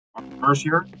Demers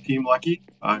here, Team Lucky.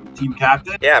 I'm team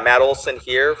captain. Yeah, Matt Olson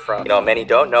here from, many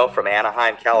don't know, from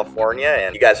Anaheim, California,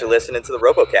 and you guys are listening to the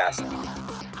RoboCast.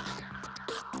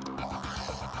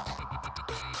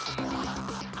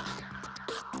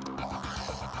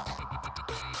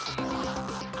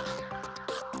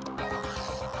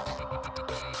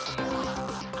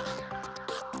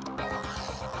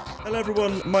 Hello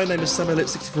everyone, my name is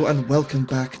SamuelLit64 and welcome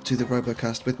back to the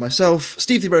RoboCast with myself,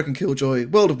 Steve the AmericanKilljoy,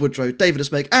 World of Woodrow,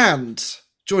 DavidofSmeg, and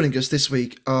joining us this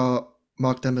week are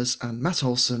Mark Demers and Matt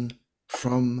Olson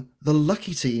from the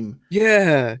Lucky Team.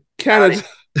 Yeah, Canada.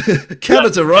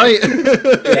 Canada, right?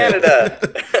 Canada.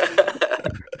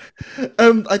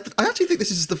 I actually think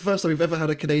this is the first time we've ever had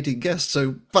a Canadian guest,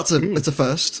 so that's a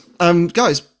first.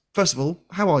 Guys, first of all,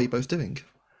 how are you both doing?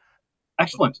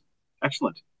 Excellent.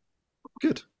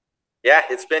 Good. Yeah,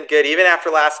 it's been good. Even after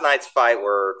last night's fight,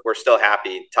 we're still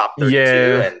happy. Top 32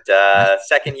 Yeah. and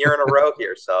second year in a row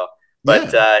here. So,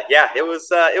 but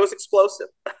it was explosive.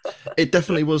 It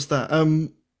definitely was that.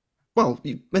 Well,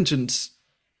 you mentioned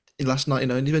last night,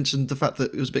 and you mentioned the fact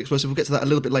that it was a bit explosive. We'll get to that a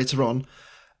little bit later on.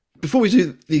 Before we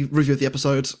do the review of the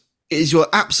episode, it is your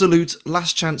absolute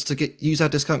last chance to use our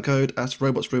discount code at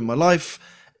Robots Ruin My Life.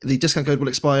 The discount code will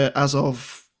expire as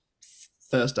of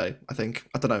Thursday, I think.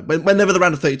 I don't know. Whenever the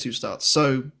round of 32 starts.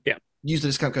 So yeah, use the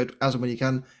discount code as and when you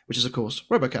can, which is, of course,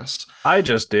 RoboCast. I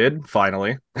just did,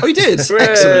 finally. Oh, you did?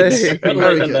 Excellent.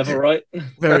 Very good. Never right.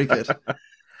 Very good.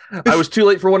 I was too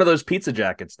late for one of those pizza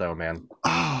jackets, though, man.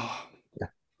 Oh,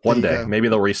 one day. Go. Maybe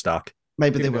they'll restock.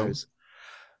 Maybe they will.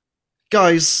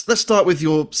 Guys, let's start with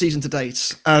your season to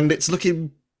date, and it's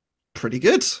looking pretty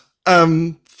good.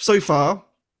 So far,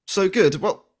 so good.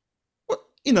 Well,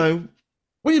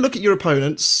 when you look at your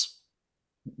opponents,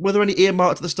 were there any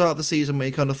earmarked at the start of the season where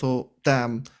you kind of thought,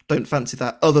 damn, don't fancy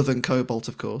that, other than Cobalt,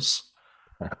 of course?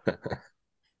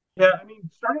 Yeah,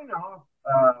 starting off,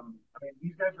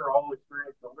 these guys are all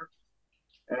experienced builders,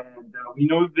 and we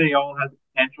know they all have the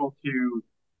potential to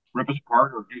rip us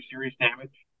apart or do serious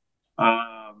damage.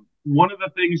 One of the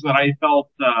things that I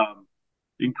felt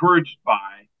encouraged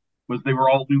by was they were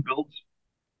all new builds.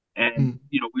 And,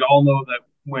 we all know that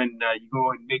when you go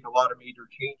and make a lot of major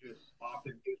changes,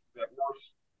 often things get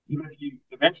worse. Even if you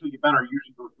eventually get better, you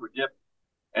usually go through a dip.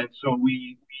 And so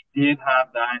we did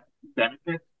have that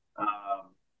benefit.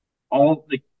 All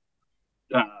three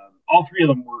of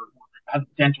them had the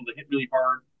potential to hit really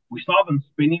hard. We saw them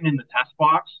spinning in the test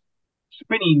box,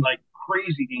 spinning like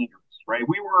crazy dangerous, right?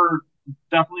 We were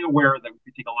definitely aware that we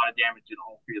could take a lot of damage in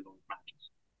all three of those matches.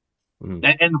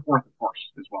 And the fourth, of course,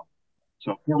 as well.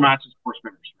 So 4 matches, 4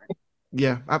 spinners, right?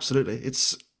 Yeah, absolutely.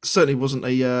 It's certainly wasn't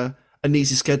an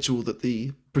easy schedule that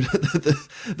the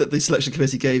that the selection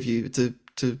committee gave you to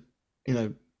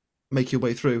make your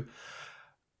way through.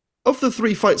 Of the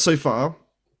 3 fights so far,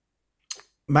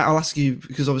 Matt, I'll ask you,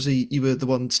 because obviously you were the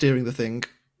one steering the thing.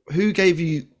 Who gave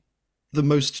you the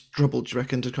most trouble, do you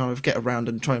reckon, to kind of get around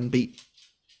and try and beat?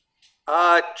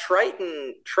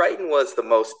 Triton was the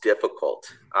most difficult.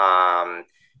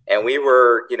 And we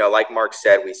were, like Mark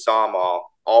said, we saw them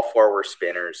all 4 were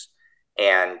spinners,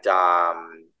 and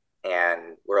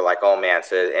we're like, oh man.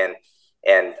 So,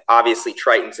 and obviously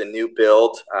Triton's a new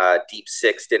build. Deep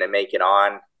 6 didn't make it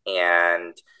on,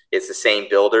 and it's the same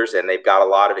builders, and they've got a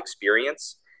lot of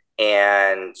experience.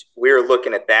 And we were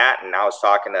looking at that, and I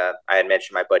had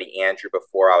mentioned my buddy Andrew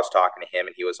before. I was talking to him,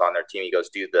 and he was on their team. He goes,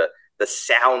 dude, the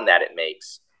sound that it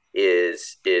makes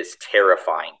is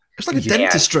terrifying. It's like a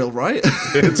dentist drill, right?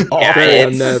 It's awful.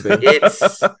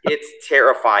 It's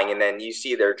terrifying. And then you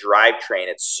see their drivetrain;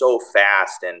 it's so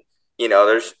fast, and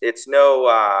it's no.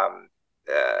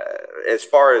 As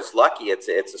far as Lucky, it's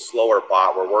a slower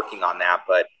bot. We're working on that,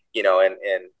 but in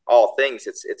all things,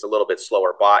 it's a little bit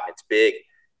slower bot, and it's big.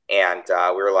 And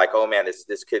we were like, oh man,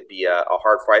 this could be a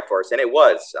hard fight for us, and it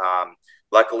was.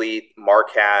 Luckily,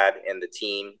 Mark and the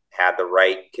team had the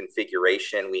right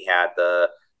configuration. We had the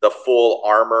full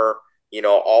armor,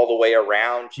 all the way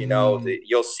around.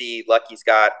 You'll see Lucky's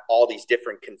got all these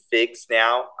different configs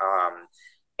now,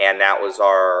 and that was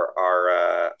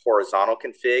our horizontal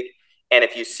config. And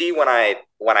if you see when I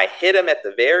hit him at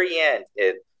the very end,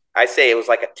 I say it was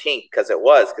like a tink because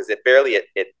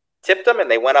it tipped them,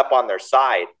 and they went up on their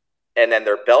side, and then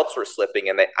their belts were slipping,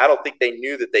 and I don't think they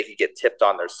knew that they could get tipped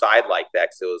on their side like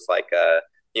that. So it was like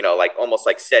like almost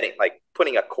like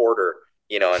putting a quarter,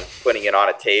 and putting it on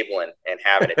a table and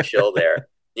having it chill there.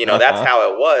 That's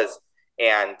how it was.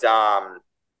 And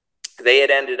they had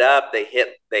ended up, they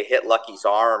hit Lucky's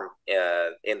arm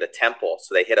in the temple.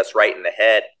 So they hit us right in the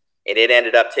head, and it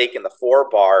ended up taking the 4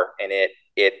 bar, and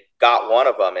it got one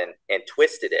of them and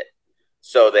twisted it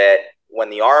so that when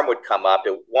the arm would come up,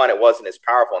 it wasn't as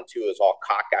powerful, and two, it was all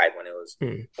cockeyed when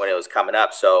it was coming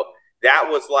up. So that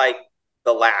was like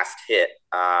the last hit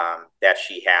that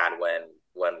she had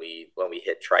when we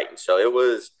hit Triton. So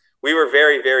we were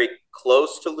very, very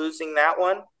close to losing that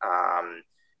one,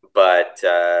 but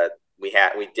we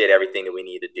did everything that we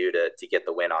needed to do to get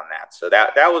the win on that. So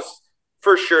that was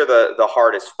for sure the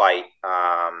hardest fight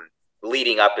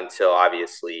leading up until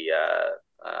obviously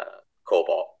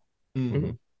Cobalt.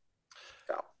 Mm-hmm.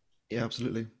 So. Yeah,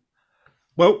 absolutely.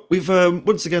 Well, we've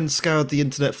once again scoured the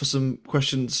internet for some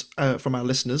questions from our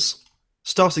listeners.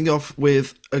 Starting off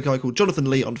with a guy called Jonathan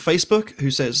Lee on Facebook,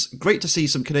 who says, "Great to see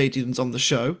some Canadians on the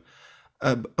show."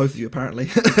 Both of you, apparently.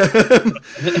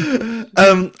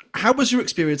 How was your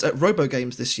experience at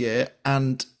RoboGames this year?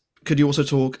 And could you also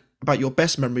talk about your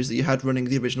best memories that you had running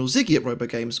the original Ziggy at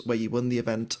RoboGames, where you won the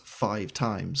event 5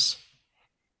 times?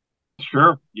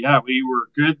 Sure. Yeah, we were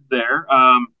good there.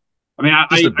 I mean, I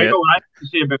know what I have to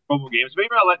say about RoboGames. Maybe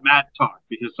I'll let Matt talk,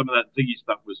 because some of that Ziggy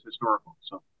stuff was historical.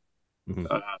 So it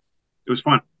was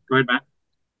fun. Go ahead, Matt.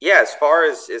 Yeah, as far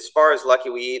as Lucky,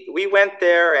 we went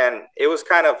there, and it was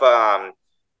kind of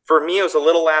for me, it was a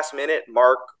little last minute.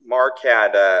 Mark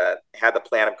had the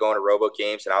plan of going to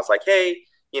RoboGames, and I was like, hey,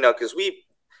 because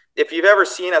if you've ever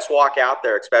seen us walk out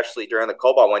there, especially during the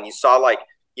Cobalt one, you saw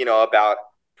about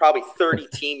probably 30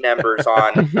 team members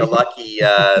on the Lucky.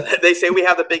 They say we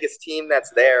have the biggest team that's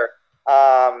there,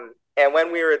 and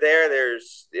when we were there,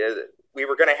 we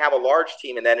were going to have a large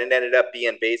team, and then it ended up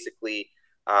being basically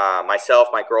myself,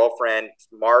 my girlfriend,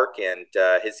 Mark, and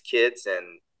his kids,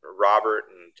 and Robert,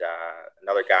 and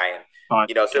another guy, and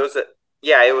so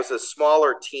it was a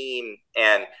smaller team,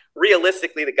 and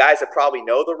realistically, the guys that probably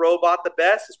know the robot the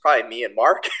best is probably me and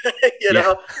Mark.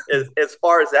 As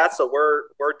far as that, so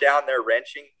we're down there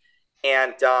wrenching,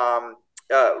 and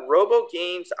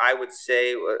RoboGames, I would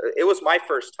say it was my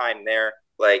first time there.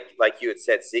 Like you had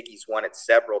said, Ziggy's won it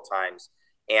several times.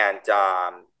 And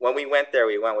when we went there,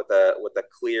 we went with a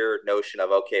clear notion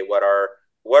of, okay, what are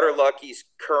Lucky's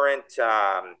current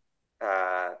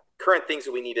things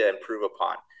that we need to improve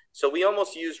upon. So we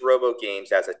almost used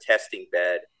RoboGames as a testing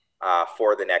bed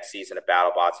for the next season of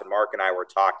BattleBots. And Mark and I were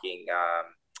talking a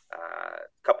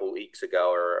couple of weeks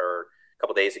ago or a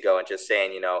couple of days ago, and just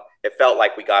saying, it felt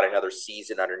like we got another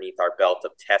season underneath our belt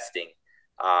of testing,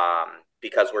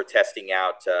 because we're testing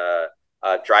out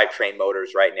drivetrain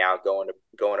motors right now, going to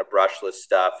brushless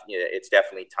stuff. It's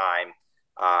definitely time.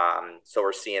 So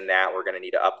we're seeing that we're going to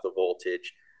need to up the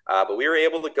voltage. But we were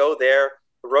able to go there.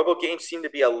 The RoboGames seemed to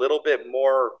be a little bit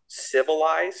more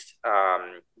civilized.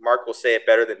 Mark will say it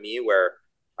better than me, where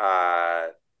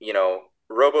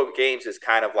RoboGames is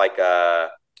kind of like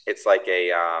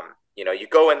you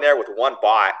go in there with one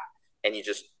bot and you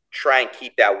just try and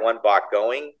keep that one bot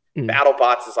going.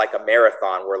 BattleBots is like a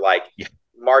marathon where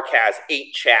Mark has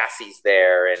 8 chassis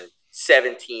there and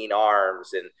 17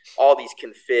 arms and all these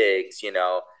configs.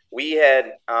 We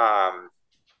had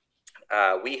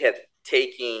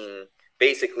taken,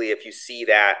 basically, if you see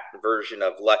that version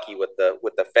of Lucky with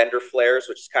the fender flares,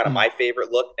 which is kind of my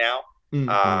favorite look now,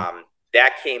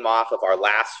 that came off of our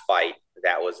last fight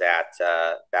that was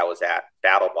at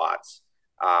BattleBots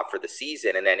for the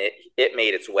season, and then it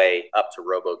made its way up to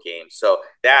RoboGames. So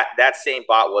that same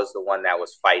bot was the one that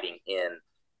was fighting in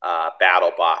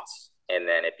BattleBots, and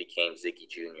then it became Ziggy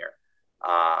Jr.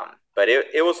 But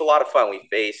it was a lot of fun. We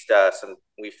faced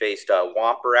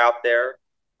Whomper out there.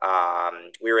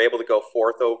 We were able to go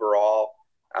 4th overall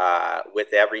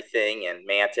with everything, and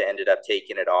Manta ended up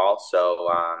taking it all. So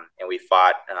and we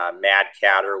fought Mad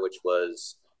Catter, which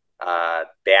was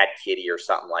Bad Kitty or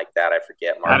something like that. I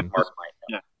forget. Mark might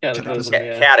know.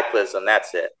 Cataclysm.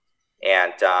 That's it.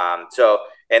 And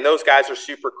and those guys are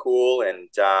super cool. And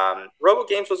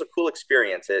RoboGames was a cool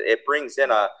experience. It brings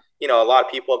in a lot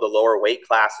of people of the lower weight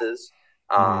classes.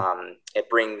 It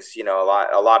brings a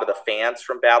lot of the fans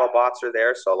from BattleBots are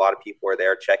there, so a lot of people are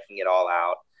there checking it all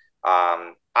out.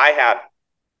 I had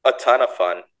a ton of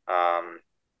fun.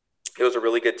 It was a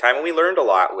really good time, and we learned a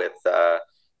lot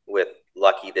with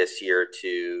Lucky this year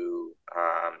to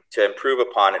improve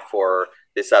upon it for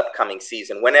this upcoming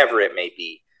season, whenever it may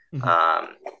be.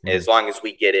 As long as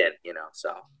we get in,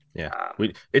 so yeah,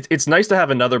 it's nice to have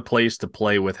another place to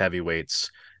play with heavyweights.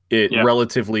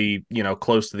 Relatively,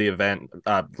 close to the event,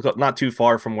 not too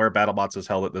far from where BattleBots is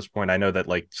held at this point. I know that,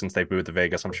 since they've moved to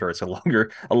Vegas, I'm sure it's a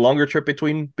longer trip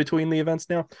between the events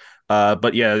now.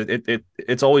 But yeah,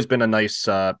 it's always been a nice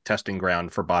testing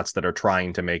ground for bots that are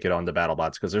trying to make it onto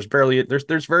BattleBots, because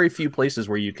there's very few places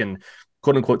where you can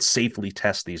quote unquote safely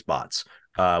test these bots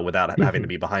without having to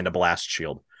be behind a blast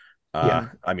shield.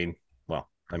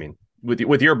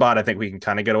 with your bot, I think we can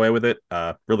kind of get away with it.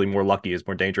 Really, more Lucky is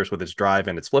more dangerous with its drive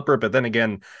and its flipper. But then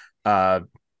again, I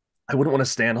wouldn't want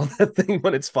to stand on that thing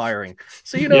when it's firing.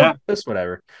 So just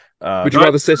whatever. Would you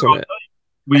rather sit on it?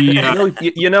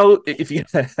 If you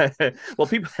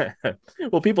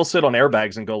people sit on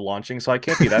airbags and go launching, so I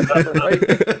can't be that type of, right?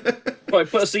 Right,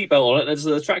 put a seatbelt on it. There's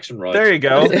an attraction ride. There you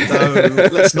go. No,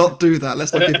 let's not do that.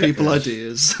 Let's not give people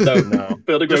ideas. No.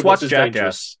 Building Just watch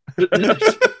Jackass.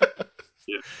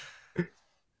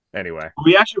 Anyway,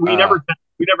 we never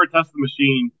test the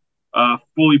machine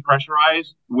fully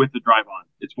pressurized with the drive on.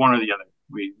 It's one or the other.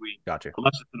 We gotcha.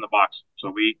 Unless it's in the box,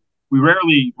 so we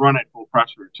rarely run at full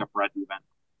pressure except for at the event,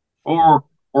 or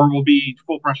we'll be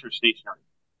full pressure stationary.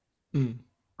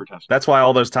 For testing. That's why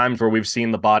all those times where we've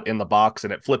seen the bot in the box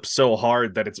and it flips so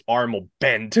hard that its arm will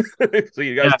bend, so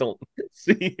you guys don't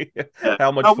see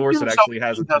how much force it actually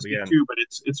has until the end. Too, but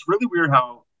it's really weird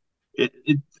how it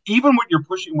even when you're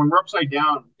pushing, when we're upside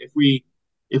down, if we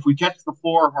catch the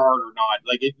floor hard or not,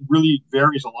 like it really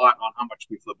varies a lot on how much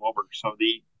we flip over. So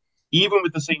even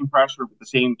with the same pressure, with the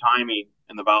same timing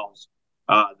and the valves,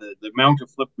 the amount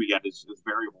of flip we get is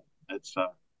variable. It's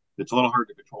a little hard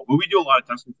to control, but we do a lot of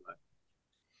testing for that.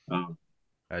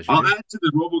 I'll add to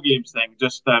the Robo Games thing.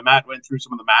 Just Matt went through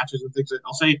some of the matches and things.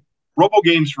 I'll say Robo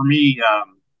Games for me,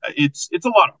 it's a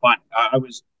lot of fun.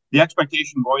 The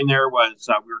expectation going there was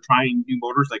we were trying new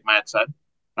motors, like Matt said.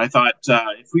 I thought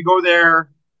if we go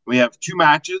there, we have 2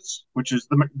 matches, which is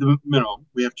the minimum.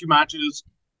 We have 2 matches.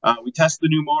 We test the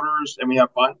new motors and we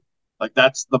have fun. Like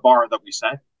that's the bar that we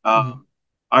set.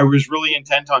 I was really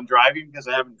intent on driving because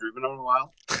I haven't driven in a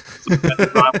while. So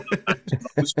that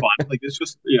was fun. Like it's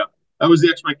just that was the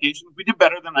expectation. We did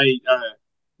better than we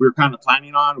were kind of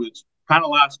planning on. It was kind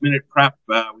of last minute prep.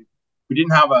 We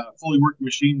didn't have a fully working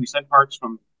machine. We sent parts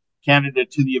from Canada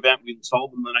to the event. We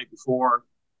installed them the night before.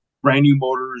 Brand new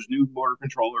motors, new motor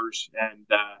controllers, and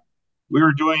we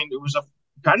were doing. It was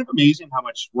kind of amazing how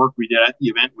much work we did at the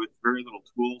event with very little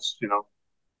tools.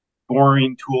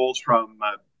 Boring tools from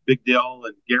Big Dill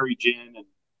and Gary Gin and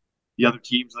the other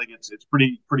teams. Like it's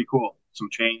pretty cool. Some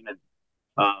chain, and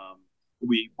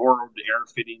we borrowed air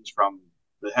fittings from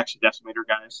the hexadecimator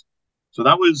guys. So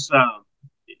that was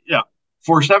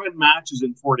for 7 matches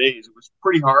in 4 days. It was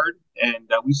pretty hard, and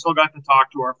we still got to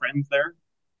talk to our friends there,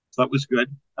 so that was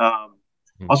good.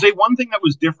 I'll say one thing that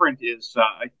was different is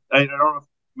I don't know if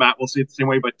Matt will say it the same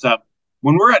way, but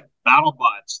when we're at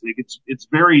BattleBots, like it's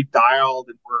very dialed,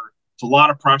 and it's a lot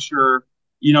of pressure.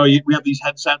 We have these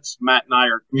headsets. Matt and I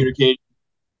are communicating.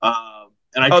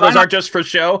 And those aren't just for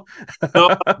show.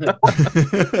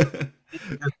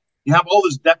 You have all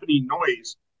this deafening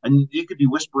noise, and you could be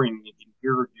whispering, and you can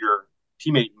hear your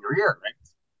teammate in your ear, right?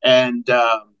 And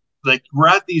like we're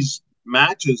at these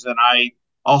matches, and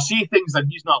I'll see things that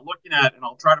he's not looking at, and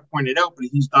I'll try to point it out, but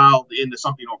he's dialed into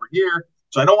something over here,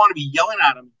 so I don't want to be yelling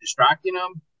at him, distracting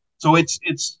him. So I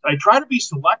try to be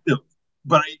selective,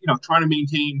 but trying to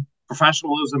maintain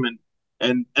professionalism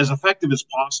and as effective as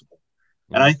possible.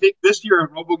 And I think this year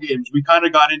at Robo Games, we kind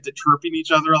of got into chirping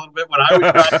each other a little bit. When I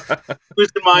was driving, he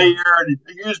was in my ear, and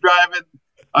he was driving.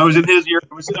 I was in his ear.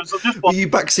 It was just fun. Were you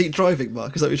backseat driving,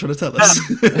 Mark? Is that what you're trying to tell us?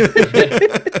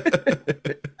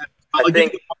 I'll give you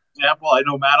an example. I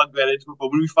know Matt will get into it, but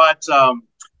when we fought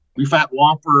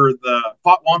Whomper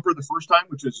the first time,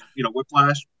 which was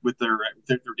Whiplash with their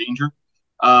danger,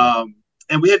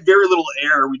 and we had very little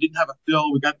air. We didn't have a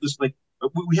fill. We got this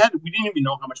we didn't even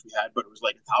know how much we had, but it was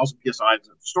like 1,000 psi of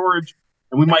storage,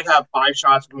 and we might have 5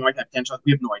 shots, we might have 10 shots.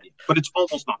 We have no idea, but it's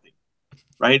almost nothing,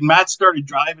 right? And Matt started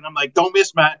driving. I'm like, "Don't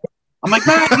miss, Matt." I'm like,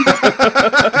 "Matt."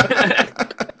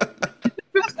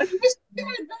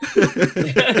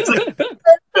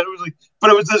 But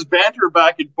it was this banter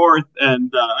back and forth,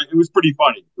 and it was pretty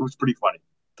funny.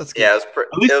 That's good. Yeah, it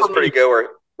was pretty good.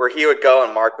 Where he would go,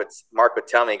 and Mark would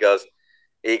tell me,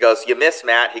 he goes, "You missed,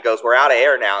 Matt." He goes, "We're out of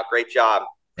air now. Great job."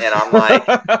 And I'm like,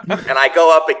 and I go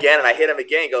up again, and I hit him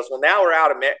again. He goes, "Well, now we're out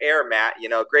of air, Matt.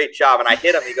 Great job." And I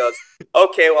hit him. He goes,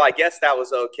 "Okay, well, I guess that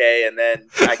was okay." And then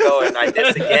I go and I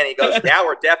miss again. He goes, "Now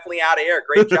we're definitely out of air.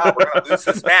 Great job. We're gonna lose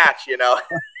this match." And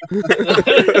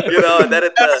then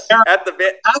at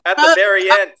the very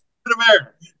end,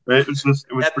 it was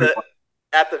pretty fun.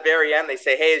 At the very end, they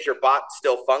say, "Hey, is your bot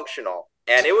still functional?"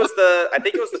 And it was I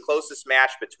think it was the closest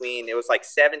match it was like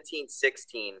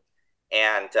 17-16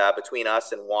 and between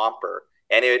us and Whomper.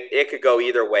 And it could go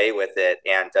either way with it.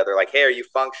 And they're like, "Hey, are you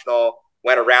functional?"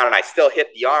 Went around, and I still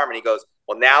hit the arm, and he goes,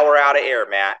 "Well, now we're out of air,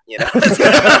 Matt." You're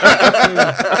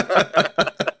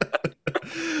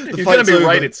going to be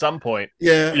right at some point.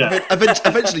 Yeah.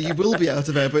 Eventually you will be out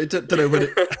of air, but I don't know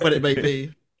when it may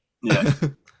be. Yeah.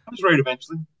 I was right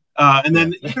eventually. And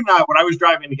then even when I was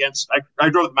driving against, I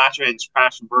drove the match against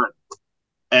Crash and Burn,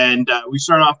 and we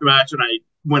started off the match, and I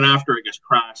went after, I guess,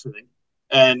 Crash, I think,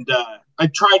 and I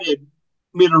tried to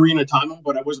mid-arena time him,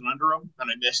 but I wasn't under him,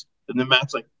 and I missed. And then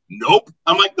Matt's like, "Nope."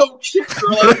 I'm like, "No shit,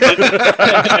 girl."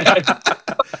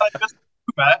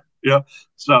 Yeah.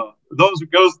 So those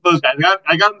guys.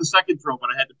 I got him the second throw, but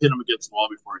I had to pin him against the wall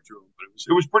before I threw him. But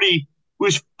it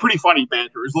was pretty funny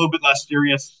banter. It was a little bit less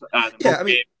serious than both games. I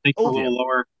think a little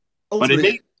lower, but it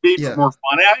made it more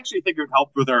fun. I actually think it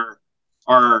helped with our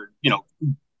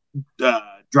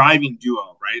driving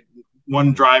duo, right?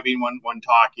 One driving, one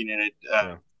talking, and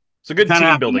it's a good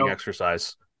team building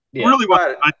exercise. Yeah. Really,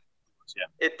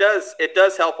 it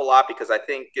does help a lot, because I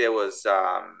think it was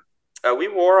we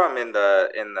wore them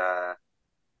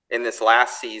in this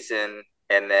last season,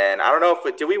 and then I don't know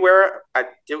if did we wear. I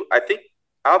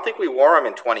don't think we wore them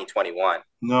in 2021.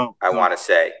 No, I want to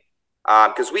say,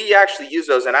 because we actually use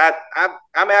those, and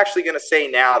I'm actually going to say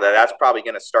now that that's probably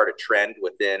going to start a trend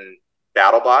within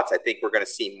BattleBots. I think we're going to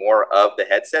see more of the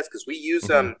headsets, because we use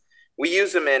them. We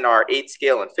use them in our 8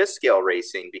 scale and 5th scale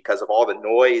racing because of all the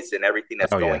noise and everything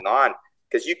that's going on.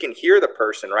 Because you can hear the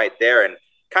person right there, and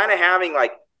kind of having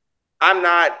like,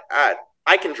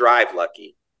 I can drive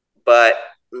Lucky, but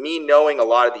me knowing a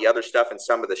lot of the other stuff and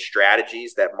some of the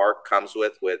strategies that Mark comes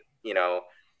with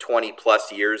 20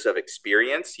 plus years of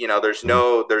experience, there's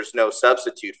no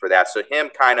substitute for that. So him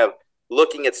kind of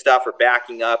looking at stuff or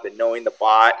backing up and knowing the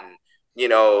bot, and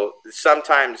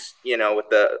sometimes,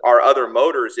 with our other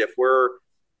motors, if we're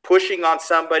pushing on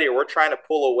somebody or we're trying to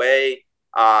pull away,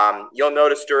 you'll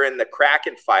notice during the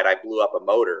Kraken fight, I blew up a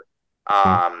motor.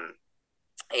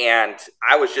 And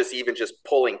I was just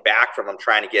pulling back from them,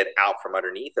 trying to get out from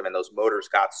underneath them. And those motors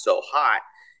got so hot.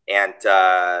 And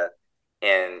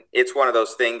it's one of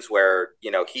those things where,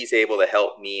 he's able to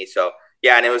help me. So,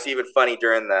 yeah. And it was even funny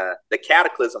during the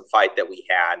Cataclysm fight that we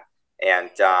had. And,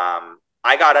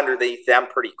 I got underneath them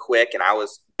pretty quick, and I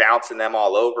was bouncing them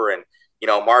all over. And,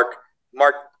 Mark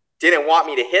didn't want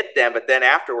me to hit them, but then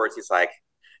afterwards he's like,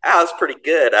 "Ah, that's pretty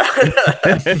good."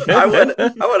 I would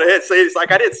have hit. So he's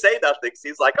like, "I didn't say nothing."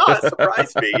 He's like, "Oh, that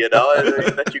surprised me,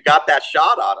 that you got that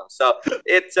shot on him." So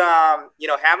it's,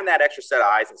 having that extra set of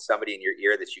eyes and somebody in your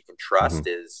ear that you can trust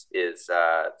is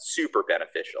super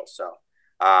beneficial. So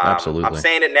absolutely, I'm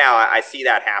saying it now. I see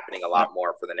that happening a lot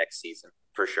more for the next season.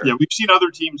 For sure. Yeah, we've seen other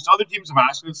teams. Other teams have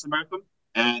asked us about them,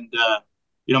 and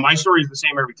my story is the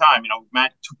same every time.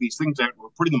 Matt took these things out, we're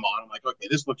putting them on. I'm like, okay,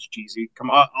 this looks cheesy. Come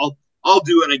on, I'll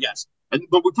do it, I guess.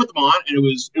 But we put them on, and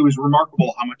it was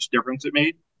remarkable how much difference it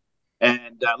made.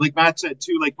 And like Matt said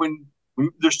too, like when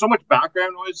there's so much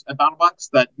background noise at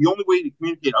BattleBots that the only way to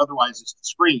communicate otherwise is to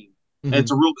scream, and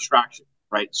it's a real distraction,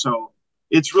 right? So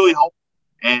it's really helpful.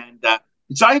 And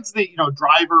besides the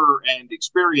driver and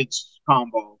experience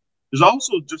combo, there's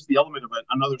also just the element of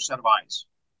another set of eyes,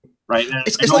 right? And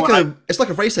it's like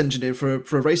a race engineer for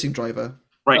a racing driver,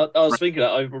 right? I was thinking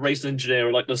that a racing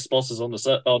engineer like the spotters on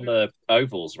the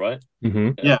ovals, right?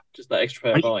 Yeah, just that extra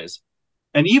pair of eyes.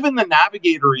 And even the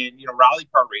navigator in rally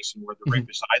car racing, where they're right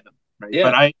beside them, right? Yeah.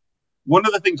 But one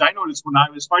of the things I noticed when I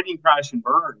was fighting Crash and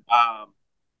Burn,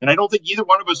 and I don't think either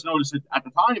one of us noticed it at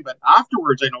the time, but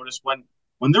afterwards I noticed when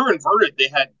they're inverted, they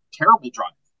had terrible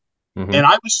drive. And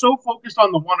I was so focused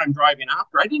on the one I'm driving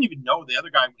after, I didn't even know the other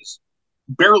guy was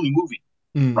barely moving,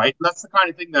 right? That's the kind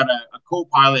of thing that a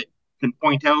co-pilot can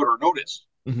point out or notice,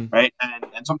 right?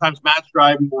 And sometimes Matt's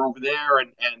driving, we're over there,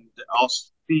 and I'll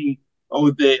see,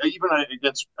 even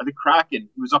against, I think, Kraken,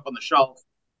 he was up on the shelf,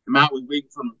 and Matt was waiting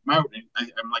for him to come out, and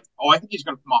I'm like, I think he's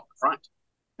going to come off the front.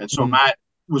 And so Matt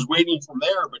was waiting from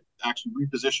there, but actually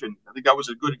repositioned. I think that was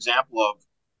a good example of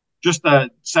just a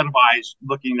set of eyes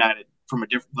looking at it from a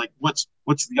different, like, what's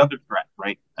the other threat,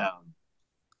 right?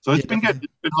 So it's been good.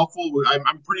 It's been helpful.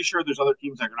 I'm pretty sure there's other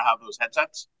teams that are going to have those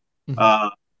headsets.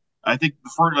 I think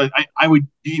I would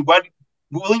be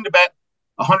willing to bet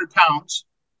 £100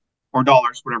 or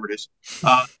dollars, whatever it is,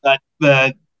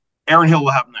 that Aaron Hill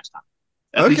will have them next time.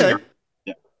 Okay.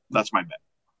 Yeah, that's my bet.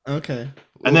 Okay.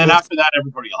 And then after that,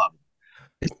 everybody will have them.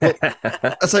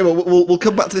 I say, we'll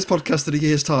come back to this podcast in a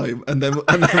year's time, and then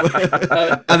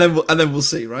we'll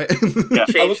see, right? Yeah.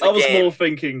 I was more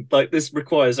thinking like this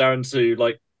requires Aaron to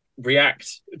like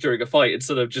react during a fight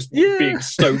instead of just being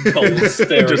stone cold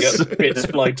staring at bits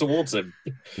flying towards him.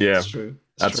 Yeah, that's true.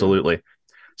 Absolutely. True.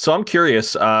 So I'm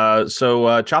curious.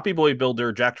 Choppy Boy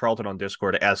Builder Jack Charlton on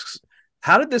Discord asks,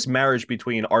 how did this marriage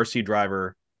between RC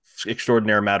driver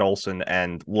extraordinaire Matt Olson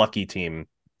and Lucky team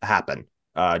happen?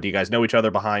 Do you guys know each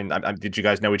other behind? Did you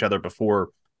guys know each other before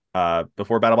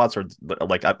BattleBots, or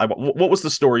like what was the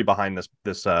story behind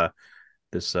this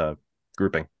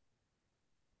grouping?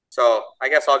 So I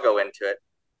guess I'll go into it.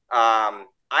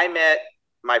 I met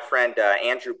my friend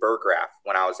Andrew Burgraff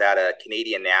when I was at a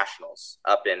Canadian Nationals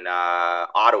up in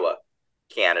Ottawa,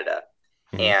 Canada,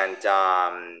 and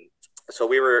so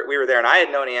we were there, and I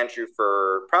had known Andrew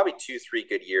for probably 2-3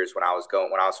 good years when I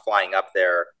was flying up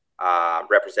there,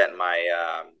 representing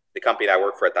the company that I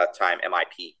worked for at that time,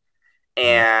 MIP,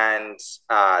 and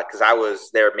because I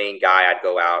was their main guy, I'd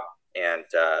go out and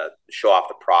show off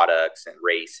the products and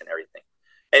race and everything.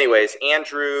 Anyways,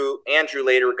 Andrew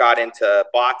later got into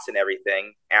bots and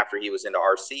everything after he was into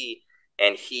RC,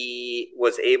 and he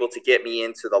was able to get me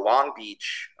into the Long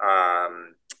Beach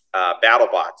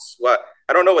BattleBots.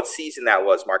 I don't know what season that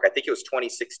was, Mark. I think it was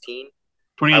 2016.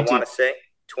 2018. I want to say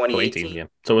 2018. Yeah.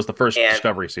 So it was the first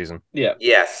Discovery season. Yeah.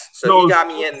 Yes. So he got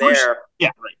me in there. Yeah.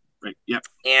 Right. Yeah.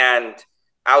 And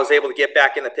I was able to get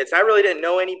back in the pits. I really didn't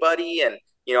know anybody, and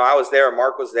I was there, and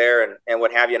Mark was there, and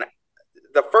what have you. And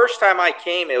the first time I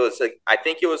came, I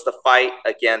think it was the fight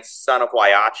against Son of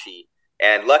Waiachi,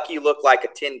 and Lucky looked like a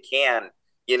tin can,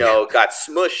 got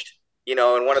smushed, in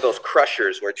one of those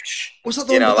crushers where was that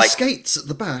the one with the skates at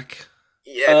the back?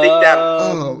 Yeah, I think that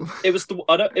it was the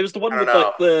one with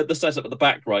like the setup at the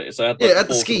back, right? So it had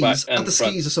the skis, the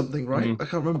skis or something, right? I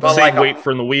can't remember. But same weight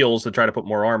from the wheels to try to put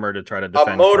more armor to try to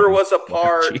defend. A motor was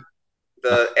apart.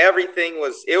 Everything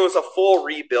was a full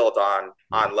rebuild on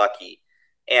Lucky.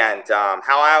 And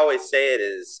how I always say it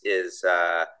is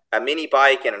a mini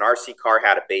bike and an RC car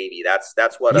had a baby. That's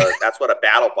what a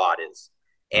BattleBot is.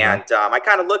 And I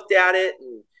kind of looked at it,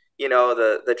 and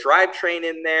the drivetrain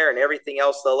in there and everything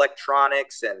else, the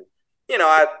electronics, and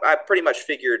I pretty much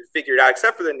figured out,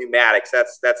 except for the pneumatics.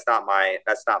 That's not my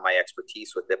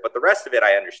expertise with it, but the rest of it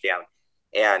I understand.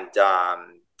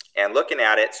 And looking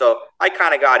at it, so I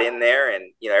kind of got in there,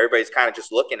 and everybody's kind of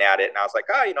just looking at it, and I was like,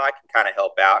 I can kind of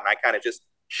help out, and I kind of just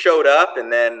showed up.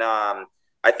 And then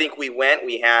I think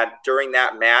we had during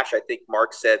that match, I think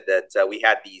Mark said that we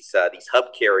had these hub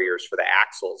carriers for the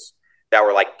axles that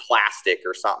were like plastic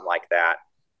or something like that,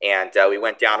 and we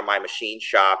went down to my machine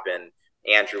shop, and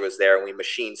Andrew was there, and we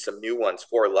machined some new ones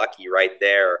for Lucky right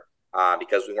there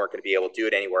because we weren't going to be able to do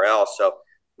it anywhere else. So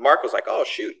Mark was like, oh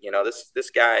shoot, this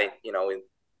guy,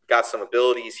 got some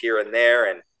abilities here and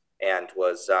there, and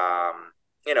was so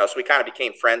we kind of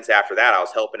became friends after that. I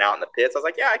was helping out in the pits. I was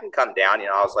like, yeah, I can come down.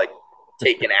 I was like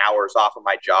taking hours off of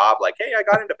my job. Like, hey, I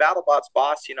got into BattleBots,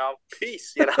 boss.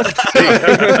 Peace. I'm gonna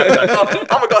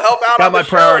go help out. Got my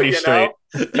priorities straight.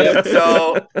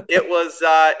 So it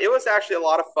was actually a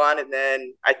lot of fun. And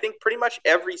then I think pretty much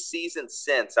every season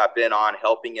since I've been on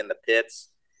helping in the pits,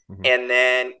 and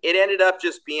then it ended up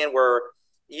just being where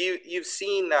you've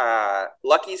seen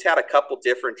Lucky's had a couple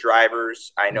different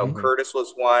drivers. I know Curtis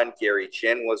was one, Gary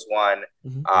Chin was one,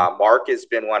 Mark has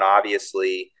been one,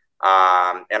 obviously,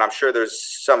 and I'm sure there's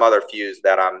some other fews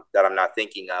that I'm not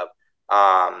thinking of,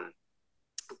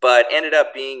 but ended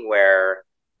up being where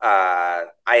I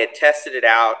had tested it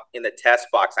out in the test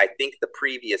box, I think the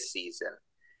previous season,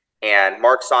 and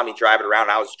Mark saw me drive it around,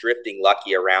 and I was drifting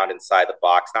Lucky around inside the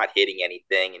box, not hitting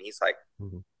anything, and he's like,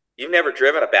 you've never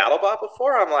driven a BattleBot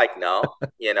before? I'm like, no,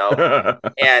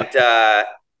 and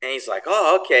he's like,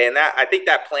 oh, okay. And that, I think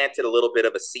that planted a little bit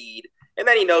of a seed. And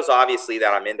then he knows obviously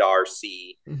that I'm into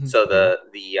RC. So the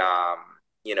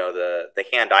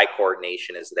hand-eye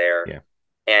coordination is there. Yeah.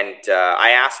 And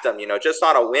I asked him, just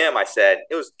on a whim, I said,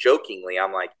 it was jokingly,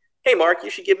 I'm like, hey, Mark, you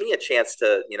should give me a chance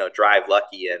to, drive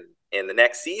Lucky in the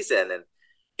next season. And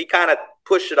he kind of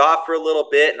pushed it off for a little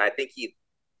bit. And I think he,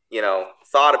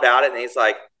 thought about it, and he's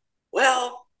like,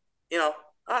 well,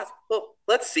 well,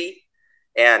 let's see.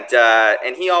 And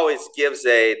he always gives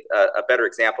a better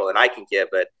example than I can give,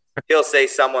 but he'll say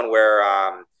someone where,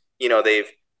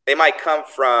 they might come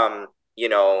from,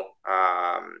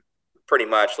 pretty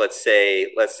much, let's say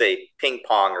ping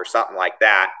pong or something like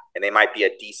that. And they might be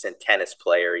a decent tennis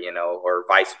player, or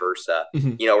vice versa,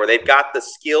 where they've got the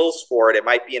skills for it. It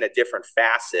might be in a different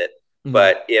facet,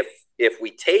 but if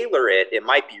we tailor it, it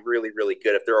might be really, really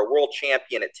good. If they're a world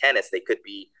champion at tennis, they could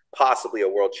be possibly a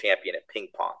world champion at ping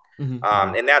pong.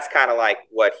 And that's kind of like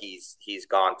what he's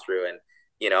gone through. And,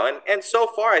 and so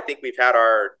far, I think we've had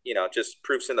our, just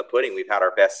proofs in the pudding. We've had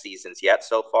our best seasons yet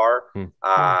so far.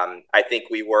 I think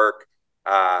we work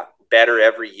better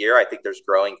every year. I think there's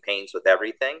growing pains with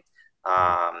everything.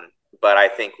 But I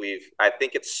think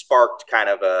it's sparked kind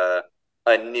of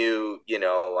a new,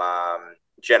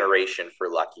 generation for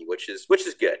Lucky, which is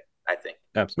good, I think.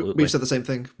 Absolutely. We've said the same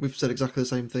thing. We've said exactly the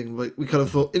same thing. Like, we kind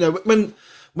of thought, when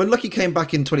Lucky came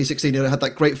back in 2016, had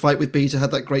that great fight with Beta,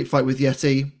 had that great fight with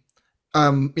Yeti.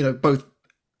 Both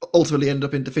ultimately ended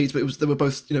up in defeats, but they were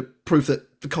both, proof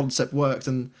that the concept worked.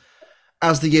 And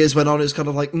as the years went on, it's kind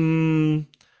of like,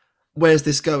 where's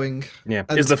this going? Yeah.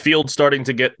 And is the field starting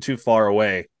to get too far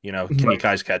away? You know, can you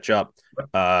guys catch up?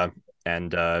 I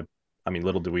mean,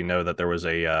 little do we know that there was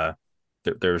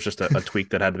there was just a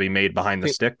tweak that had to be made behind the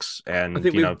sticks. And I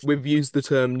think we've used the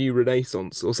term new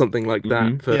renaissance or something like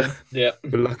that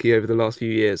for Lucky over the last few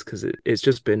years, because it's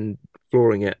just been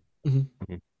flooring it.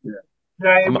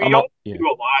 Yeah, and we also do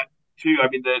a lot too. I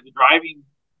mean, the driving,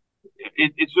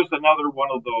 it's just another one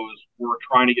of those we're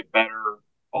trying to get better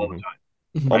all the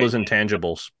time. All those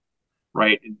intangibles.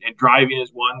 Right. And driving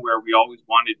is one where we always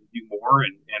wanted to do more.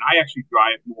 And I actually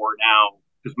drive more now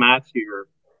because Matt's here.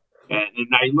 And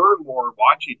I learn more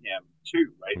watching him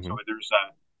too, right? So there's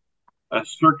a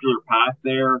circular path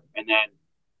there, and then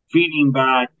feeding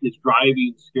back his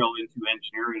driving skill into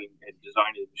engineering and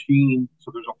designing the machine.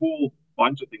 So there's a whole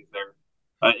bunch of things there.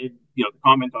 The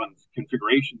comment on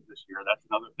configurations this year, that's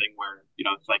another thing where,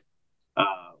 it's like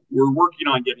we're working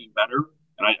on getting better.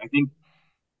 And I think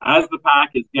as the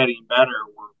pack is getting better,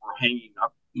 we're hanging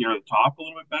up near the top a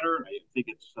little bit better. And I think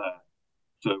it's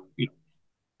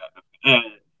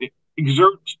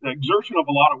exertion of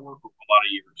a lot of work over a lot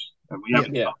of years, and we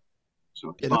haven't done. So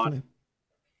it's definitely.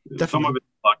 Some of it's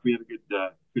luck. We had a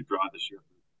good draw this year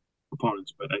for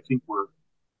opponents, but I think we're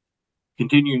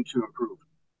continuing to improve.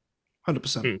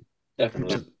 100%.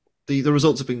 Definitely. The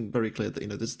results have been very clear that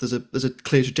there's a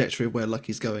clear trajectory of where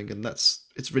Lucky's going, and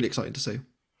it's really exciting to see.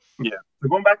 Yeah. So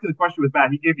going back to the question with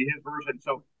Matt, he gave you his version.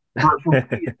 So for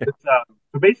me,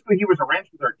 so basically he was a ranch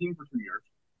with our team for 2 years.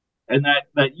 And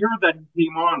that year that he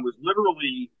came on was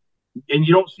literally, and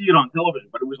you don't see it on television,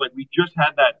 but it was like we just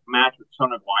had that match with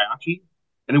Son of Waiachi,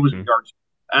 and it was yards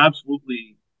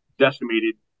absolutely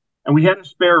decimated. And we had a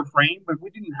spare frame, but we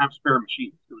didn't have spare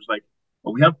machines. It was like,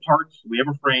 well, we have parts, we have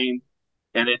a frame,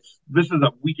 and this is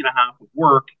a week and a half of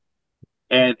work.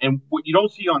 And what you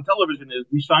don't see on television is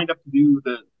we signed up to do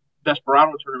the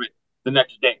Desperado tournament the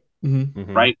next day,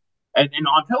 right? And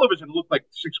on television, it looked like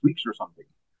 6 weeks or something.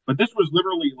 But this was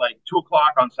literally like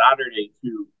 2:00 on Saturday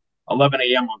to 11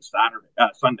 a.m. on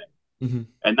Sunday.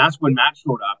 And that's when Matt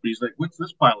showed up. And he's like, what's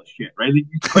this pile of shit, right? And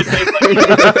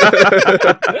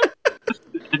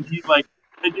he's like,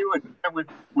 I do it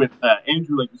with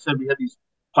Andrew, like you said, we had these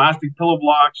plastic pillow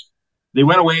blocks. They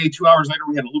went away. 2 hours later,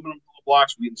 we had aluminum pillow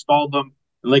blocks. We installed them.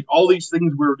 Like all these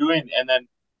things we were doing. And then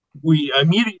we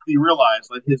immediately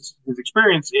realized that his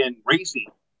experience in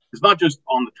racing is not just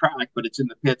on the track, but it's in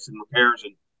the pits and repairs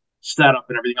and setup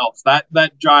and everything else. That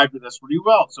jived with us really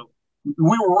well. So we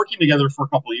were working together for a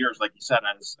couple of years, like you said,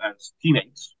 as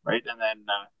teammates, right? And then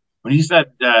when he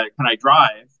said, "Can I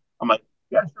drive?" I'm like,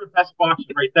 "Yeah, sure. Test box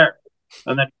is right there."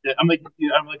 And then I'm like,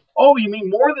 "Oh, you mean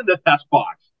more than the test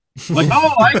box?" I'm like,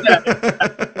 "Oh, I get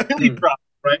it." Really drive,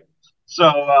 right? So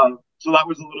that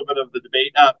was a little bit of the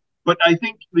debate. But I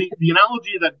think the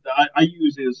analogy that I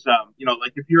use is,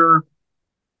 like if you're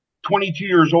 22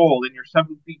 years old and you're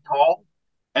 7 feet tall,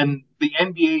 and the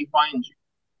NBA finds you,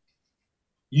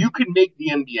 you can make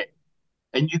the NBA,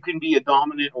 and you can be a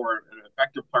dominant or an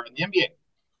effective player in the NBA.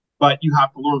 But you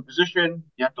have to learn position,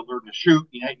 you have to learn to shoot,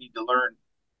 you need to learn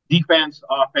defense,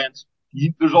 offense.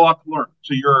 There's a lot to learn.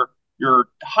 So your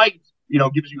height,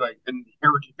 gives you an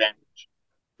inherent advantage,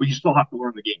 but you still have to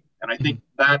learn the game. And I think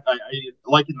that I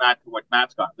liken that to what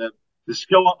Matt's got. The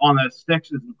skill on the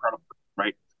sticks is incredible,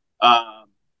 right?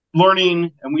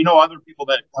 Learning, and we know other people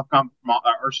that have come from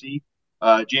RC.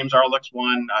 James Arlick's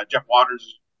won, Jeff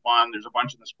Waters won. There's a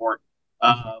bunch in the sport.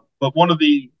 But one of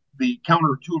the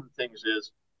counterintuitive things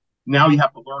is now you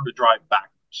have to learn to drive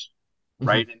backwards,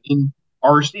 right? And in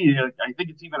RC, I think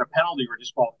it's even a penalty or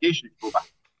disqualification if you go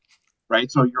back, right?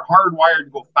 So you're hardwired to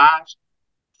go fast,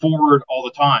 forward all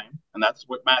the time, and that's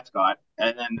what Matt's got.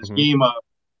 And then this game of,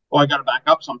 I got to back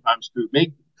up sometimes to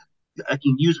make. I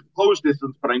can use it to close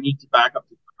distance, but I need to back up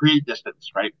to create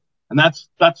distance, right? And that's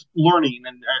learning.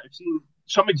 And I've seen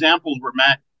some examples where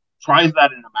Matt tries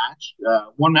that in a match.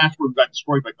 One match where we got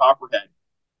destroyed by Copperhead,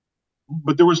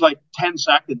 but there was like 10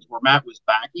 seconds where Matt was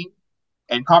backing,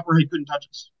 and Copperhead couldn't touch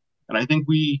us. And I think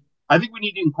we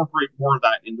need to incorporate more of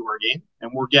that into our game,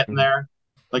 and we're getting there.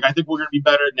 Like I think we're going to be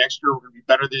better next year. We're going to be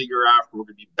better the year after. We're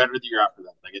going to be better the year after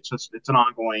that. Like it's an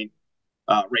ongoing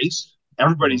race.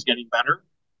 Everybody's getting better.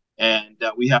 And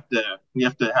we have to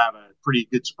have a pretty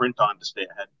good sprint on to stay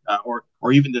ahead,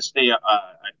 or even to stay at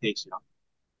pace.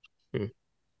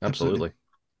 Absolutely.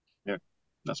 Yeah,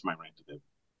 that's my rant today.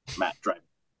 Matt, drive.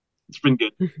 It's been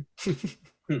good.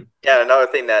 Yeah, another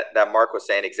thing that Mark was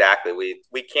saying exactly.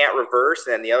 We can't reverse,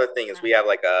 and the other thing is we have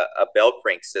like a bell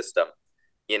crank system.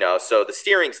 So the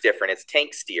steering's different. It's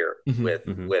tank steer with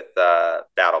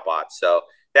BattleBots. So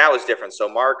that was different. So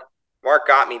Mark Mark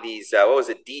got me these, what was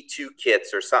it, D2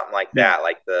 kits or something like that,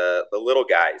 like the little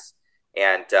guys.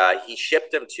 And he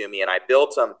shipped them to me, and I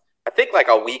built them, I think like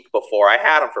a week before. I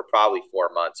had them for probably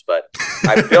 4 months, but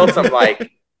I built them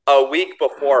like a week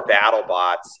before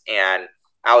BattleBots. And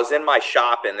I was in my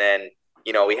shop, and then,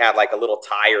 you know, we had like a little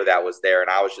tire that was there, and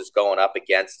I was just going up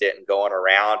against it and going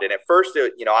around. And at first,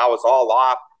 you know, I was all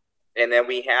off. And then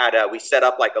we had, we set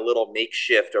up like a little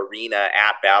makeshift arena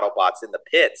at BattleBots in the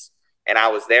pits. And I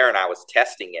was there and I was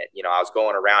testing it. You know, I was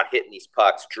going around hitting these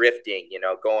pucks, drifting, you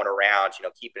know, going around, you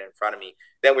know, keeping it in front of me.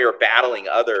 Then we were battling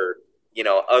other, you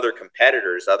know, other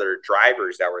competitors, other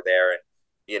drivers that were there, and,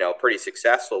 you know, pretty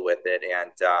successful with it.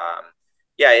 And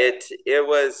yeah, it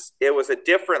was a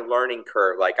different learning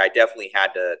curve. Like, I definitely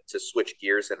had to switch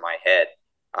gears in my head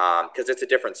because it's a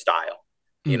different style,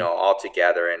 you know,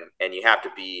 altogether. And you have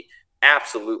to be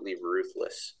absolutely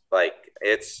ruthless. Like,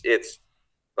 it's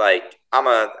like,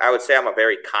 I would say I'm a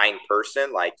very kind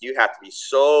person. Like, you have to be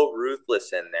so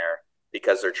ruthless in there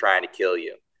because they're trying to kill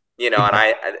you, you know.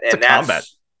 And that's combat.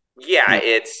 Yeah,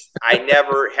 I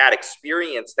never had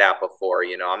experienced that before.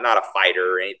 You know, I'm not a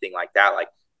fighter or anything like that. Like,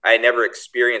 I never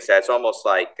experienced that. It's almost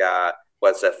like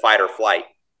what's a fight or flight,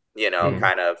 you know,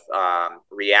 kind of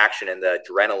reaction, and the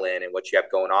adrenaline and what you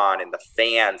have going on, and the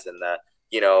fans, and the,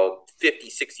 you know,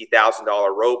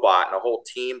 $50,000-$60,000 robot and a whole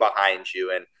team behind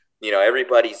you, and, you know,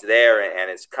 everybody's there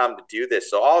and it's come to do this.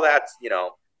 So all that's, you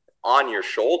know, on your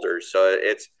shoulders. So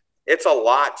it's a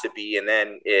lot to be, and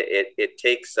then it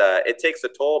takes a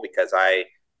toll, because I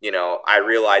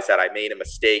realized that I made a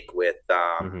mistake with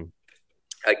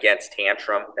against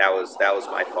Tantrum. That was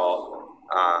my fault,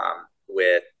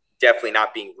 with definitely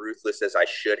not being ruthless as I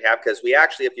should have. Because we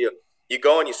actually, if you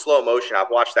go and you slow motion,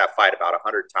 I've watched that fight about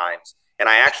 100 times, and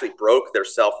I actually broke their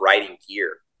self-righting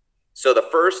gear. So the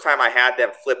first time I had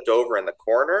them flipped over in the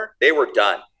corner, they were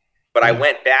done. But I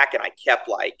went back and I kept,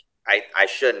 like, I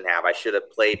shouldn't have. I should have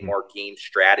played more game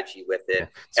strategy with it.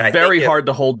 It's very hard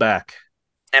to hold back.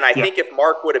 And I think if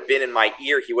Mark would have been in my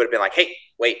ear, he would have been like, hey,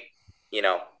 wait, you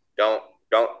know, don't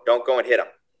go and hit him,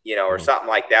 you know, or something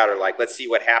like that. Or like, let's see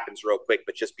what happens real quick,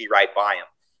 but just be right by him.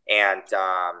 And,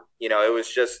 you know, it was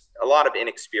just a lot of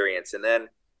inexperience. And then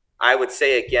I would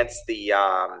say against the,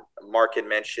 Mark had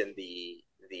mentioned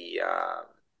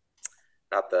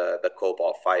not the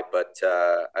Cobalt fight, but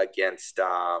against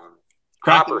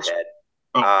Copperhead.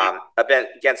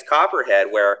 Against Copperhead,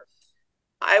 where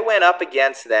I went up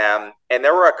against them, and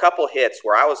there were a couple hits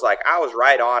where I was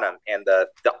right on them, and the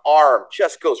arm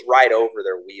just goes right over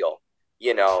their wheel,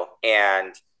 you know,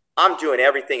 and I'm doing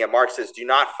everything, and Mark says, do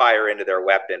not fire into their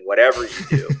weapon, whatever you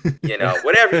do, you know,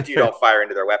 whatever you do, don't fire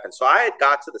into their weapon. So I had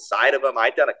got to the side of them.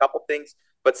 I'd done a couple things,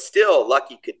 but still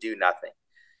Lucky could do nothing.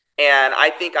 And I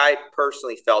think I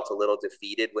personally felt a little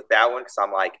defeated with that one, because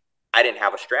I'm like, I didn't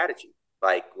have a strategy.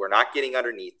 Like, we're not getting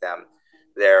underneath them.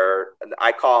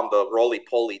 I call them the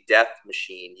roly-poly death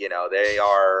machine. You know, they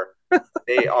are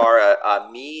a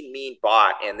mean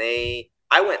bot. And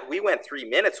we went 3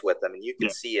 minutes with them, and you can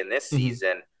see in this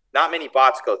season, not many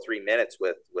bots go 3 minutes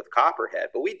with Copperhead,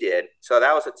 but we did. So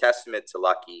that was a testament to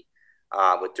Lucky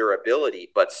with durability,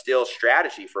 but still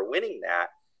strategy for winning that.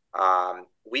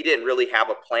 We didn't really have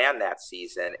a plan that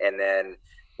season. And then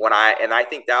I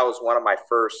think that was one of my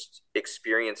first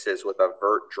experiences with a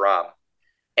vert drum.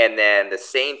 And then the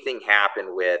same thing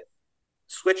happened with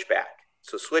Switchback.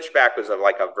 So Switchback was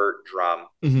like a vert drum.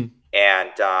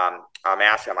 And I'm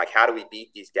asking, I'm like, how do we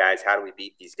beat these guys? How do we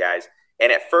beat these guys?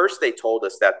 And at first they told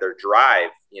us that their drive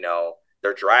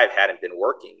hadn't been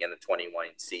working in the 21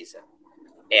 season.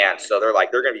 And so they're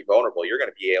like, they're going to be vulnerable. You're going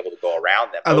to be able to go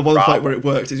around them. And the one fight where it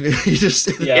worked, you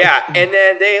just yeah. And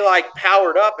then they like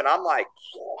powered up, and I'm like,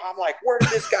 where did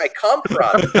this guy come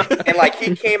from? And like,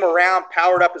 he came around,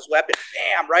 powered up his weapon,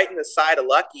 bam, right in the side of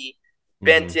Lucky,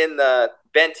 bent in the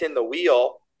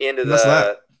wheel into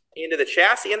the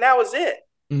chassis, and that was it.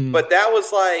 But that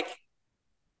was like,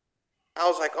 I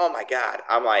was like, oh my God.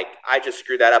 I'm like, I just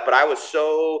screwed that up. But I was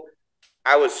so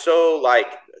like,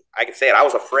 I could say it, I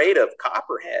was afraid of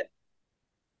Copperhead,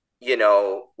 you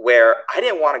know, where I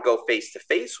didn't want to go face to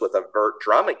face with a vert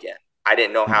drum again. I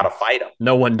didn't know how to fight him.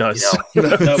 No one does. You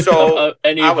know? So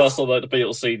any of us on the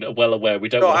Beatles scene are well aware we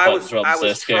don't want to fight drums.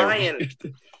 They're scary.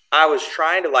 I was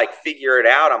trying to like figure it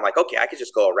out. I'm like, okay, I could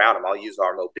just go around them. I'll use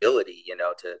our mobility, you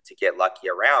know, to get Lucky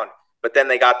around. But then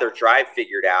they got their drive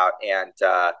figured out, and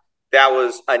that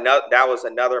was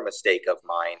another mistake of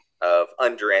mine, of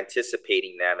under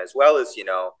anticipating them, as well as, you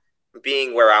know,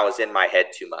 being where I was in my head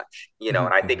too much, you know.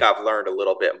 And I think I've learned a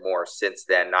little bit more since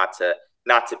then, not to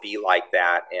be like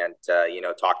that, and you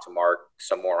know, talk to Mark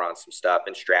some more on some stuff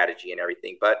and strategy and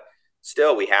everything. But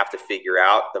still we have to figure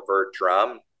out the vert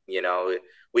drum.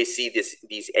 We see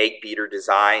these egg beater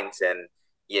designs and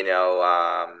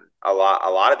a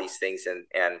lot of these things,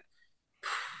 and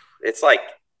it's like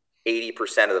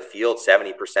 80% of the field,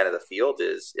 70% of the field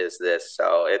is this.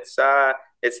 So it's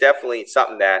definitely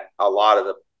something that a lot of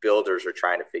the builders are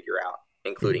trying to figure out,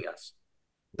 including us.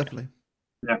 Definitely.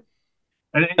 Yeah.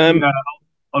 And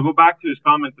I'll go back to his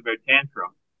comments about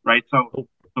tantrum, right? So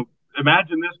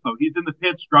imagine this though. He's in the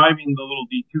pits driving the little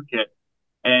D2 kit,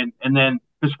 and then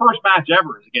his first match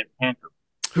ever is against Tantrum,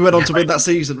 who went on to win that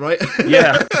season, right?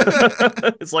 Yeah.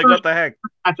 It's like, what the heck?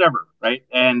 First match ever, right?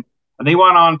 And they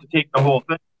went on to take the whole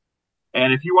thing.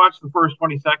 And if you watch the first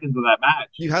 20 seconds of that match,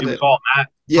 it was all Matt.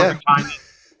 Yeah. Timing,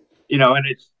 and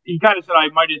he kind of said I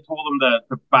might have told him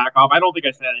to back off. I don't think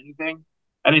I said anything.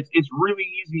 And it's really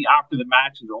easy after the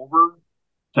match is over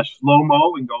to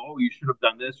slow-mo and go, oh, you should have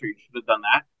done this or you should have done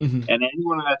that. Mm-hmm. And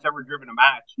anyone that's ever driven a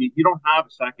match, you don't have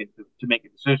a second to make a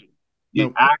decision.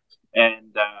 You act,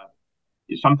 and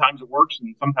sometimes it works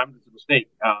and sometimes it's a mistake.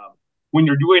 When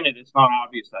you're doing it, it's not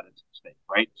obvious that it's a mistake,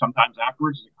 right? Sometimes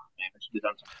afterwards, it's like, oh, man, I should have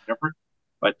done something different.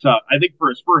 But I think for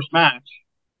his first match,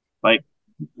 like,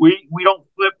 we don't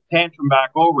flip Tantrum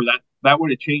back over. That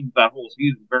would have changed that whole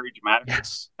season very dramatically.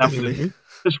 Yes, that was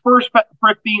his first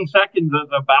 15 seconds of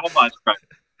the BattleBots track,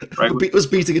 right? Was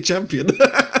beating a champion.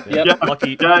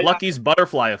 Lucky's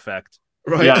butterfly effect.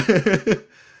 Right. Yeah.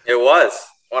 It was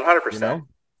 100%.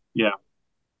 Yeah.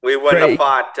 We wouldn't have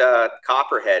fought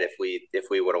Copperhead if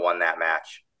we would have won that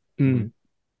match. Mm.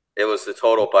 It was the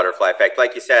total butterfly effect.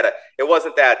 Like you said, it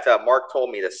wasn't that Mark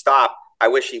told me to stop. I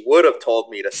wish he would have told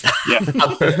me to stop. Yeah.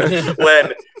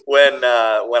 when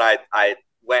I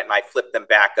went and I flipped them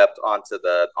back up onto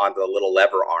the little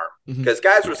lever arm, because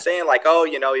guys were saying like, oh,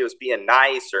 he was being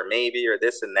nice or maybe or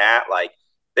this and that. Like,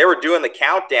 they were doing the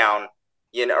countdown,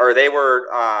 or they were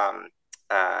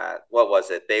what was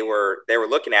it? They were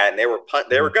looking at it and they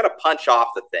were going to punch off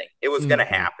the thing. It was going to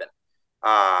happen.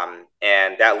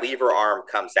 And that lever arm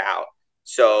comes out.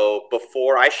 So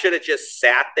before, I should have just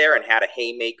sat there and had a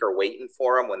haymaker waiting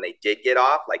for them when they did get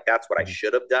off. Like, that's what I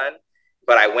should have done.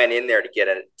 But I went in there to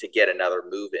get another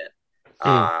move in.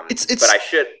 But I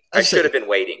should have been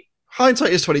waiting.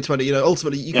 Hindsight is 2020.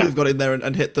 Ultimately you could have got in there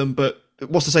and hit them, but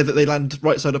what's to say that they land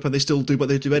right side up and they still do what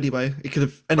they do anyway?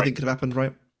 Anything could have happened,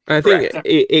 right? I think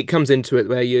it comes into it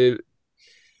where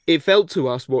it felt to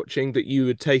us watching that you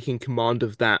were taking command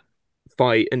of that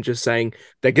fight and just saying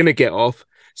they're going to get off,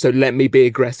 so let me be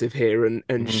aggressive here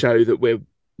and show that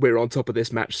we're on top of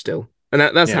this match still. And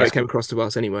that's how it came across to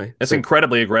us anyway. It's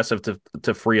incredibly aggressive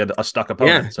to free a stuck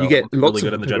opponent. Yeah, so you get lots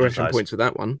really of aggression points with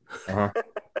that one. Uh-huh.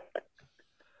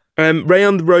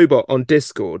 Rayon the Robot on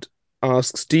Discord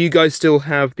asks, do you guys still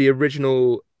have the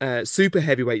original super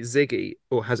heavyweight Ziggy,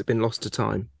 or has it been lost to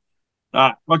time?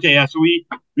 Okay, yeah. So we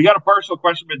got a partial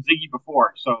question about Ziggy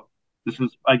before, so this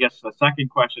is, I guess, the second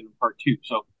question in part 2.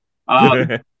 So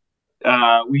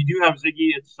we do have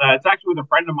Ziggy. It's actually with a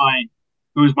friend of mine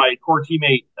who was my core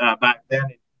teammate back then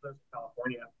in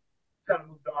California. Kind of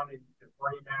moved on into the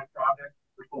Burning Man project.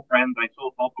 We're still friends. I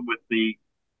still help him with the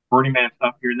Burning Man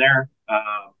stuff here and there.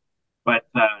 But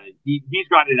he's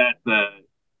got it at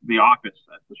the office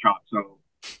at the shop. So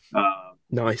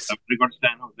nice. If I go to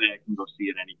San Jose, I can go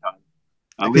see it anytime.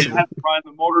 We didn't have to run.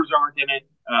 The motors aren't in it.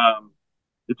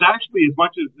 It's actually, as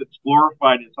much as it's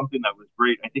glorified, it's something that was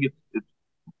great. I think it's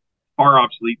far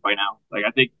obsolete by now. Like,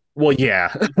 I think. Well,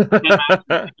 yeah.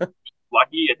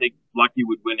 Lucky, I think Lucky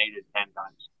would win 8 or 10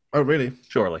 times. Oh, really?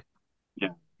 Surely. Yeah.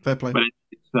 Fair play. But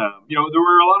it's there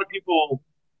were a lot of people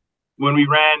when we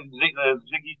ran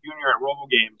Ziggy Jr. at Robo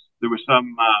Games. There was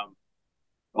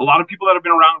a lot of people that have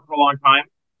been around for a long time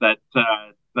that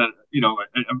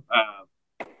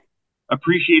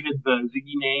appreciated the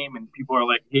Ziggy name, and people are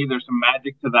like, hey, there's some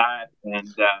magic to that.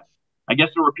 And I guess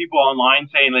there were people online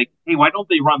saying like, hey, why don't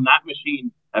they run that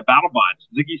machine at BattleBots?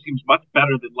 Ziggy seems much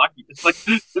better than Lucky. It's like,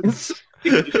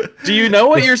 do you know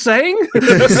what you're saying?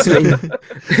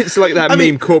 It's like that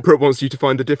meme. Corporate wants you to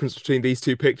find the difference between these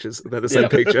two pictures. They're the same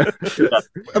picture.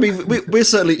 I mean, we're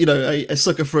certainly, a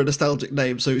sucker for a nostalgic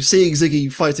name. So seeing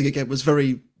Ziggy fighting again was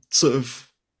very sort of,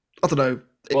 I don't know.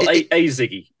 Well, a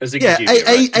Ziggy. A Ziggy yeah, Junior,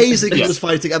 a Ziggy was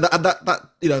fighting, and that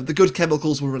the good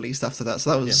chemicals were released after that.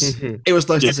 So that was it was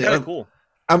nice to see. Cool.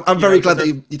 I'm very glad that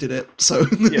you did it. So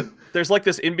there's like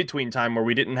this in between time where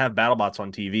we didn't have BattleBots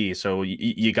on TV, so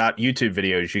you got YouTube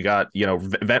videos, you got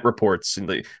vet reports,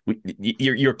 and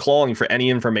you're clawing for any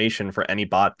information for any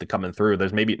bot that coming through.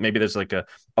 There's maybe there's like a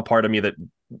part of me that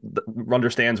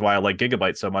understands why I like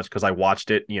Gigabyte so much, because I watched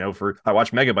it, I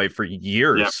watched Megabyte for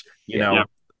years,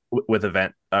 with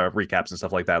event recaps and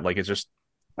stuff like that. Like, it's just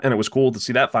and it was cool to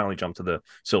see that finally jump to the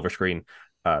silver screen.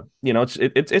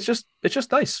 It's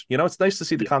just nice. It's nice to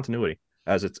see the continuity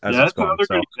as it's going. That's another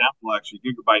good example, actually.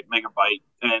 Gigabyte,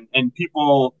 megabyte, and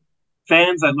people,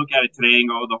 fans that look at it today and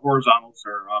go, the horizontals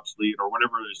are obsolete or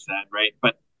whatever is said, right?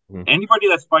 But anybody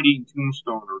that's fighting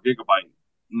Tombstone or Gigabyte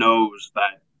knows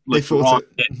that like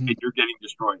you're getting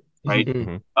destroyed, right?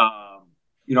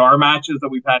 Our matches that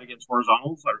we've had against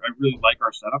horizontals, I really like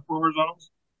our setup for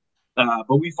horizontals.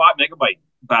 But we fought Megabyte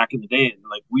back in the day, and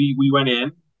like we went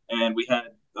in and we had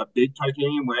a big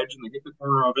titanium wedge and they hit the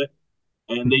corner of it,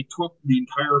 and they took the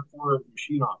entire corner of the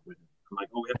machine off with it. I'm like,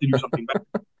 oh, we have to do something better.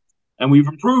 And we've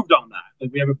improved on that.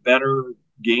 Like, we have a better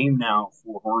game now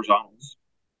for horizontals.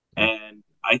 And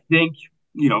I think,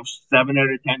 7 out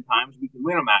of 10 times we can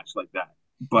win a match like that.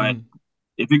 But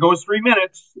if it goes 3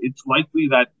 minutes, it's likely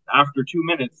that after 2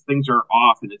 minutes, things are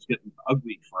off and it's getting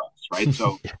ugly for us, right?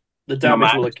 So the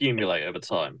damage will accumulate over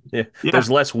time. Yeah. There's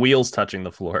less wheels touching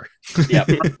the floor. Yeah.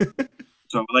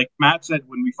 So like Matt said,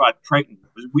 when we fought Triton,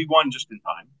 we won just in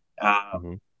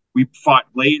time. We fought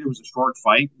late. It was a short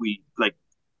fight. We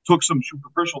took some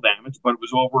superficial damage, but it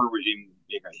was over in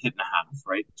a hit and a half,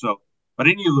 right? So, but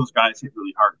any of those guys hit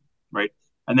really hard, right?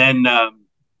 And then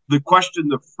the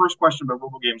first question about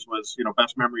RoboGames was,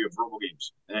 best memory of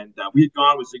RoboGames. And we had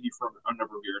gone with Ziggy for a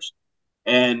number of years.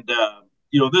 And,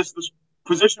 this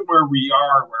position where we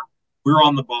are, where we're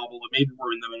on the bubble, and maybe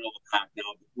we're in the middle of the pack now,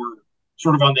 but we're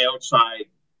sort of on the outside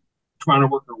trying to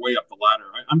work our way up the ladder.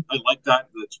 I like that.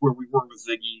 That's where we were with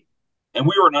Ziggy. And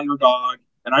we were an underdog.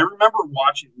 And I remember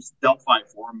watching, it was the Delphi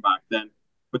forum back then,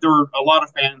 but there were a lot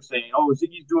of fans saying, oh,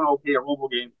 Ziggy's doing okay at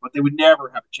RoboGames, but they would never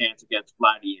have a chance against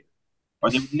Gladiator, or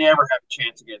they would never have a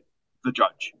chance against the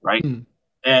judge, right? And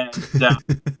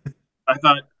I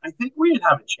thought, I think we'd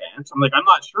have a chance. I'm like, I'm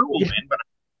not sure we'll win, but I'm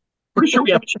pretty sure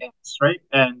we have a chance, right?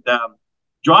 And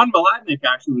John Malatnik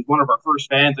actually was one of our first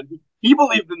fans, and he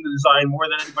believed in the design more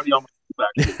than anybody on my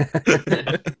team,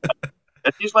 actually.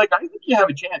 And he's like, I think you have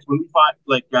a chance. When we fought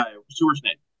Sewer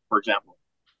Snake, for example,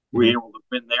 we were able to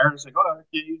win there. And it's like, oh,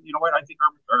 you know what? I think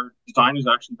our design is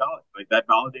actually valid. Like, that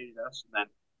validated us. And then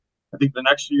I think the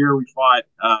next year we fought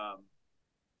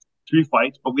 3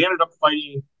 fights, but we ended up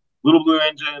fighting Little Blue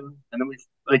Engine, and then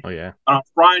on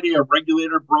Friday our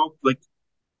regulator broke. Like,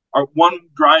 our one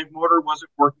drive motor wasn't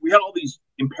working. We had all these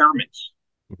impairments.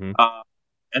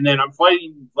 And then I'm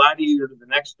fighting Gladiator the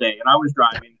next day, and I was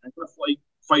driving. I'm going to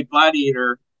fight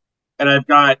Gladiator, and I've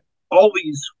got all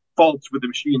these faults with the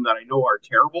machine that I know are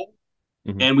terrible.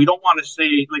 And we don't want to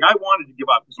say, like, I wanted to give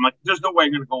up because I'm like, there's no way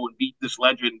I'm going to go and beat this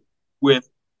legend with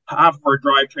half of our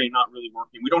drivetrain not really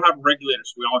working. We don't have a regulator,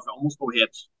 so we all have almost no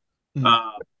hits.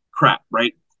 Crap,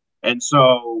 right? And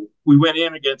so we went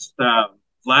in against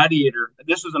Gladiator.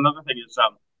 This is another thing is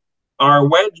our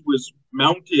wedge was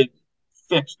mounted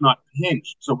fixed, not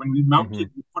hinged. So when we mounted,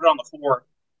 we put it on the floor,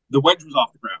 the wedge was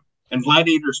off the ground. And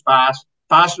Gladiator's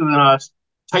faster than us,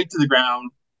 tight to the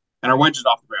ground, and our wedge is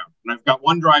off the ground. And I've got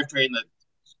one drivetrain that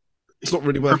it's not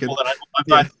really working. I've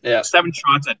got 7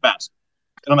 shots at best.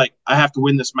 And I'm like, I have to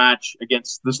win this match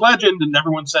against this legend, and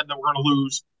everyone said that we're going to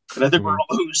lose, and I think we're going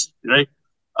to lose, right?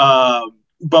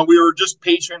 But we were just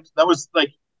patient. That was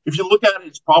like, if you look at it,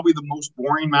 it's probably the most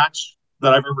boring match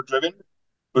that I've ever driven,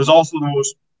 but it's also the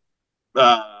most,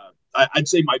 I'd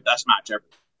say my best match ever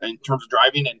in terms of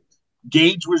driving. And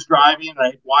Gage was driving, and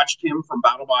I watched him from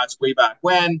BattleBots way back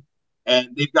when,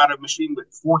 and they've got a machine with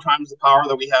 4 times the power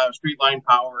that we have, straight line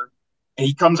power, and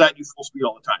he comes at you full speed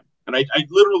all the time. And I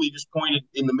literally just pointed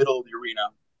in the middle of the arena.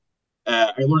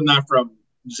 I learned that from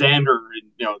Xander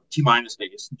in T-minus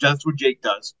days. That's what Jake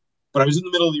does. But I was in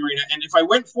the middle of the arena, and if I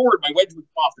went forward, my wedge would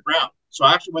come off the ground. So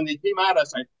actually, when they came at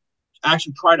us, I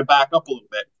actually tried to back up a little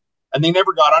bit, and they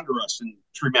never got under us in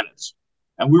 3 minutes,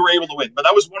 and we were able to win. But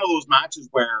that was one of those matches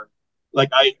where, like,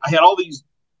 I had all these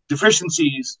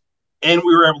deficiencies, and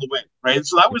we were able to win, right?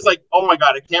 So that was like, oh my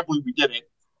God, I can't believe we did it.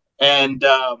 And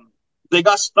they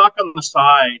got stuck on the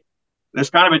side. There's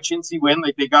kind of a chintzy win.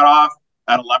 Like, they got off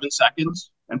at 11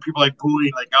 seconds, and people like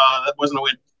booing, like, oh, that wasn't a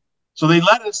win. So they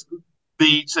let us.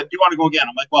 They said, do you want to go again?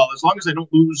 I'm like, well, as long as I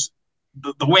don't lose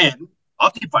the win, I'll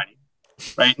keep fighting,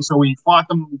 right? And so we fought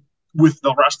them with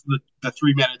the rest of the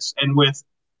 3 minutes, and with,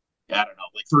 I don't know,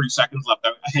 like 30 seconds left.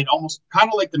 I had almost kind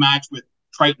of like the match with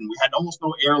Triton. We had almost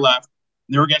no air left.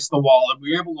 They were against the wall, and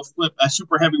we were able to flip a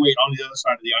super heavyweight on the other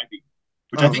side of the IP,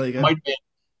 which I think might have been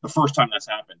the first time that's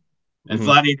happened. And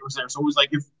Gladiator was there. So it was like,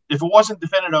 if it wasn't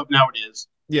definitive, now it is.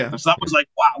 Yeah. So that was like,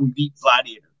 wow, we beat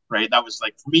Gladiator, right? That was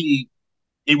like, for me,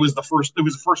 it was the first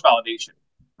validation,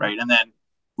 right? And then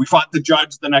we fought the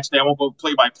judge the next day. I won't go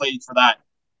play by play for that.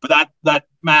 But that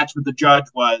match with the judge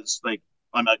was like,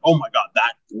 I'm like, oh my god,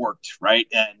 that worked, right?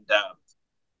 And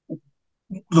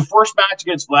the first match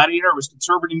against Gladiator, I was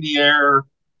conserving the air,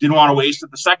 didn't want to waste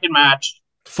it. The second match,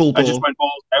 full ball. I just went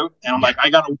balls out, and I'm like, I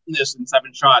got to win this in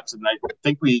 7 shots. And I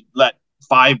think we let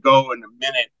 5 go in a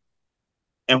minute,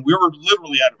 and we were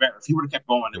literally out of air. If he would have kept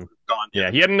going, it would have gone.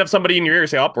 Yeah, he hadn't have somebody in your ear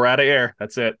say, "Oh, we're out of air."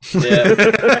 That's it. Yeah.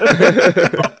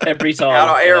 Every time. Out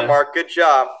of air, Mark. Good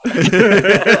job.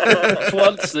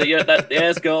 Once the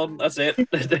air's gone, that's it.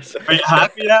 Are you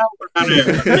happy now? We're out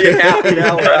of air. You're happy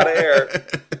now? We're out of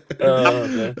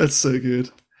air. That's so good.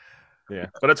 Yeah,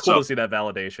 but it's cool to see that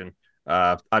validation.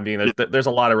 I mean, there's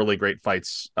a lot of really great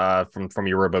fights from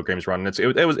your Robo Games run. And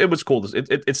it was cool.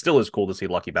 It still is cool to see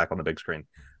Lucky back on the big screen.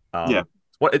 Yeah.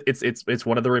 It's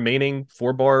one of the remaining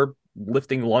 4-bar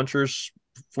lifting launchers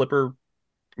flipper.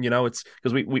 You know, it's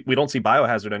because we don't see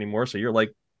Biohazard anymore, so you're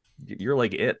like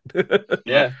it.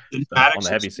 Yeah. Pneumatics on the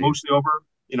heavy is mostly over.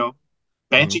 You know,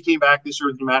 Banshee came back this year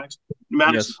with pneumatics.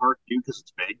 Pneumatics is hard to do because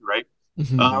it's big, right?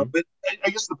 But I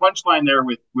guess the punchline there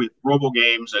with Robo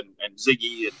Games and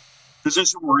Ziggy and the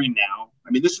position we're in now. I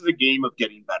mean, this is a game of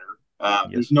getting better.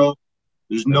 There's no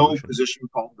position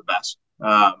called the best.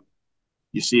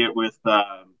 You see it with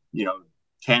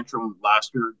Tantrum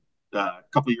last year, a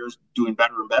couple of years doing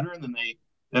better and better, and then they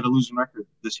had a losing record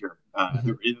this year.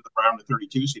 They're in the round of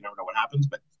 32, so you never know what happens.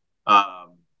 But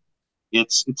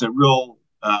it's a real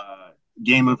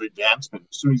game of advancement.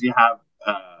 As soon as you have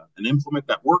an implement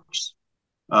that works,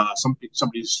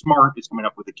 somebody's smart is coming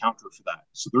up with a counter for that.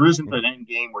 So there isn't an end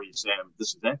game where you say,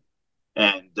 this is it.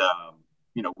 And,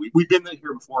 we've been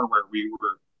here before where we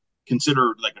were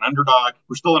considered like an underdog.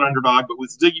 We're still an underdog, but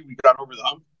with Ziggy, we got over the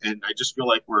hump. And I just feel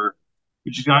like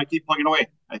we just got to keep plugging away.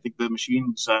 I think the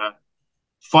machine's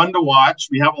fun to watch.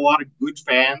 We have a lot of good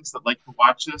fans that like to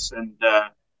watch this. And I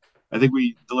think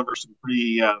we deliver some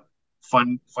pretty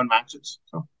fun matches.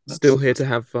 So still here to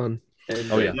have fun.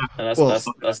 And, oh, yeah. And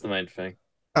that's the main thing.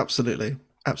 Absolutely.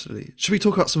 Should we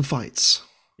talk about some fights?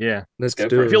 Yeah, let's go.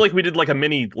 I feel like we did like a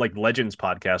mini Legends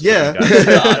podcast. Yeah,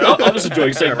 I was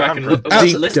enjoying sitting back and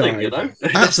listening. You know,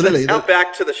 absolutely. Now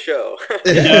back to the show.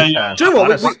 Yeah. Do you know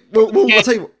what? I'll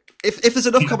tell you what, if there's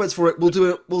enough comments for it, we'll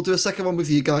do a second one with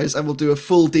you guys, and we'll do a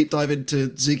full deep dive into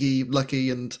Ziggy,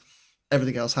 Lucky, and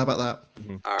everything else. How about that?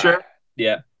 Mm-hmm. Sure. Right.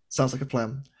 Yeah. Sounds like a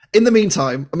plan. In the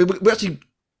meantime, I mean, we actually.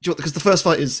 Because the first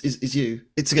fight is you.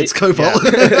 It's against Cobalt.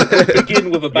 Yeah. Begin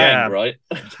with a bang, right?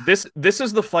 This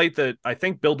is the fight that I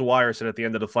think Bill Dwyer said at the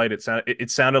end of the fight.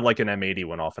 It sounded like an M80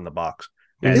 went off in the box.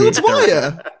 Bill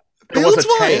Dwyer. There was a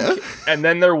tank, and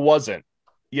then there wasn't.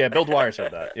 Yeah, Bill Dwyer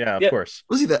said that. Yeah, of course.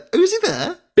 Was he there? Was he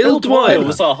there? Bill Dwyer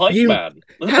was our hype man.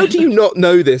 How do you not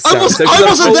know this? I wasn't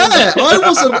there.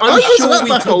 I'm sure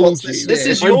we told you. This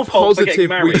is your fault for getting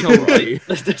married.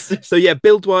 So yeah,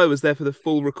 Bill Dwyer was there for the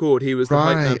full record. He was the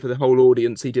hype man for the whole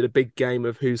audience. He did a big game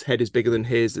of whose head is bigger than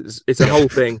his. It's a whole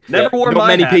thing. Never wore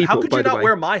my hat. People, how could you not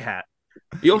wear my hat?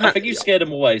 I think you scared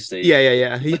him away, Steve.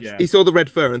 Yeah. He saw the red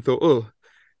fur and thought, oh,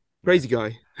 crazy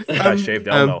guy. Shaved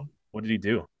elbow. What did he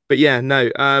do? But yeah, no.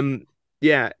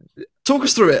 Yeah. Talk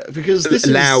us through it, because this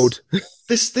loud.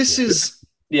 This is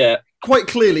quite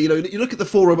clearly, you look at the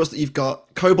 4 robots that you've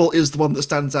got. Cobalt is the one that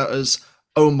stands out as,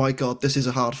 oh my god, this is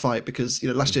a hard fight, because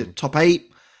last year top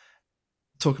 8.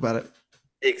 Talk about it.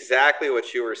 Exactly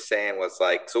what you were saying was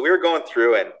like, so we were going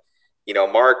through, and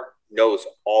Mark knows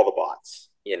all the bots,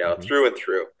 through and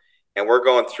through, and we're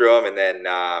going through them, and then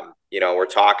we're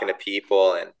talking to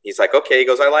people, and he's like, okay, he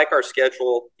goes, I like our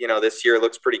schedule. This year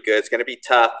looks pretty good. It's going to be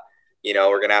tough.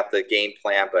 We're going to have to game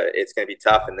plan, but it's going to be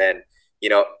tough. And then,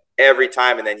 every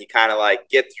time, and then you kind of like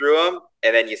get through them,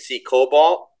 and then you see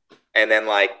Cobalt, and then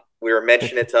like we were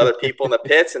mentioning it to other people in the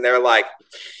pits, and they're like,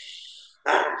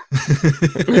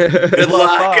 good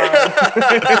luck.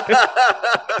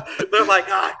 They're like,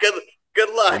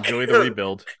 good luck. Enjoy the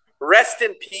rebuild. Rest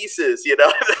in pieces,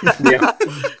 Yeah.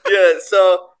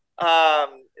 So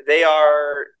they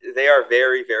are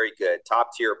very, very good,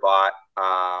 top tier bot.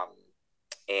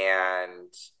 And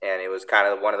it was kind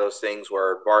of one of those things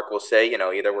where Mark will say,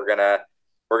 either we're gonna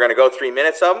go 3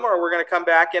 minutes of them, or we're gonna come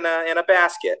back in a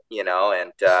basket,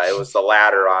 and it was the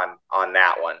latter on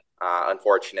that one.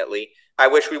 Unfortunately, I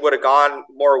wish we would have gone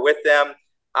more with them.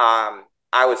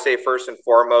 I would say first and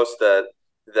foremost, the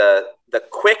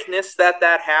quickness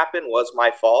that happened was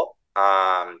my fault.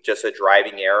 Just a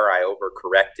driving error. I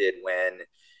overcorrected when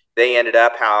they ended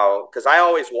up because I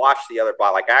always watch the other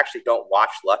bot. Like, I actually don't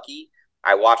watch Lucky.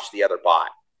 I watch the other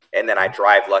bot, and then I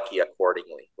drive Lucky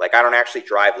accordingly. Like, I don't actually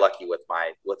drive Lucky with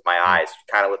my eyes,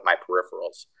 kind of with my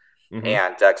peripherals.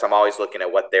 And because I'm always looking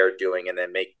at what they're doing and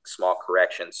then make small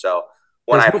corrections. So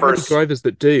when There's I not many first drivers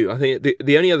that do. I think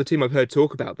the only other team I've heard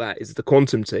talk about that is the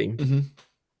Quantum team, Mm-hmm.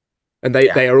 and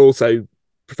they are also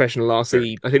professional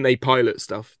RC. I think they pilot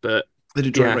stuff, but They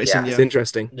do drag racing. it's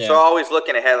interesting. Yeah. So always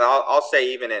looking ahead, and I'll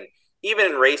say even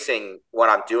in racing when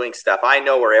I'm doing stuff, I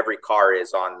know where every car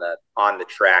is on the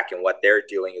track and what they're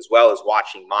doing, as well as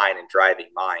watching mine and driving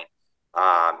mine,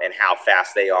 and how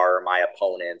fast they are, my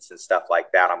opponents and stuff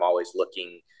like that. I'm always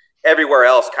looking everywhere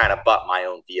else, kind of but my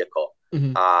own vehicle.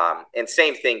 Mm-hmm. And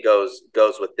same thing goes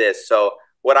with this. So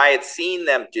what I had seen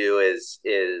them do is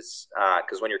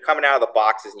because when you're coming out of the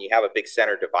boxes and you have a big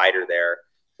center divider there,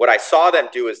 what I saw them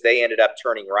do is they ended up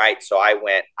turning right. So I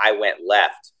went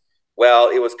left. Well,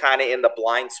 it was kind of in the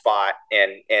blind spot,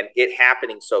 and it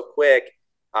happening so quick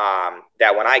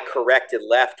that when I corrected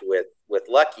left with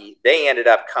Lucky, they ended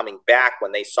up coming back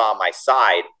when they saw my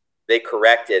side. They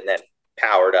corrected and then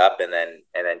powered up, and then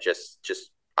just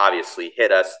obviously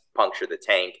hit us, puncture the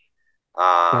tank,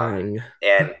 and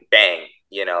bang,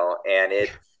 and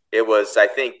it was, I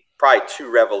think, probably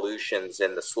 2 revolutions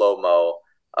in the slow-mo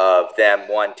of them,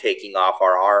 1 taking off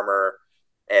our armor,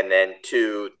 and then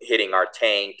 2 hitting our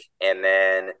tank. And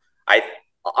then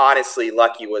honestly,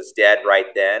 Lucky was dead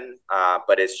right then,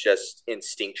 but it's just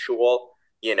instinctual,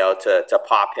 to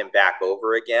pop him back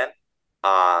over again.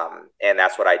 And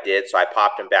that's what I did. So I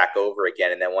popped him back over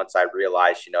again. And then once I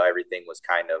realized, everything was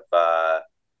kind of,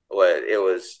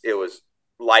 it was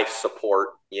life support,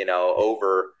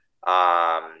 over.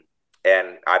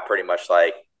 And I pretty much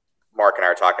Mark and I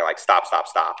were talking stop.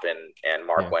 And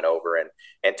Mark went over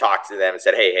and talked to them and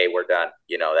said, hey, we're done.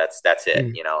 That's it,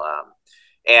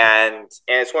 and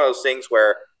it's one of those things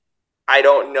where I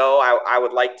don't know. I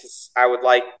would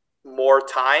like more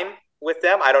time with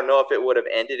them. I don't know if it would have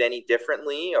ended any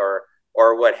differently or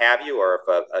what have you, or if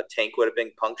a tank would have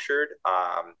been punctured.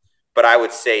 But I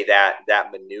would say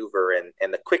that maneuver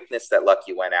and the quickness that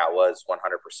Lucky went out was 100%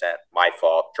 my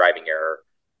fault, driving error,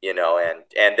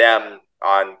 and them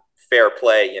on fair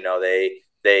play,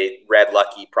 they read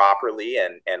Lucky properly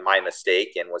and my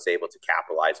mistake, and was able to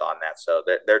capitalize on that. So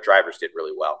their drivers did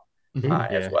really well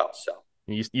as well. So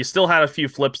you still had a few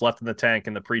flips left in the tank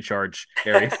in the pre-charge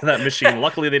area of that machine.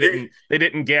 Luckily, they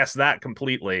didn't gas that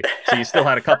completely, so you still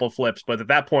had a couple flips. But at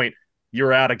that point, you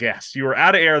were out of gas. You were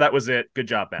out of air. That was it. Good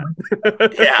job, Matt.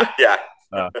 yeah.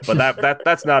 But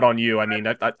that's not on you. I mean,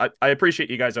 I appreciate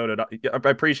you guys owning up. I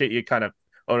appreciate you kind of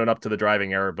owning up to the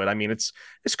driving error, but I mean, it's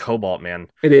Cobalt, man.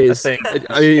 It is. I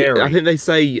think they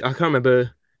say, I can't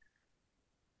remember.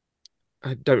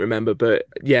 I don't remember, but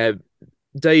yeah,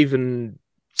 Dave and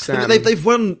Sam. They've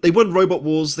won. They won Robot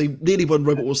Wars. They nearly won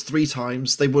Robot Wars 3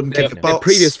 times. They won King of Bots.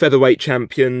 Previous featherweight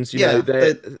champions. You know,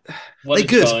 they're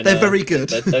good. China. They're very good.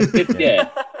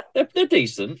 They're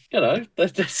decent.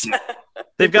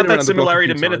 They've got that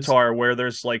similarity to Minotaur, where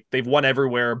there's they've won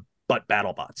everywhere but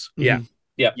BattleBots. Yeah.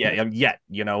 Yet,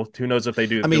 who knows if they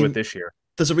do it this year.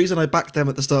 There's a reason I backed them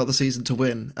at the start of the season to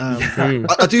win.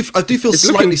 I do feel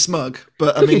slightly smug,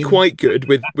 but I mean, quite good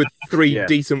with 3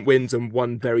 decent wins and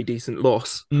 1 very decent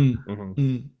loss. And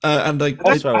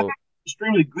also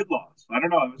extremely good loss. I don't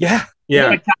know. It was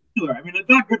spectacular. I mean, it's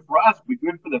not good for us, but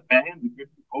good for the fans and good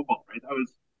for Cobalt, right? That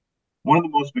was one of the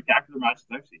most spectacular matches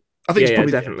I've seen. I think it's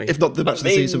probably, definitely, if not the match of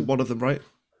the season, one of them, right?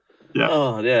 Yeah.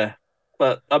 Oh yeah,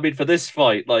 but I mean, for this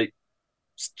fight,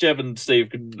 Jev and Steve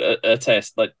can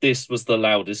attest, this was the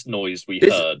loudest noise we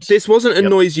heard. This wasn't a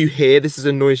noise you hear, this is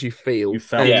a noise you feel. You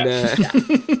felt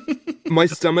my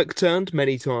stomach turned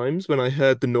many times when I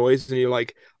heard the noise, and you're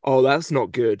like, oh, that's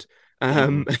not good.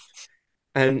 And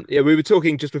we were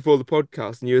talking just before the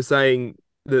podcast, and you were saying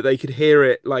that they could hear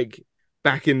it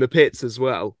back in the pits as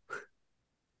well.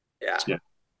 Yeah.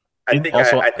 I think I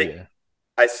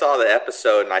saw the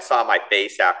episode and I saw my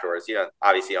face afterwards.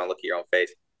 Obviously you don't look at your own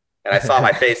face. And I saw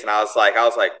my face, and I was like,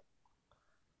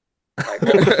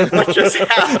 what just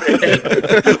happened?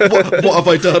 What have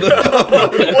I done?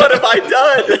 What have I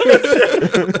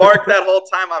done? Mark, that whole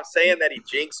time I'm saying that, he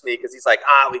jinxed me because he's like,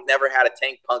 we've never had a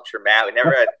tank puncture, Matt. We never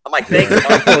had. I'm like, thanks,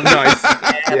 Mark. Oh, nice.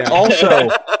 Yeah. Also,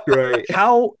 great.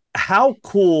 How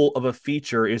cool of a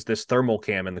feature is this thermal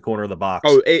cam in the corner of the box?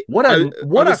 Oh, what a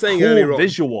cool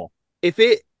visual! If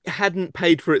it hadn't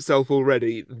paid for itself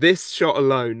already, this shot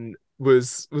alone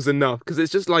was enough, because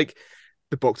it's just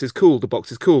the box is cool, the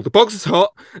box is cool, the box is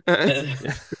hot.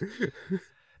 The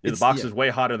box is way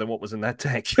hotter than what was in that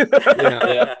tank.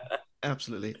 Yeah.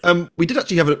 Absolutely. We did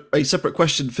actually have a separate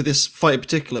question for this fight in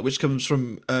particular, which comes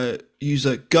from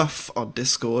user Guff on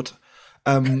Discord,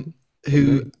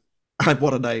 who had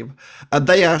what a name, and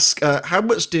they ask, how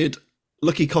much did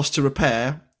Lucky cost to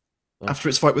repair after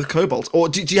its fight with Cobalt? Or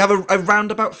do you have a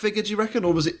roundabout figure, do you reckon,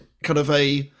 or was it kind of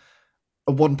a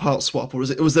a one-part swap, or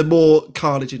was there more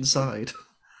carnage inside?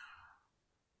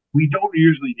 We don't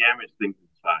usually damage things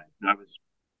inside. I was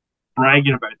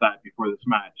bragging about that before this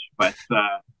match, but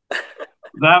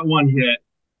that one hit.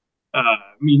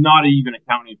 I mean, not even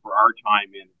accounting for our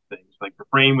time in things. Like the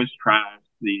frame was trashed,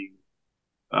 the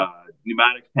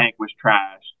pneumatics tank was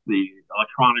trashed, the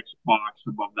electronics box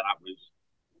above that was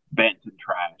bent and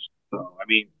trashed. So, I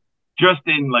mean, just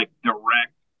in like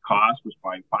direct cost was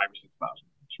probably $5,000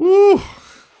 or $6,000. Ooh,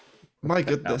 my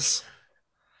goodness.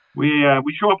 We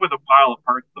show up with a pile of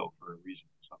parts though for a reason.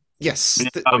 So. Yes.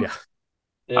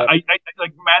 Yeah. I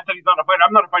like Matt said he's not a fighter.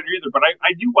 I'm not a fighter either, but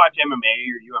I do watch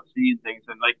MMA or UFC and things,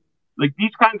 and like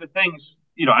these kinds of things.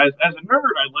 You know, as a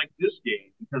nerd, I like this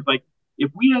game because like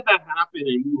if we had that happen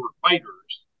and we were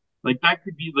fighters, like that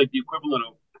could be like the equivalent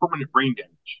of permanent brain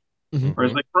damage. Mm-hmm.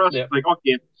 Whereas like for us, it's like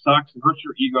okay, it sucks, it hurts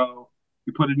your ego.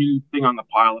 You put a new thing on the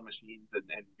pile of machines and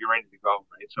you're ready to go,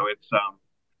 right? So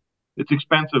it's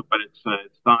expensive, but it's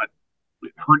not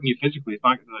hurting you physically. It's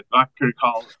not going to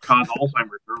cause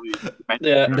Alzheimer's early.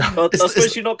 Yeah, I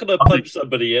suppose you're not going to punch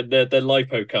somebody and their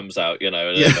lipo comes out, you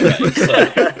know.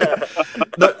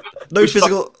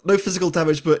 No physical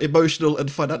damage, but emotional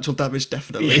and financial damage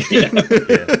definitely.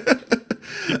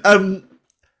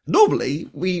 Normally,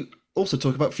 we also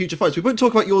talk about future fights. We won't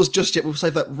talk about yours just yet. We'll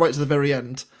save that right to the very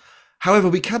end. However,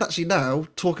 we can actually now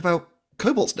talk about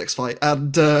Cobalt's next fight,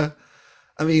 and I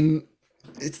mean.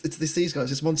 It's these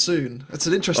guys. It's Monsoon. It's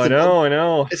an interesting. I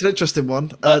know. It's an interesting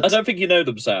one. I don't think you know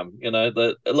them, Sam. You know,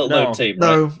 a little known team.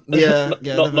 No,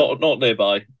 right? not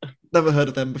nearby. Never heard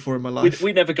of them before in my life.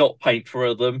 We never got paint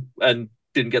for them, and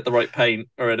didn't get the right paint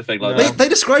or anything like that. They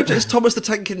described it as Thomas the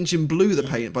Tank Engine Blue, the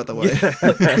paint, by the way.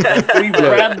 We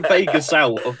ran Vegas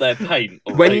out of their paint.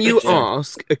 When you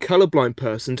ask a colourblind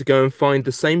person to go and find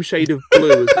the same shade of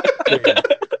blue as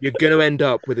you're going to end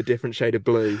up with a different shade of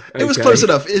blue. Okay? It was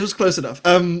close enough.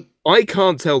 I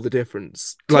can't tell the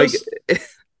difference. Close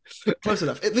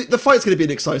enough. The fight's going to be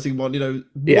an exciting one. You know,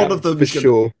 one of them is going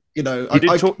to. You know,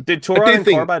 did Toron and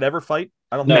Carbide ever fight?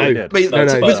 I don't think they did.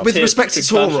 No. With respect to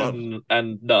Toron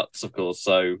and Nuts, of course.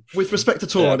 So with respect to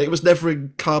Toron, it was never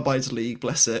in Carbide's league,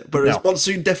 bless it. Whereas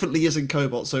Monsoon definitely is in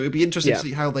Cobalt, so it'd be interesting to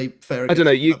see how they fare. I don't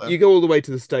know. You go all the way to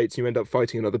the States, you end up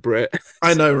fighting another Brit.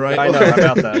 I know, right? I know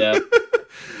about that.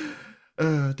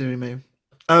 Dear me.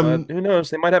 Who knows?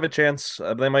 They might have a chance.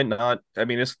 They might not. I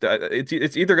mean, it's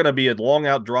either going to be a long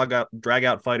out, drag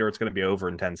out fight, or it's going to be over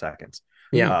in 10 seconds.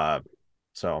 Yeah.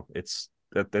 So it's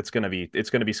going to be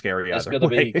scary. It's going to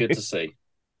be good to see.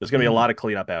 There's going to be a lot of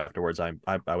cleanup afterwards. I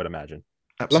would imagine.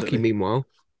 Absolutely.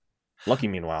 Lucky,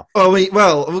 meanwhile. Oh, I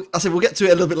said we'll get to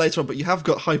it a little bit later on, but you have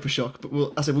got Hypershock. But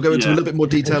we'll go into a little bit more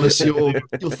detail as to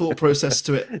your thought process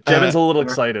to it. Jevin's a little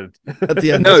excited at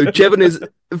the end. No, Jevin is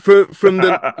from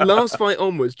the last fight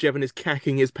onwards. Jevin is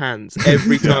cacking his pants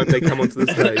every time they come onto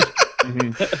the stage.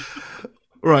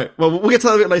 Right. Well, we'll get to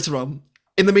that a bit later on.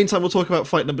 In the meantime, we'll talk about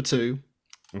fight number 2,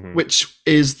 which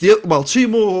is two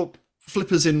more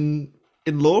flippers in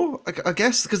law, I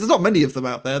guess, because there's not many of them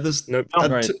out there. There's two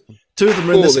of them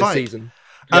are in this fight. Season.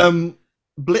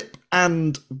 Blip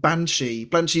and Banshee.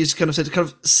 Banshee is kind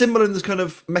of similar in this kind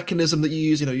of mechanism that you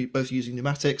use. You know, you're both using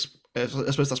pneumatics. I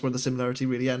suppose that's where the similarity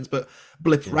really ends. But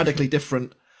Blip radically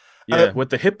different. Yeah, with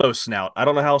the hippo snout. I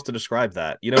don't know how else to describe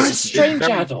that. You know, it's a strange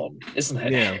add-on, isn't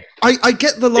it? Yeah. I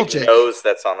get the logic. The nose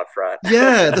that's on the front.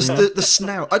 Yeah, the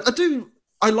snout. I do.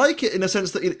 I like it in a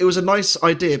sense that it was a nice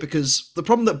idea, because the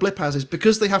problem that Blip has is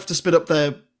because they have to spin up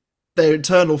their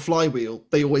internal flywheel,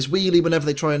 they always wheelie whenever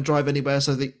they try and drive anywhere,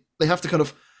 so they have to kind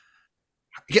of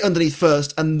get underneath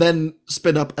first and then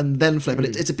spin up and then flip.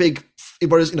 And it's a big,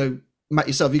 whereas, you know, Matt,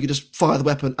 yourself, you could just fire the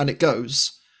weapon and it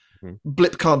goes.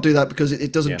 Blip can't do that because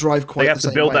it doesn't drive quite the same way. They have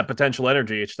to build that potential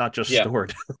energy. It's not just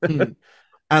stored.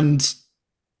 And,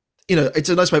 you know, it's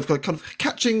a nice way of kind of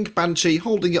catching Banshee,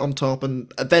 holding it on top,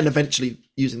 and then eventually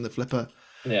using the flipper.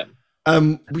 Yeah.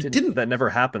 That never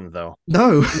happened, though.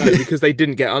 No, because they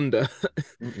didn't get under.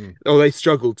 Or they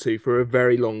struggled to for a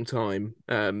very long time.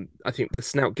 I think the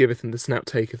snout giveth and the snout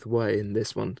taketh away in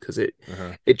this one, because it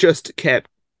just kept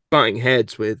butting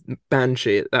heads with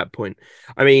Banshee at that point.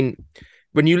 I mean,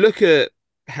 when you look at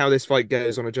how this fight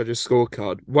goes on a judge's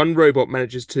scorecard, one robot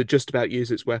manages to just about use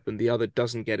its weapon, the other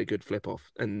doesn't get a good flip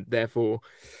off, and therefore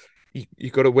you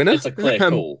got a winner. It's a clear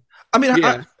call. I mean,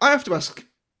 I have to ask.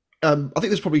 I think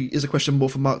this probably is a question more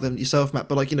for Mark than yourself, Matt.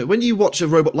 But like, you know, when you watch a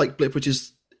robot like Blip, which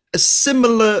is a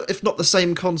similar, if not the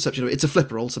same concept, you know, it's a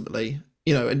flipper ultimately,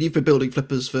 you know, and you've been building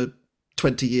flippers for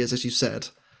 20 years, as you said.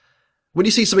 When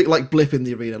you see something like Blip in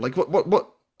the arena, like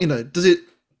what, you know, does it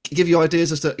give you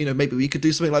ideas as to, you know, maybe we could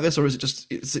do something like this, or does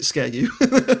it scare you?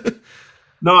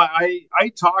 No,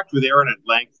 I talked with Aaron at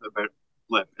length about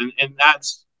Blip, and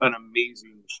that's an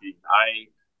amazing machine.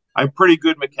 I'm pretty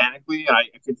good mechanically, and I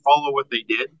can follow what they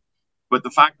did, but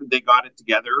the fact that they got it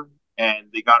together and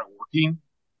they got it working,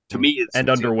 to me, it's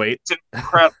underweight. It's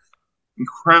an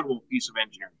incredible piece of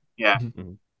engineering. Yeah.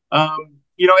 Mm-hmm.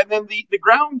 And then the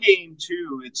ground game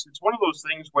too. It's one of those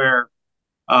things where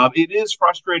it is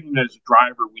frustrating as a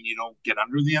driver when you don't get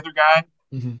under the other guy.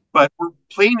 Mm-hmm. But we're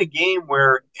playing a game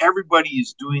where everybody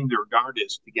is doing their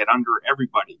darndest to get under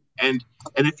everybody. And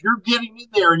if you're getting in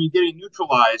there and you're getting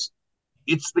neutralized,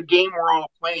 it's the game we're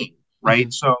all playing, right?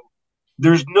 Mm-hmm. So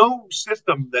there's no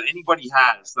system that anybody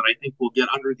has that I think will get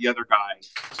under the other guy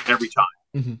every time.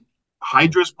 Mm-hmm.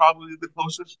 Hydra's probably the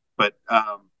closest, but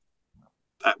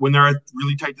when they're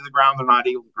really tight to the ground, they're not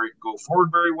able to go forward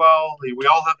very well. We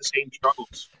all have the same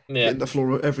struggles. In the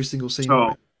floor every single scene. So,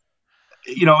 right?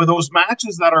 Those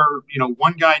matches that are,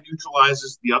 one guy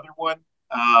neutralizes the other one.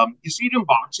 You see it in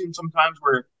boxing sometimes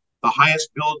where the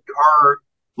highest build card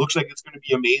looks like it's going to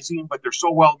be amazing, but they're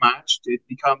so well matched, it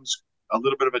becomes a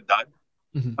little bit of a dud.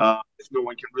 Mm-hmm. If no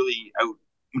one can really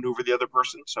outmaneuver the other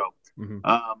person. So,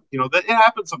 that it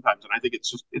happens sometimes, and I think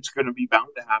it's going to be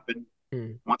bound to happen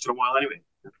once in a while anyway.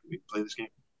 If we play this game.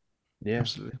 Yeah,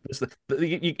 absolutely.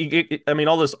 I mean,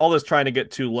 all this trying to get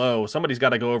too low. Somebody's got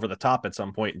to go over the top at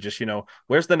some point and just,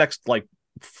 where's the next flying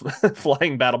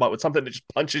BattleBot with something that just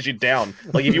punches you down?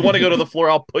 Like, if you want to go to the floor,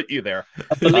 I'll put you there.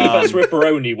 I believe that's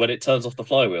Ripperoni when it turns off the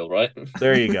flywheel, right?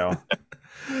 There you go.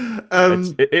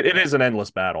 It is an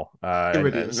endless battle.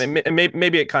 It is.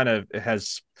 Maybe it kind of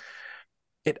has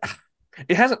it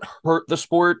hasn't hurt the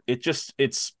sport.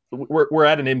 We're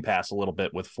at an impasse a little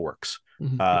bit with forks,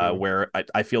 where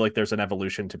I feel like there's an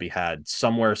evolution to be had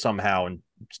somewhere, somehow, and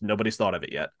nobody's thought of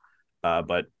it yet.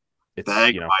 But it's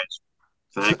Thagomizer.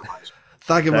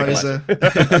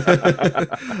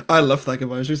 I love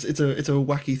Thagomizer. It's a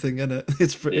wacky thing, isn't it?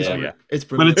 It's brilliant.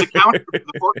 But it's a counter to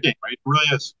the fork game, right? It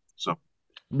really is. So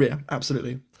yeah,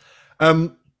 absolutely.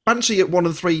 Banshee at 1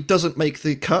 and 3 doesn't make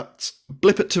the cut.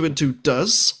 Blip at 2 and 2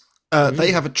 does.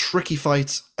 They have a tricky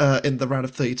fight in the round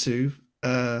of 32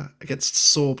 against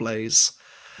Sawblaze.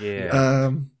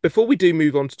 Yeah. Before we do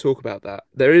move on to talk about that,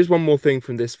 there is one more thing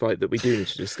from this fight that we do need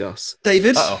to discuss.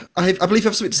 David, I believe you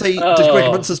have something to say to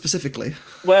Greg Munster specifically.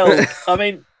 Well, I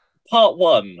mean, part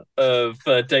 1 of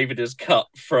David's cut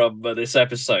from this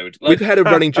episode. We've had a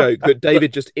running joke that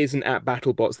David just isn't at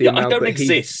BattleBots. I don't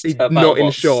exist. He's not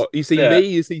in shot. You see me,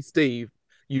 you see Steve.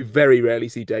 You very rarely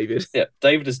see David. Yeah,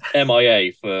 David is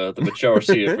MIA for the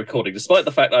majority of recording, despite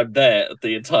the fact I'm there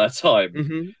the entire time.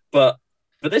 Mm-hmm. But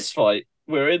for this fight,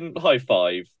 we're in high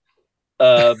five.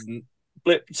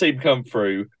 Blip team come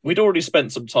through. We'd already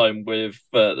spent some time with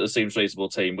the Seems Reasonable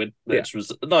team, which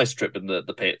was a nice trip in the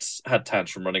pits. Had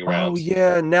Tantrum running around. Oh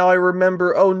yeah, now I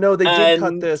remember. Oh no, they did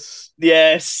cut this.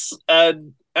 Yes,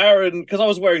 and Aaron, because I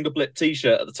was wearing the Blip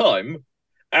t-shirt at the time.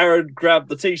 Aaron grabbed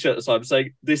the t-shirt at the time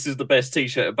saying, "This is the best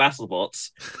t-shirt of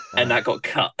BattleBots," and that got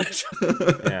cut.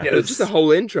 It was just a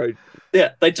whole intro.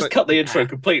 Yeah, they just cut the intro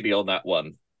completely on that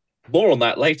one. More on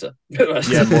that later. More on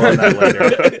that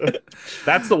later.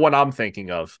 That's the one I'm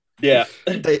thinking of. Yeah.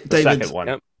 Second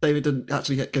one. David didn't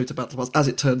actually go to BattleBots, as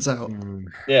it turns out.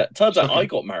 Yeah, turns out I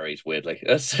got married, weirdly.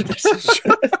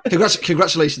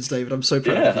 Congratulations, David. I'm so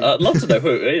proud of you. I'd love to know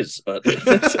who it is, but...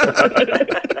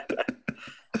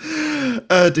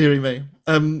 dearie me.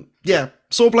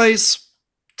 Sawblaze,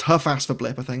 tough ass for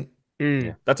Blip, I think.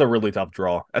 Yeah, that's a really tough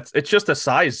draw. It's just a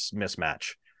size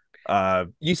mismatch.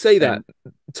 You say that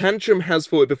Tantrum has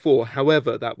fought it before.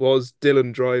 However, that was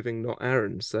Dylan driving, not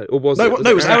Aaron. So, or was it? No,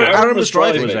 it was Aaron. Aaron was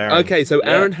driving. Okay, so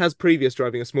Aaron has previous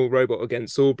driving a small robot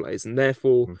against Sawblaze, and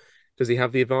therefore, does he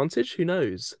have the advantage? Who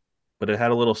knows? But it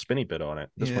had a little spinny bit on it.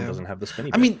 This one doesn't have the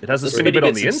spinny bit. I mean, it has the spinny bit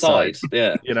on the inside.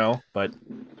 Yeah, but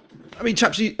I mean,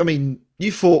 chaps, you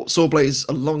fought Sawblaze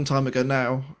a long time ago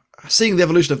now. Seeing the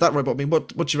evolution of that robot, I mean, what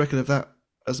do you reckon of that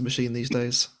as a machine these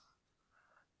days?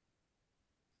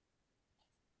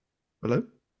 Hello?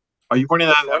 Are you pointing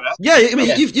that out? Yeah, I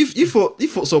mean, you fought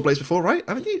Sawblaze before, right?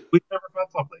 Haven't you? We've never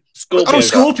fought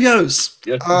Sawblaze. Scorpios.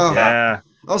 Yeah.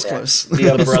 I was close.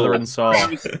 The brother and Saw.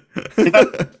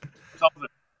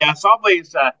 Yeah,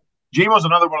 Sawblaze. J-Mo's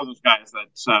another one of those guys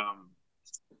that's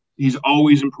he's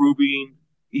always improving.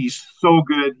 He's so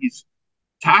good. He's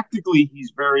tactically,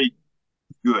 he's very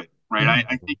good, right?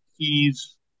 I think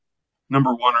he's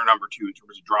number 1 or number 2 in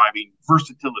terms of driving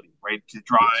versatility, right? To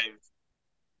drive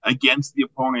against the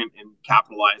opponent and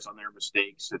capitalize on their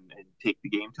mistakes and take the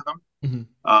game to them. And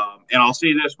I'll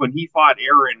say this, when he fought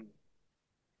Aaron,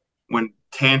 when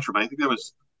Tantrum, I think that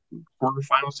was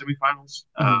quarterfinals, semifinals.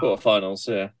 Quarterfinals,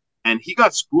 yeah. and he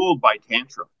got schooled by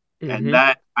Tantrum, and Mhm.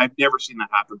 that I've never seen that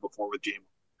happen before with JMO,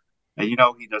 and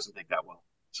he doesn't think that well.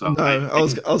 So No, I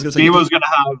was going to say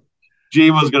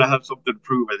JMO's gonna have something to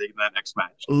prove. I think in that next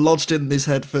match, lodged in his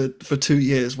head for 2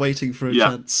 years, waiting for a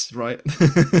chance. Right.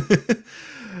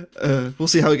 We'll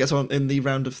see how he gets on in the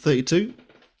round of 32.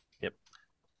 Yep.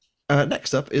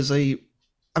 Next up is I've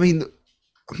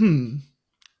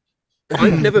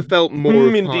never felt more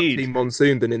of Indeed. Team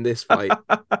Monsoon than in this fight.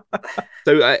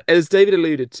 So, as David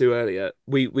alluded to earlier,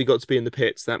 we got to be in the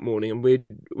pits that morning, and we'd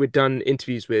done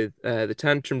interviews with the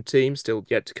Tantrum team, still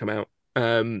yet to come out.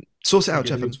 Source it out, An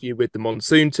Jeff. interview with the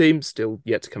Monsoon team, still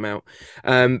yet to come out.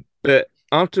 But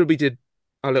after we did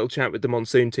our little chat with the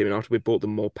Monsoon team, and after we bought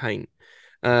them more paint,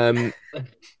 they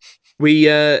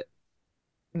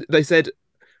said,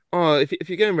 "Oh, if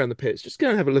you're going around the pits, just go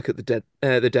and have a look at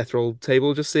the death roll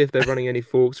table, just see if they're running any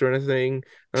forks or anything."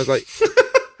 And I was like,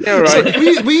 "Yeah, all right."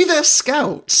 Were you their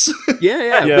scouts?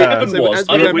 Yeah. Yeah. I had no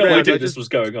idea this was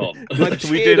going on.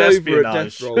 We did over at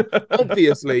death roll.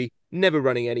 Obviously, never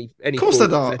running any Of course they're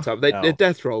not. setup. No. They're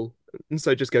death roll, and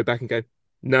so just go back and go,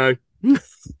 no.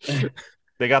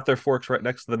 They got their forks right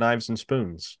next to the knives and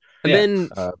spoons. And then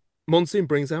Uh, Monsoon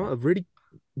brings out a really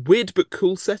weird but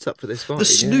cool setup for this fight. The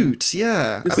snoot,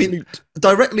 yeah. The I mean, snoot.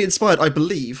 directly inspired, I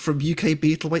believe, from UK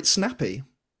Beetleweight Snappy.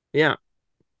 Yeah.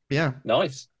 Yeah,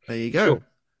 Nice. there you go. Sure.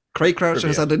 Craig Croucher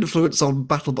has Trivia. had influence on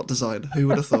BattleBot design. Who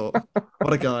would have thought?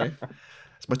 What a guy.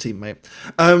 It's my teammate.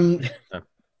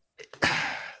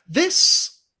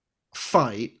 This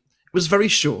fight was very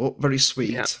short, very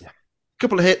sweet. Yeah.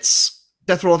 Couple of hits.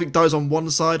 Death Roll, I think, dies on one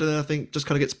side, and then I think just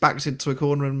kind of gets backed into a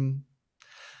corner, and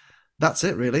that's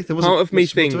it, really. There wasn't Part of me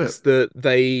much more to thinks it.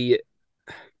 that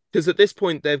because at this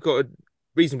point they've got a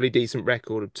reasonably decent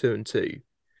record of 2-2.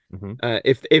 Mhm.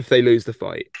 If they lose the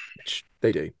fight, which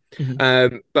they do.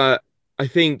 Mhm. But I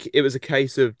think it was a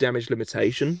case of damage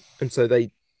limitation, and so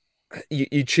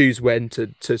you choose when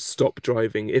to stop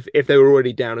driving. If they were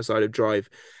already down a side of drive,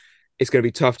 it's going to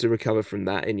be tough to recover from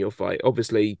that in your fight.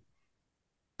 Obviously,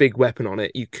 big weapon on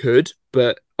it, you could,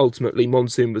 but ultimately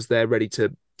Monsoon was there ready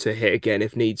to hit again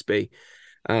if needs be.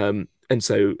 And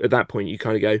so at that point, you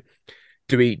kind of go,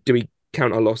 do we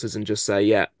count our losses and just say,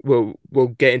 yeah, we'll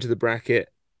get into the bracket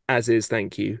as is,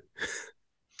 thank you.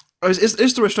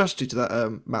 Is there a strategy to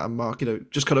that, Matt and Mark?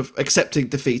 Just kind of accepting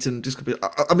defeat and just.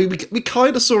 I mean, we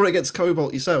kind of saw it against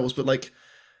Cobalt yourselves, but like,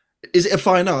 is it a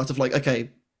fine art of like,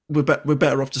 okay, we're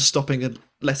better off just stopping and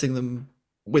letting them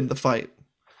win the fight?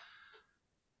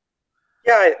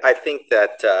 Yeah, I think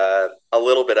that a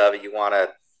little bit of it, you want to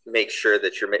make sure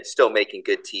that you're still making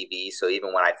good TV. So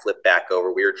even when I flipped back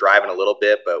over, we were driving a little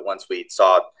bit, but once I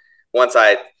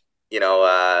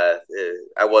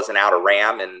wasn't out of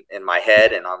RAM in my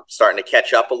head, and I'm starting to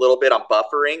catch up a little bit. I'm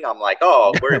buffering. I'm like,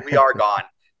 oh, we are gone.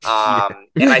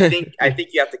 And I think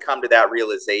you have to come to that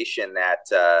realization that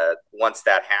once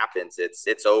that happens,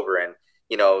 it's over. And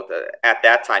at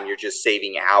that time, you're just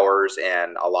saving hours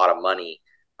and a lot of money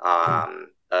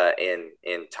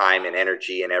in time and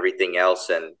energy and everything else,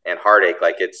 and heartache.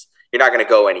 Like you're not going to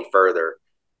go any further.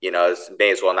 It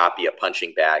may as well not be a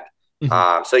punching bag.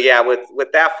 Mm-hmm. So yeah,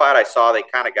 with that fight, I saw they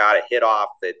kind of got a hit off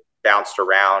that bounced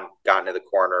around, got into the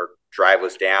corner, drive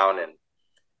was down,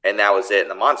 and that was it.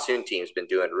 And the Monsoon team's been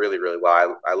doing really, really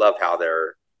well. I love how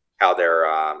their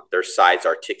sides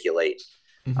articulate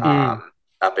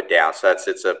up and down. So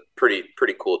it's a pretty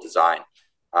cool design.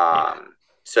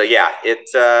 So yeah,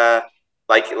 it's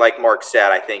like Mark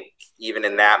said, I think even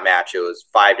in that match it was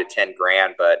 $5 to $10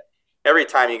 grand. But every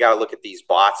time you got to look at these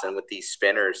bots and with these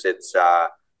spinners, it's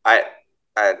I've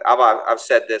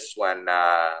said this when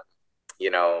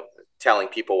telling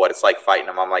people what it's like fighting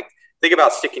them. I'm like, think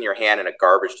about sticking your hand in a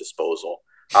garbage disposal.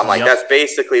 I'm like, that's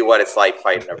basically what it's like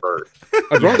fighting a bird.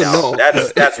 I'd rather not.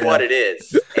 That's what it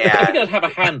is. And I think I'd have a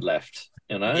hand left.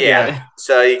 Yeah.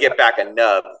 So you get back a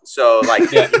nub. So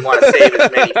like you want to save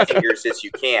as many fingers as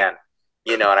you can.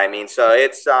 You know what I mean? So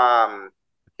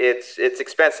it's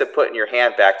expensive putting your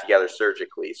hand back together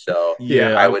surgically. So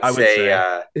yeah, I would say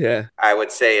I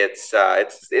would say it's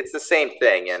the same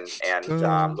thing.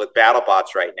 And with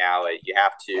BattleBots right now, you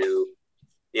have to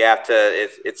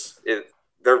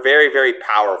they're very, very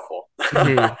powerful.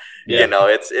 Mm-hmm.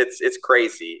 It's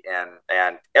crazy,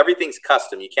 and everything's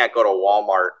custom. You can't go to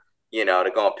Walmart,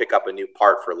 to go and pick up a new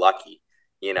part for Lucky,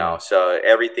 so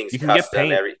everything's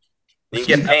custom. You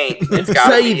can get paint. It's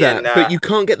gotta say be that, but you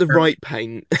can't get the right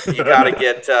paint. You got to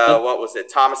get what was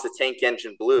it, Thomas the Tank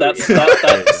Engine Blue? That's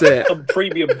it. Some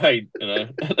premium paint,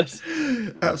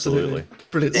 Absolutely,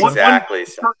 brilliant. Exactly.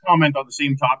 One comment on the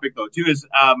same topic though too is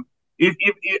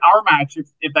if our match,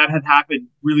 if that had happened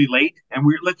really late, and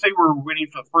let's say we're winning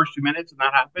for the first 2 minutes, and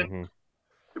that happened,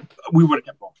 we would have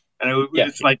kept going. And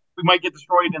it's like we might get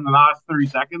destroyed in the last 30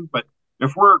 seconds, but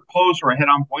if we're close or ahead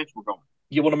on points, we're going.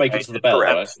 You want to make it to the bell,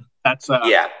 right? That's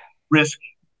risk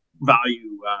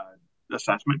value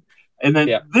assessment. And then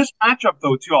this matchup,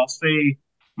 though, too, I'll say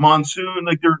Monsoon,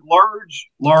 like they're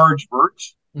large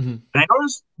verts. And I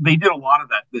noticed they did a lot of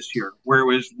that this year, where it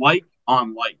was like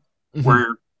on like,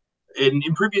 where in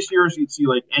previous years you'd see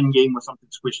like Endgame was something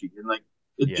squishy, and like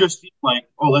it just seemed like,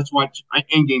 oh, let's watch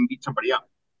Endgame beat somebody up.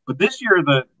 But this year,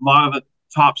 a lot of the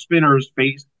top spinners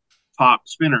faced top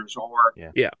spinners, or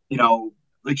you know,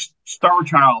 like Star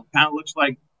Child kind of looks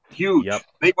like huge.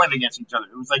 They went against each other.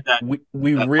 It was like that.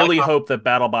 We really hope that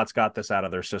BattleBots got this out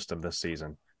of their system this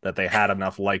season, that they had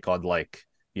enough like on like,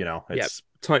 you know, it's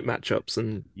tight matchups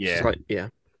and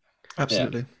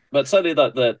absolutely. But certainly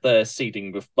that the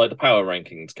seeding with like the power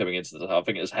rankings coming into the I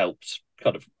think it has helped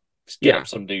kind of get up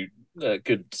some new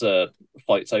good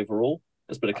fights overall.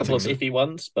 There's been a couple of iffy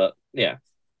ones, but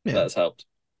that's helped.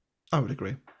 I would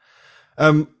agree.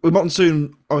 With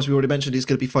Monsoon, obviously we already mentioned he's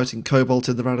going to be fighting Cobalt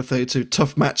in the round of 32.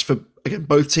 Tough match for, again,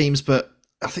 both teams, but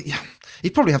I think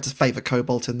he'd probably have to favour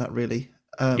Cobalt in that, really,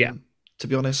 to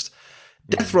be honest.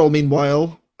 Death Roll,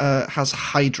 meanwhile, has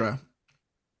Hydra.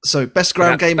 So best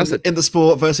ground game in the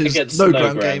sport versus no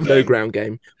ground game. No ground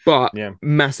game, but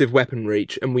massive weapon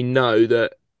reach, and we know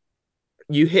that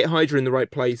you hit Hydra in the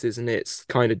right places and it's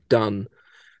kind of done.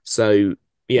 So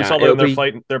we saw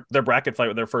their bracket fight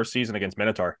with their first season against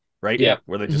Minotaur, right? Yeah,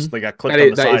 where they just they got clipped on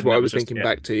the side. That is what I was thinking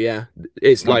back to. Yeah,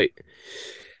 it's like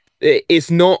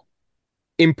it's not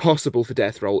impossible for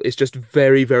Death Roll. It's just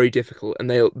very, very difficult, and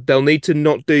they'll need to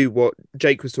not do what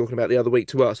Jake was talking about the other week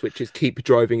to us, which is keep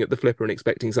driving at the flipper and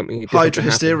expecting something different Hydra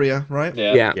hysteria, right?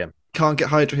 Yeah. Can't get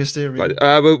Hydra hysteria. Like,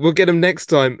 we'll get them next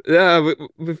time.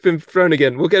 We've been thrown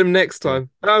again. We'll get them next time.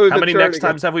 How many next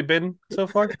times have we been so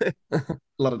far? A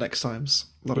lot of next times.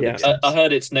 I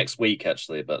heard it's next week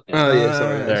actually, but sorry.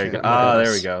 There you go.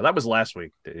 There we go. That was last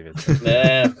week, David.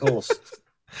 Yeah, of course.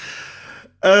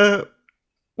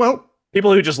 Well,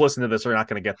 people who just listen to this are not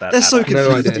going to get that. They're so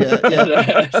confused.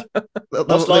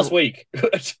 That's last week.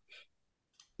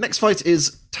 Next fight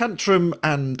is Tantrum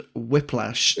and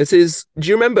Whiplash. Do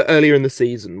you remember earlier in the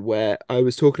season where I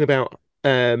was talking about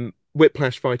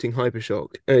Whiplash fighting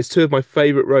Hypershock? And it's two of my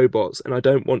favourite robots, and I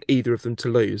don't want either of them to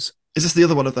lose. Is this the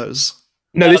other one of those?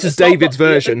 No, this is David's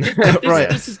version. Right.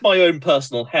 This is my own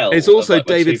personal hell. It's also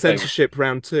David's censorship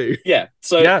round 2. Yeah.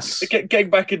 So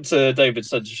getting back into David's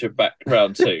censorship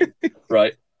round 2,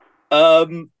 right?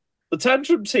 The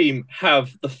Tantrum team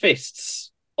have the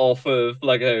fists off of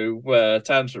Lego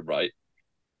Tantrum, right?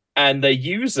 And they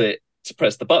use it to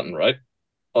press the button, right?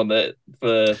 On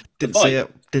Didn't see it,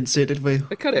 did we?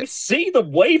 We see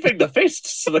them waving the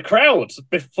fists to the crowd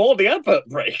before the advert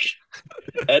break.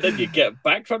 And then you get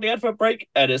back from the advert break,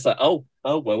 and it's like, well,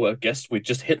 I guess we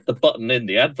just hit the button in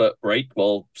the advert break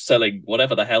while selling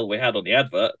whatever the hell we had on the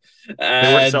advert. And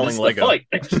they weren't selling Lego.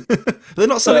 They're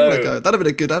not selling Lego. That'd have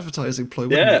been a good advertising ploy,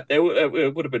 wouldn't it?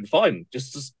 It would have been fine.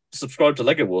 Just subscribe to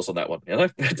Lego Wars on that one, you know?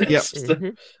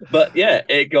 Yep. But yeah,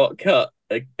 it got cut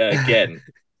again.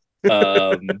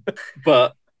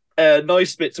 But a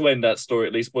nice bit to end that story.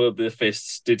 At least one of the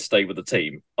fists did stay with the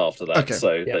team after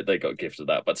that, they got gifted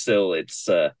that. But still, it's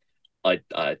I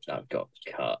got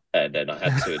cut, and then I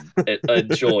had to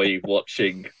enjoy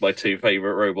watching my two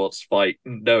favorite robots fight,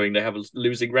 knowing they have a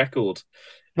losing record.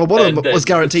 Well, one of them was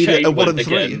guaranteed a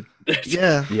 1-3.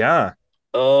 Yeah.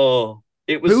 Oh,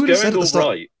 it was going all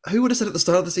right. Who would have said at the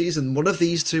start of the season one of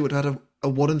these two would have had a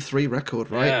 1-3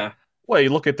 record, right? Yeah. Well, you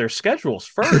look at their schedules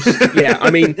first. Yeah,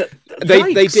 I mean,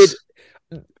 they did.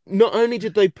 Not only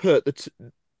did they put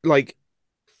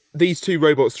these two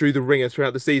robots through the ringer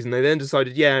throughout the season, they then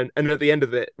decided, and at the end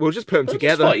of it, we'll just put them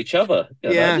together. Just fight each other.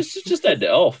 Just end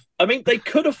it off. I mean, they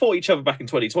could have fought each other back in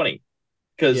 2020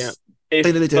 because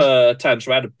if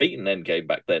Tantrum had beaten Endgame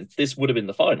back then, this would have been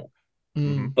the final.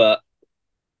 But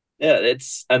yeah,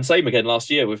 and same again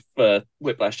last year with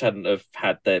Whiplash hadn't have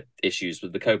had their issues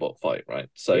with the Cobalt fight, right?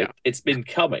 So it's been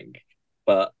coming,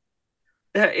 but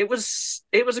it was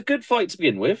a good fight to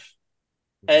begin with,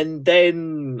 and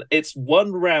then it's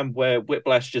one round where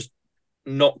Whiplash just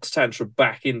knocks Tantrum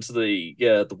back into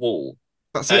the wall,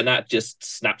 and that just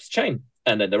snaps the chain,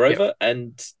 and then they're over,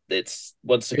 and it's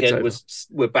once again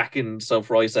we're back in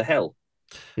self-riser hell.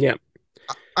 Yeah,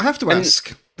 I have to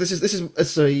ask. This is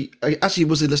actually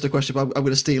was a listener question, but I'm going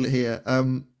to steal it here.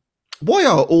 Why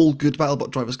are all good BattleBot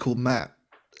drivers called Matt?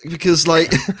 Because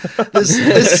there's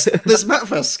Matt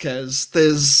Vasquez,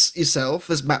 there's yourself,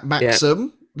 there's Matt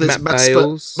Maxim, There's Matt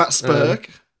Bales, Matt Spurg.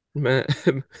 Matt,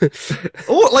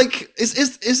 Or like, is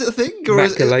it a thing? Or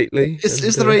Matt Galately,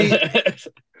 is there a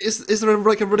is there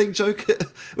like a running joke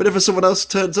whenever someone else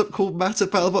turns up called Matt at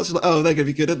BattleBots? You're like, oh, they're gonna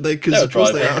be good, aren't they? Because of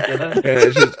course they are.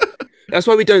 That's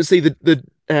why we don't see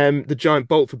the giant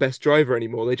bolt for best driver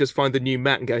anymore. They just find the new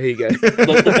Matt and go, here you go.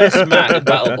 the best Matt in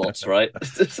BattleBots, right?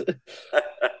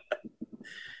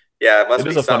 Yeah, it must It be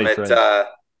is a funny something. trend.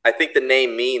 I think the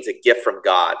name means a gift from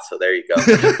God. So there you go.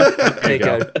 There you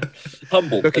go.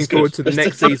 Humble. Looking That's forward good. to the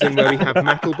next season where we have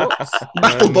BattleBots.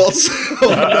 BattleBots.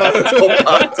 Oh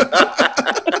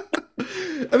no.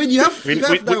 I mean, you have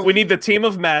now... we need the team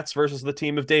of Matts versus the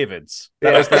team of Davids.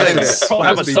 Yeah, We'll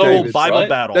have a be soul Davids, Bible right?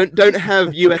 battle. Don't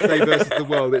have USA versus the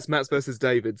world. It's Matts versus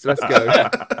Davids. Let's go.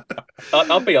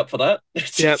 I'll be up for that.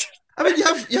 Yep. I mean,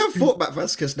 you have fought Matt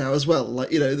Vasquez now as well,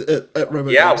 like, you know, at Robo.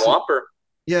 Yeah, Games. Whomper.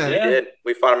 Yeah. We did.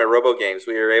 We fought him at Robo Games.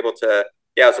 We were able to.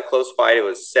 Yeah, it was a close fight. It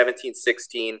was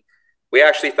 17-16. We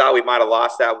actually thought we might have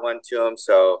lost that one to him.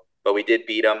 But we did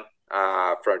beat him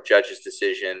from a judge's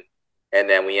decision, and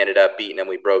then we ended up beating him.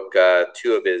 We broke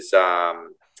two of his drivetrain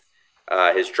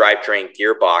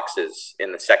gearboxes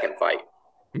in the second fight.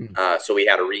 So we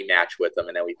had a rematch with him,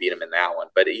 and then we beat him in that one.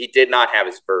 But he did not have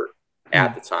his vert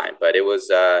at the time. But it was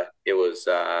a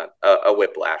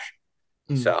whiplash.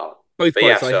 So both but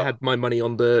fights, yeah, I had my money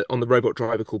on the robot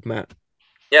driver called Matt.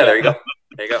 Yeah, there you go.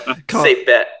 There you go. Safe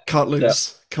bet. Can't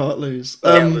lose. Can't lose.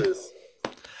 Can't lose.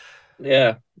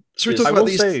 Yeah. Should we talk about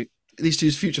these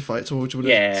two's future fights, or would you want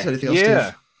to say anything else,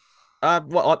 Steve?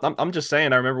 Well, I'm just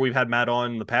saying. I remember we've had Matt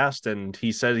on in the past, and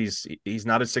he said he's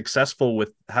not as successful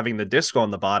with having the disc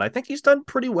on the bot. I think he's done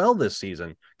pretty well this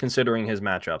season, considering his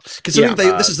matchups. Considering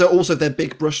this is also their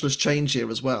big brushless change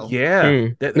here as well. Yeah,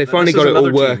 they finally got it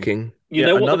all working. You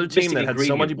know, another team that had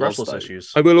so many brushless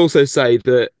issues. I will also say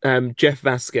that Jeff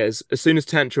Vasquez, as soon as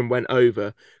Tantrum went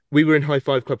over, we were in High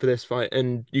Five Club for this fight,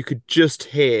 and you could just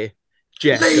hear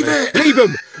Jeff. Leave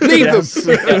him! Leave him!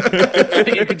 I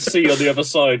think you can see on the other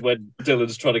side when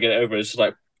Dylan's trying to get it over, it's just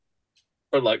like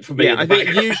for me. Yeah, I think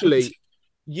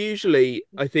usually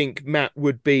I think Matt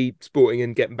would be sporting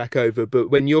and getting back over,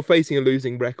 but when you're facing a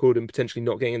losing record and potentially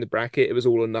not getting in the bracket, it was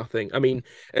all or nothing. I mean,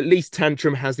 at least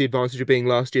Tantrum has the advantage of being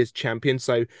last year's champion,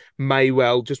 so may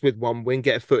well, just with one win,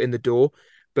 get a foot in the door.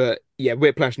 But yeah,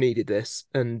 Whiplash needed this,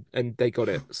 and they got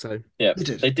it. So yeah,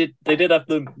 they did have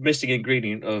the missing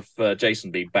ingredient of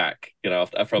Jason being back. You know,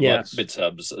 from like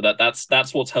midterms.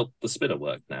 That's what's helped the spinner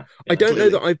work now. I don't know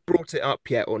that I've brought it up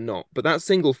yet or not, but that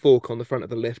single fork on the front of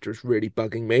the lifter is really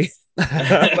bugging me.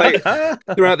 Like,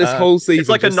 throughout this whole season, it's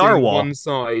like a narwhal. One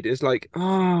side is like,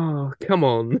 oh, come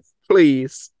on,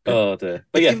 please. Oh dear.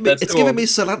 But it's giving me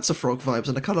Sir Lancer Frog vibes,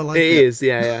 and I kind of like it. It is,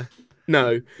 yeah.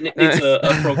 No, it needs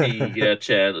a froggy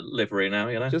chair livery now.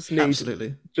 You know, just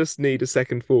need a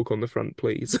second fork on the front,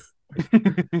 please.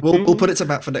 We'll put it to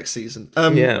Matt for next season.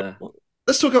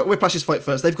 Let's talk about Whiplash's fight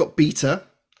first. They've got Beta.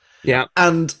 Yeah,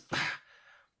 and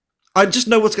I just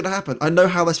know what's going to happen. I know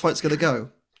how this fight's going to go.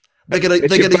 They're going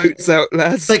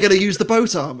to use the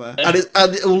boat armor, and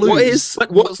it'll lose.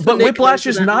 But Whiplash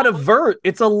is not a vert;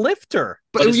 it's a lifter.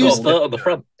 But it'll use on the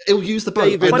front. It'll use the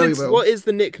boat. David, what is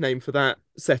the nickname for that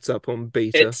setup on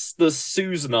Beta? It's the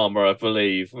Susan armor, I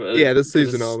believe. Yeah, the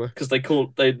Susan armor. Because they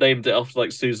named it after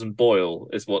like Susan Boyle,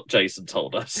 is what Jason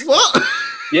told us. What?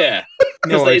 Yeah,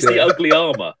 because it's the ugly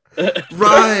armor.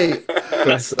 Right.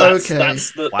 That's okay.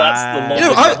 That's the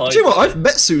do you know what? I've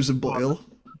met Susan Boyle,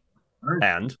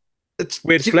 and it's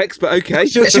weird flex, but okay.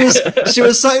 She was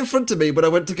sat in front of me when I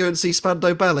went to go and see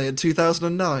Spandau Ballet in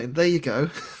 2009. There you go.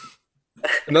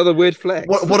 Another weird flex.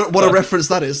 What a reference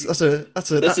that is. That's an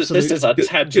absolute. This is a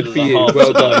tangent for you.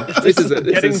 Well done.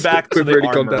 Getting back to the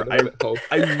armor.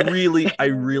 I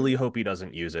really hope he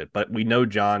doesn't use it, but we know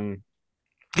John.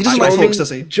 He doesn't like Fox,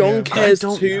 does he? John cares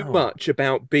too much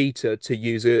about Beta to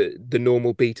use the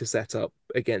normal Beta setup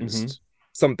against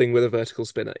something with a vertical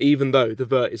spinner, even though the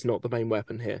vert is not the main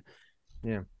weapon here.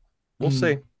 Yeah, we'll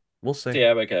see. We'll see. See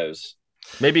how it goes.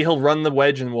 Maybe he'll run the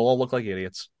wedge, and we'll all look like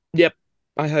idiots. Yep.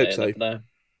 I hope so. No.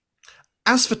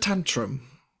 As for Tantrum,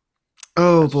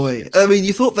 oh boy! I mean,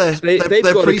 you thought their they've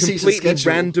got a completely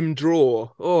schedule, random draw.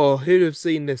 Oh, who'd have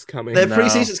seen this coming? Their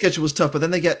pre-season schedule was tough, but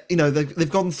then they get they've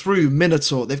gone through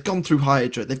Minotaur, they've gone through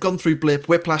Hydra, they've gone through Blip,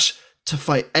 Whiplash to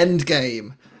fight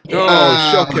Endgame.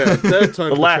 Oh, shocker! Third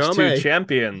time the for last Charme. two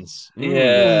champions.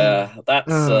 Yeah, that's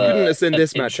couldn't have seen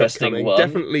this matchup coming. One.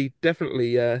 Definitely.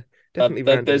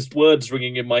 There's words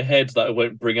ringing in my head that I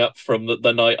won't bring up from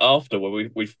the night after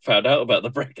when we found out about the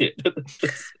bracket.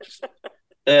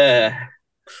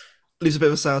 Leaves a bit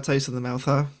of a sour taste in the mouth,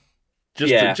 huh?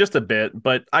 just a bit.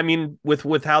 But I mean,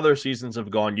 with how their seasons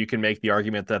have gone, you can make the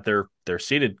argument that they're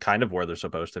seated kind of where they're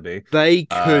supposed to be. They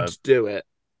could do it.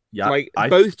 Yeah, like I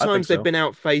both think times so. they've been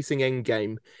out facing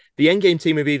Endgame, the Endgame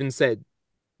team have even said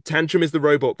Tantrum is the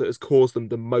robot that has caused them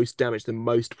the most damage, the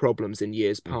most problems in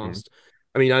years past.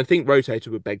 I mean, I think Rotator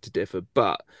would beg to differ,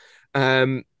 but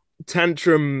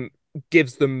Tantrum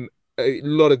gives them a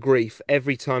lot of grief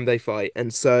every time they fight,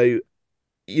 and so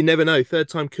you never know. Third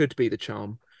time could be the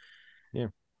charm. Yeah,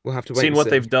 we'll have to wait. Seen what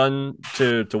they've done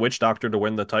to Witch Doctor to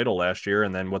win the title last year,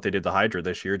 and then what they did to Hydra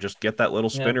this year. Just get that little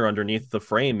spinner underneath the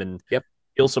frame and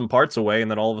peel some parts away, and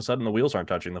then all of a sudden the wheels aren't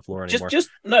touching the floor anymore.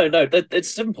 No,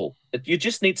 it's simple. You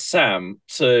just need Sam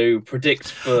to predict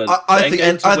for I think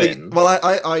Endgame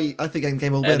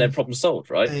will win, and then problem solved.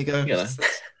 Right? There you go. You know.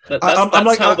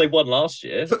 That's how they won last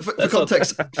year. For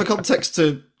context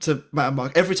to Matt and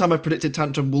Mark, every time I've predicted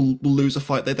Tantrum will lose a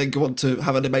fight, they then go on to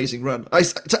have an amazing run.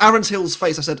 To Aaron Hill's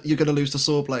face, I said, "You're going to lose to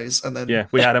Sawblaze," and then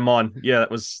we had him on. Yeah,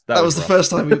 that was the first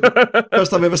time we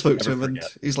ever spoke to him, and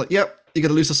he's like, "Yep, you're going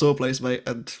to lose to Sawblaze, mate."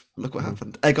 And look what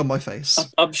happened. Egg on my face.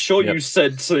 I'm sure you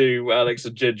said to Alex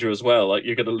and Ginger as well, like,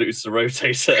 you're going to lose the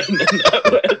Rotator.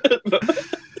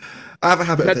 I have a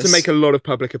habit. Had to make a lot of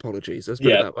public apologies. Let's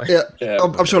put it that way. Yeah.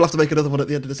 I'm sure I'll have to make another one at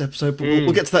the end of this episode, but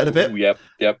we'll get to that in a bit.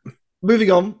 Yep. Moving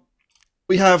on,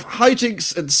 we have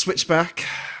Hijinks and Switchback.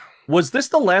 Was this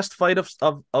the last fight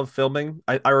of filming?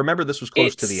 I remember this was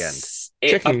close to the end.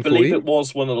 I believe it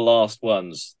was one of the last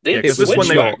ones. It was when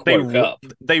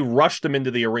they rushed them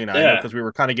into the arena. I know, because we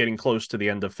were kind of getting close to the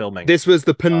end of filming. This was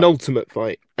the penultimate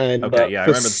fight, and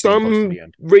for some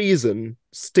reason,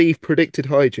 Steve predicted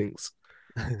Hijinks.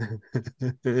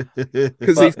 Because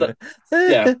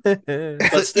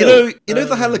you know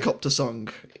the helicopter song.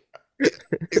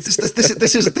 This is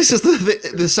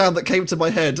the sound that came to my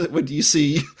head when you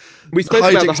see. We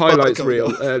spoke about the highlights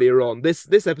reel earlier on.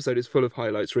 This episode is full of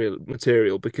highlights reel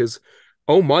material because,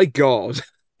 oh my god,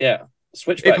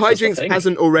 Switchback. If Hijinks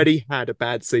hasn't already had a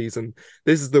bad season,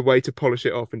 this is the way to polish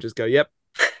it off and just go, yep.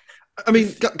 I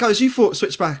mean, guys, you fought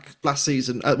Switchback last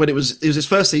season when it was his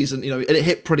first season, and it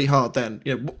hit pretty hard then.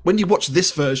 When you watch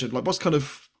this version, like what's coming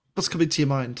to your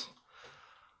mind?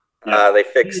 They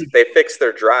fixed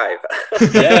their drive.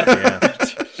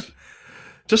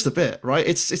 Just a bit, right?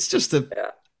 It's just a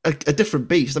different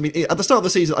beast. I mean, at the start of the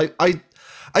season,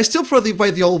 I still prefer the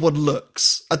way the old one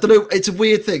looks. I don't know, it's a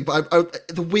weird thing, but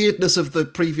the weirdness of the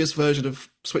previous version of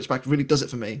Switchback really does it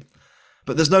for me.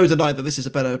 But there's no denying that this is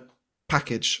a better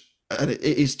package. And it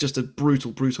is just a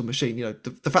brutal machine.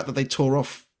 The fact that they tore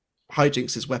off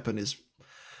Hijinks' weapon is,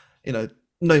 no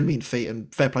mean feat,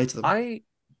 and fair play to them.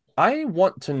 I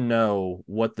want to know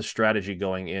what the strategy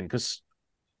going in, because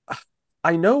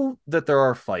I know that there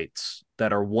are fights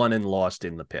that are won and lost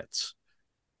in the pits.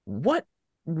 What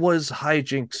was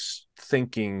Hijinks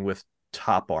thinking with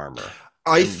top armor?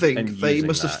 I think they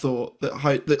must have thought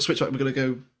that Switchback were going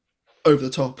to go over the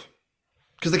top.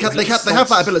 Because they have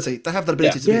that ability. They have that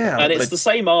ability to do that. And it's the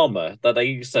same armor that they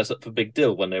used to set up for Big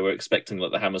Deal when they were expecting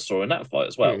the Hammer Saw in that fight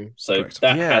as well. So correct.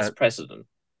 That has precedent.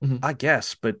 I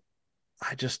guess, but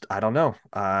I don't know.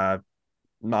 I'm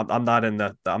not in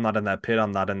that pit.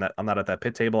 I'm not at that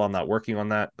pit table. I'm not working on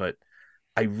that. But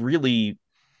I really,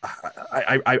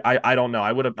 I don't know.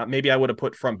 I would have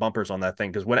put front bumpers on that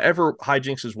thing, because whenever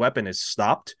Hijinks' weapon is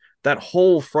stopped, that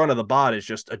whole front of the bot is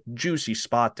just a juicy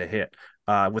spot to hit.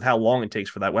 With how long it takes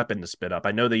for that weapon to spit up.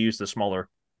 I know they used the smaller,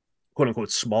 quote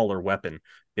unquote, smaller weapon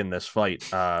in this fight,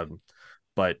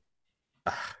 but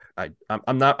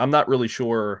I'm not really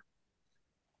sure.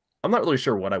 I'm not really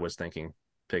sure what I was thinking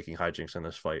taking Hijinks in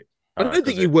this fight. I don't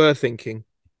think you were thinking.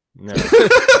 No,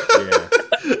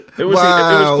 it was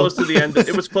close to the end.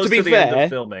 It was close to the end of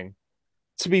filming.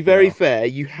 To be very fair,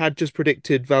 you had just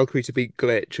predicted Valkyrie to beat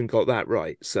Glitch and got that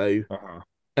right. So,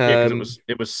 because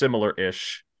it was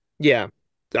similar-ish. Yeah,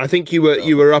 I think you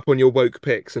were up on your woke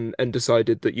picks and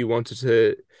decided that you wanted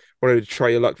to try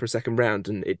your luck for a second round,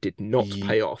 and it did not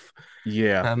pay off.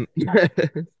 Yeah.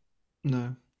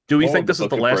 No. Do we think this is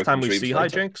the last time we see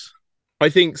Hijinks? I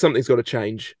think something's got to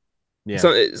change. Yeah.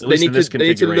 So they need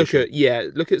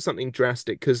to look at something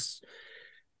drastic, because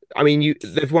I mean,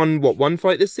 they've won one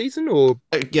fight this season, or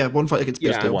one fight against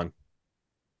Big Deal. One.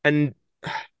 And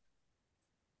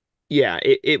yeah,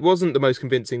 it wasn't the most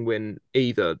convincing win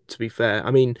either, to be fair.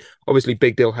 I mean, obviously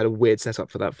Big Deal had a weird setup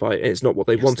for that fight, and it's not what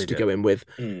they wanted to go in with.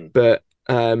 But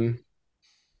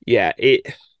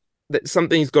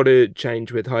something's got to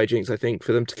change with Hijinks, I think,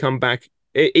 for them to come back,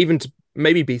 even to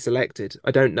maybe be selected.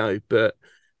 I don't know, but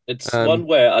it's one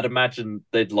where I'd imagine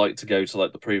they'd like to go to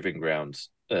like the proving grounds.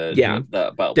 That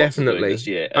BattleBots definitely this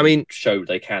year. I mean, show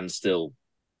they can still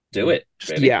do it.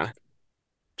 Really. Yeah.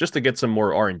 Just to get some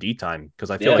more R&D time, because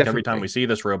I feel like every time Definitely. we see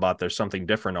this robot, there's something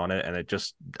different on it, and it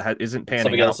just isn't panning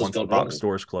Something out else has once the gone box wrong.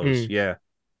 stores close. Yeah.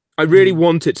 I really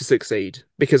want it to succeed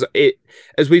because it,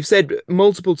 as we've said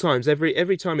multiple times,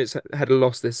 every time it's had a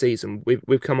loss this season,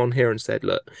 we've come on here and said,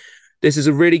 look, this is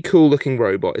a really cool looking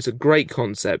robot. It's a great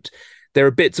concept. There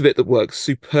are bits of it that work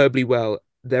superbly well.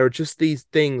 There are just these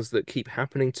things that keep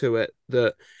happening to it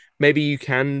that maybe you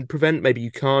can prevent, maybe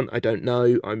you can't. I don't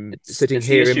know. It's sitting the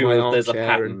here in issue my of there's a armchair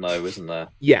pattern, and though, isn't there?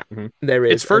 yeah, there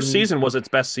is. Its first season was its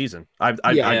best season. I've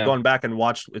Yeah. gone back and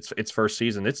watched its first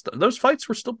season. Those fights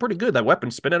were still pretty good. That weapon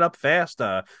spinning up fast.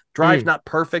 Drive not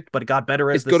perfect, but it got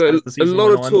better as It's got the a season lot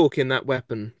went of on. torque in that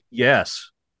weapon. Yes.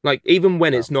 Like even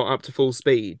when it's not up to full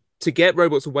speed, to get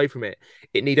robots away from it,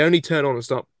 it need only turn on and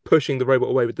start pushing the robot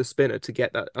away with the spinner to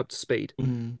get that up to speed.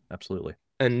 Absolutely.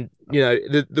 And you know,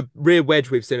 the rear wedge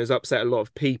we've seen has upset a lot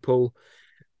of people.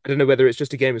 I don't know whether it's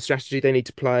just a game of strategy they need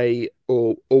to play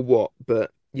or what,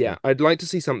 but yeah, I'd like to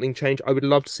see something change. I would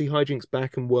love to see hijinks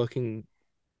back and working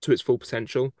to its full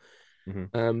potential.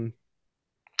 But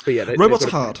yeah, robots are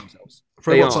hard.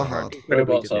 Robots are hard.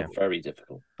 Robots are very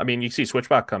difficult. I mean, you see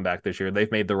Switchbot come back this year.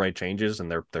 They've made the right changes,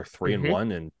 and they're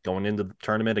 3-1 and going into the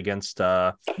tournament against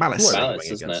Malice.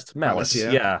 Malice, isn't it? Malice,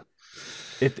 yeah.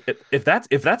 If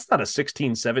that's not a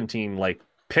 16-17 like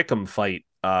pick'em fight,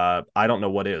 I don't know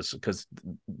what is, because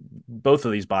both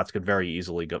of these bots could very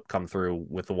easily come through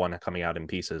with the one coming out in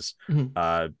pieces.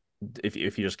 If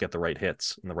you just get the right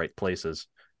hits in the right places.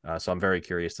 So I'm very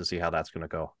curious to see how that's going to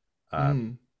go.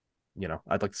 You know,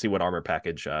 I'd like to see what armor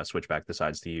package Switchback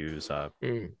decides to use.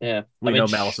 Yeah, we know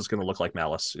Malice is going to look like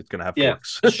Malice. It's going to have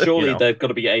forks. Surely you know? they've got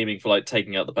to be aiming for like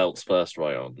taking out the belts first,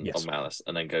 right, on Malice,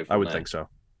 and then go from I would there. think so.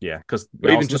 Yeah, because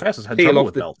even just has had trouble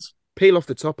with belts. Peel off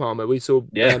the top armor. We saw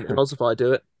Emulsify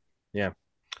do it. Yeah.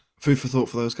 Food for thought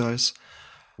for those guys.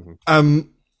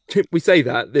 We say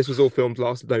that this was all filmed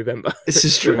last November. This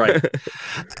is true, right?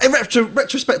 A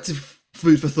retrospective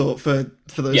food for thought for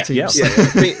those teams. Yeah.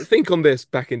 think on this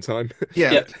back in time.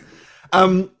 Yeah.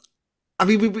 I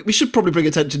mean, we should probably bring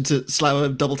attention to Slower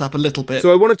and Double Tap a little bit.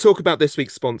 So I want to talk about this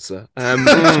week's sponsor. They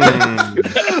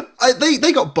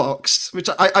got boxed, which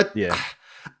I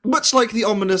much like the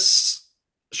ominous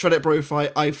Shred-It Bro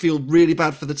fight, I feel really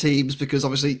bad for the teams because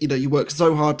obviously, you know, you work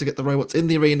so hard to get the robots in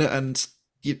the arena and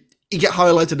you get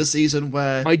highlighted a season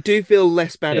where... I do feel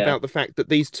less bad about the fact that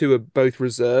these two are both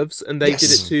reserves and they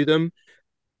did it to them,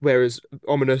 whereas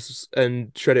Ominous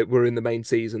and Shred-It were in the main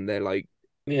season. They're like,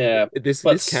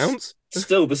 this counts?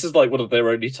 Still, this is like one of their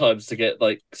only times to get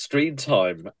like screen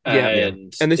time.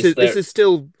 And this is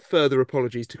still further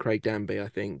apologies to Craig Danby, I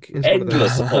think.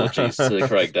 Endless apologies to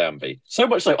Craig Danby. So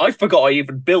much so, I forgot I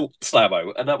even built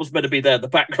Slammo, and that was meant to be there in the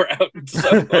background.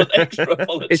 So an extra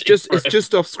apology. It's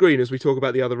just off screen as we talk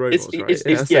about the other robots, right?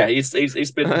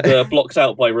 He's been blocked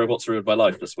out by Robots Ruined My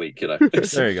Life this week, you know.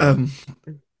 There you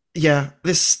go.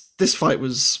 This fight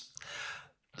was...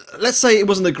 Let's say it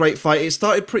wasn't a great fight. It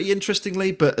started pretty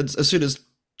interestingly, but as soon as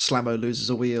Slammo loses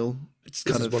a wheel, it's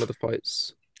this is one of the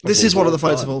fights. This is one of the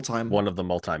fights of all time. One of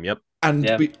them all time. Yep. And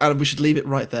we should leave it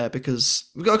right there because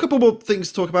we've got a couple more things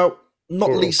to talk about.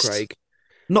 Not least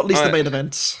the main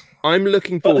event. I'm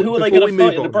looking forward. But who are they going to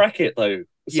fight in the bracket, though?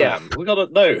 Sam? We got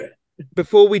to know.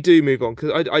 Before we do move on,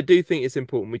 because I do think it's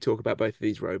important we talk about both of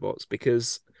these robots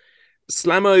because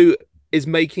Slammo is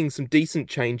making some decent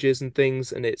changes and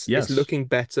things, and it's looking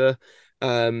better.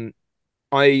 I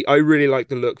really like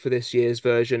the look for this year's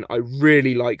version. I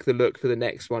really like the look for the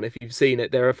next one. If you've seen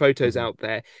it, there are photos out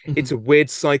there. It's a weird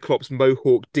Cyclops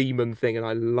Mohawk demon thing, and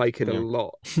I like it a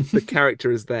lot. The character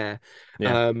is there.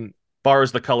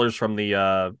 Borrows the colors from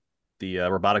the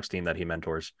robotics team that he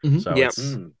mentors. So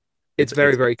it's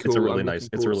very, very cool. It's a really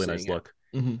nice look.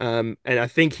 And I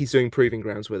think he's doing proving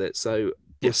grounds with it. So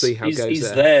we'll see how it goes.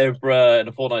 He's there in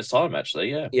a fortnight's time, actually.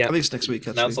 Yeah. I think it's next week.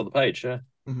 Actually, announced on the page. Yeah.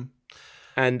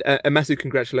 And a massive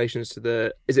congratulations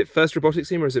to is it First Robotics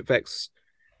team or is it Vex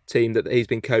team that he's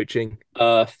been coaching?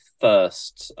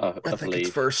 First, I think believe. it's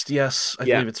first. Yes, I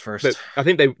believe it's first. But I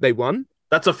think they won.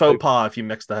 That's a faux pas if you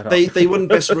mix that up. They won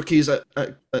best rookies at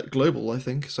Global, I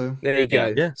think. So there you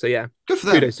go. Yeah. So good for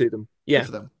them. Kudos to them. Yeah. Good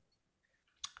for them.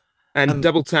 And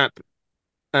Double Tap.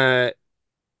 And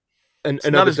it's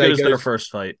not as good as their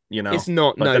first fight, you know. It's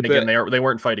not. But then again, they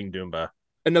weren't fighting Doomba.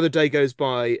 Another day goes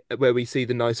by where we see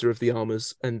the nicer of the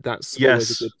armors, and that's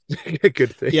always a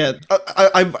good thing. Yeah,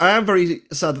 I am very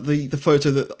sad that the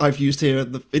photo that I've used here,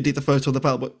 and indeed the photo on the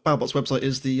BattleBots website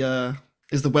is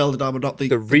the welded armor, not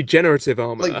the regenerative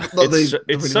armor. Like, it's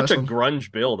really such nice a one.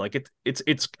 grunge build. Like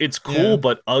it's cool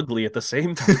but ugly at the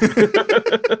same time.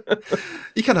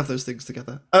 You can have those things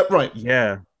together, right?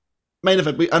 Yeah. main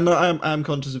event. I am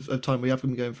conscious of time. We have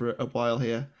been going for a while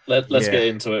here. Let's get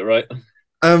into it, right?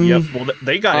 Yep. Well,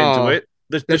 they got into it.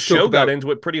 The show got into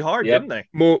it pretty hard, didn't they?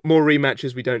 More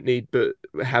rematches we don't need, but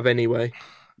have anyway.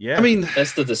 Yeah. I mean,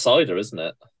 that's the decider, isn't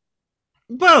it?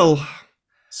 Well,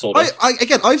 sort of.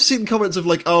 I've seen comments of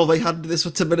like, oh, they had this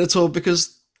to Minotaur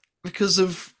because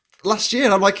of last year,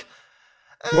 and I'm like,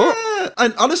 what?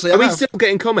 And honestly, are we still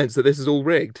getting comments that this is all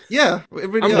rigged? Yeah, it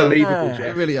really unbelievable, Jeff.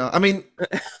 It really are. I mean,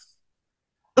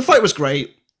 the fight was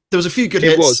great. There was a few good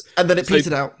hits, and then it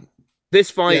petered out. This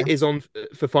fight is on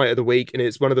for Fight of the Week, and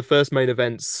it's one of the first main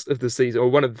events of the season, or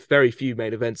one of the very few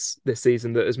main events this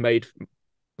season that has made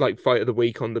like Fight of the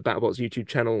Week on the BattleBots YouTube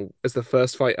channel as the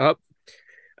first fight up.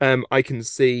 I can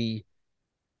see,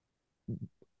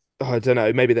 I don't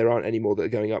know, maybe there aren't any more that are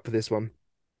going up for this one,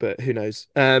 but who knows?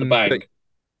 The bang.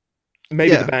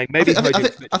 Maybe the bang. Maybe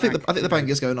I think the bang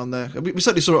is going on there. We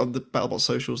certainly saw it on the BattleBots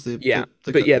socials.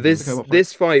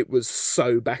 This fight was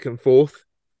so back and forth.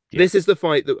 Yeah. This is the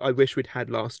fight that I wish we'd had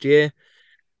last year,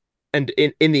 and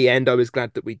in the end, I was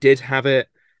glad that we did have it.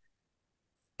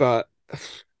 But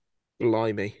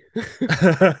blimey,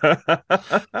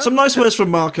 some nice words from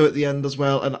Marco at the end as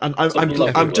well, and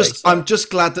I'm just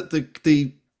glad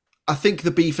that I think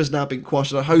the beef has now been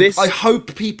quashed. I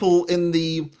hope people in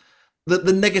the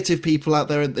negative people out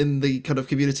there in the kind of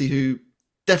community who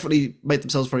definitely made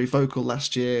themselves very vocal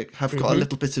last year have got a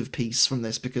little bit of peace from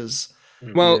this, because.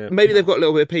 Well, maybe they've got a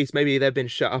little bit of peace. Maybe they've been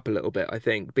shut up a little bit, I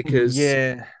think, because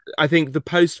I think the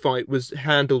post-fight was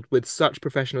handled with such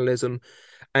professionalism,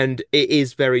 and it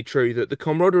is very true that the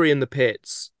camaraderie in the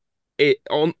pits,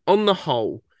 on the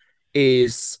whole,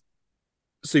 is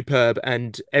superb,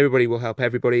 and everybody will help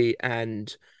everybody,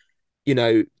 and, you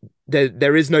know,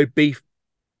 there is no beef,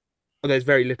 or there's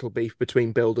very little beef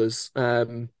between builders,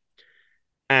 and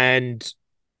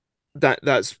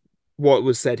that's what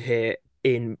was said here,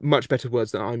 in much better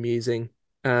words than I'm using.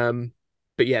 But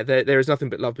yeah, there is nothing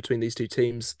but love between these two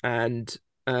teams, and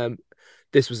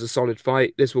this was a solid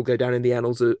fight. This will go down in the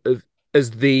annals of as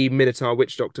the Minotaur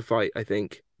Witch Doctor fight, I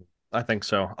think. I think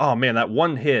so. Oh man, that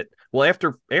one hit. Well,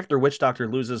 after Witch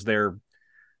Doctor loses they're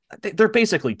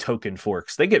basically token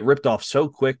forks. They get ripped off so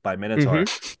quick by Minotaur.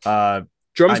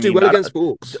 Drums do well against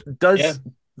forks.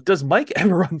 Does Mike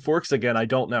ever run forks again? I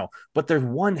don't know. But there's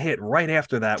one hit right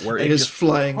after that where it just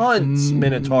flying hunts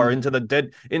Minotaur into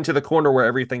the corner where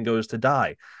everything goes to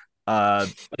die. But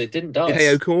it didn't die.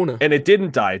 KO corner. And it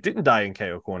didn't die. It didn't die in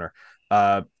KO corner.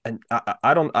 And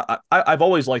I've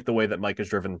always liked the way that Mike has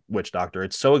driven Witch Doctor.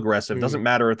 It's so aggressive. Doesn't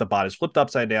matter if the bot is flipped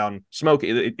upside down, smoke.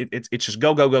 It's just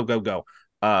go.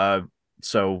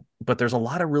 But there's a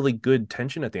lot of really good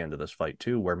tension at the end of this fight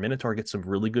too, where Minotaur gets some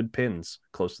really good pins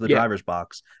close to the driver's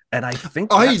box, and I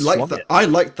think I like that. I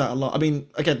like that a lot. I mean,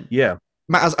 again,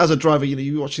 Matt, as a driver, you know,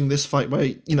 you're watching this fight where,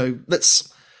 you know,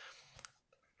 there's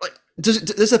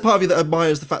a part of you that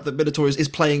admires the fact that Minotaur is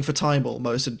playing for time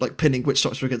almost, and like pinning Witch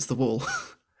Doctor against the wall.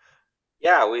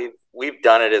 Yeah, we've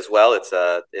done it as well. It's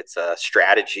a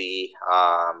strategy.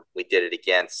 We did it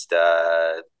against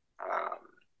I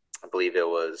believe it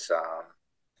was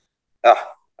I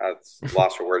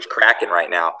lost for words, Kraken right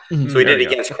now. So we did it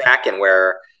against Kraken,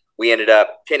 where we ended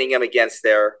up pinning him against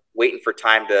there, waiting for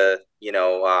time to,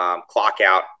 clock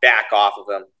out, back off of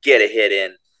him, get a hit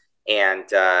in. And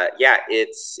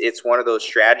it's one of those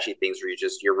strategy things where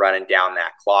you're running down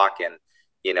that clock. And,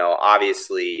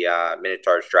 obviously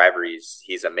Minotaur's driver,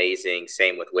 he's amazing.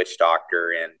 Same with Witch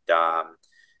Doctor. And,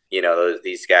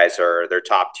 these guys they're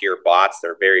top tier bots.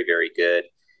 They're very, very good.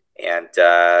 And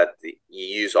you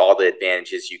use all the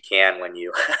advantages you can when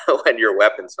your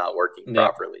weapon's not working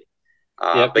properly.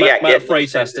 Matt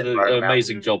Freitas did an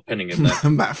amazing job pinning him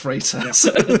there. Matt Freitas.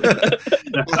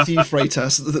 Matthew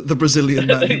Freitas, the Brazilian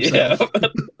man himself.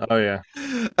 Oh, yeah.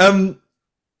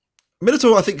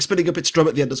 Minotaur, I think, spinning up its drum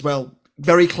at the end as well.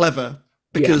 Very clever,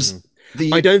 because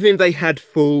I don't think they had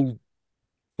full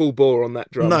bore on that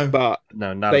drum. No. But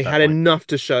not they had enough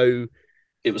to show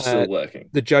it was still working.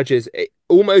 The judges,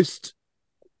 almost,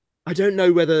 I don't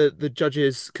know whether the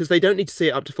judges, because they don't need to see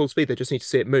it up to full speed, they just need to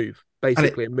see it move,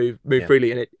 basically, and move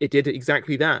freely, and it did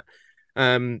exactly that.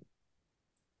 And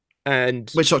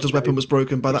Witch Doctor's weapon was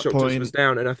broken by that point. Was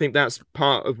down, and I think that's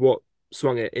part of what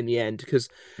swung it in the end, because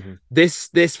this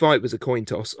fight was a coin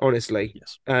toss, honestly,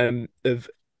 of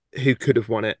who could have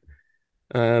won it.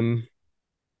 Are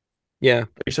you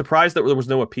surprised that there was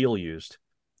no appeal used?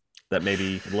 That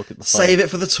maybe look at the fight. Save it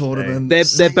for the tournament.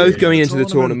 They're both going into the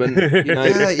tournament.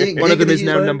 One of them is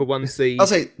now number one seed. I'll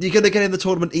say you're going to get in the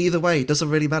tournament either way. It doesn't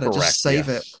really matter. Correct, just save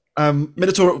it.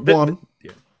 Minotaur at 1.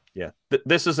 Yeah,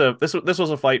 this was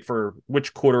a fight for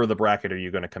which quarter of the bracket are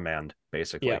you going to command,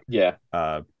 basically. Yeah.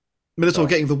 Minotaur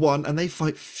getting the 1, and they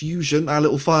fight Fusion, our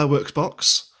little fireworks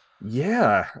box.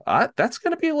 Yeah, that's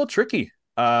going to be a little tricky.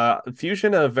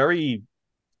 Fusion, a very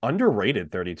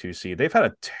underrated 32 seed. They've had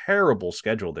a terrible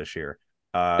schedule this year.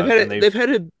 They've had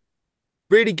a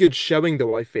really good showing,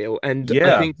 though, I feel, and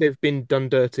I think they've been done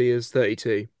dirty as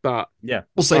 32. But yeah,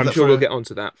 I'm sure we'll get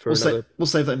onto that we'll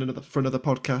save that for another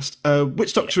podcast.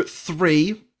 Witch Doctor at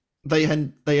 3. They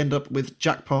end up with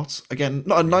Jackpot again.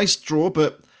 Not a nice draw,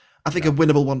 but I think a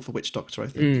winnable one for Witch Doctor. I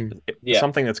think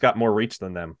something that's got more reach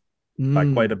than them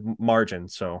by quite a margin.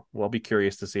 So we'll be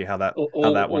curious to see how that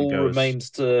one goes.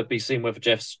 Remains to be seen whether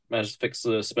Jeff's managed to fix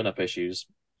the spin up issues.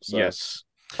 So. Yes.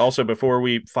 Also, before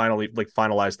we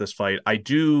finalize this fight, I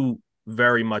do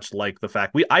very much like the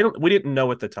fact we didn't know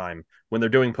at the time when they're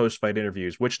doing post fight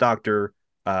interviews which Doctor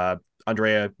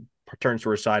Andrea turns to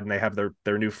her side and they have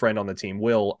their new friend on the team,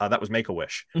 Will. That was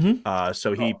Make-A-Wish.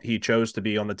 So he chose to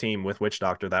be on the team with Witch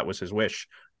Doctor. That was his wish,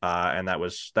 and that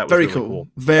was very really cool.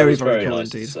 Very cool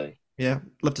nice indeed. Yeah,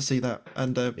 love to see that,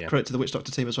 and credit to the Witch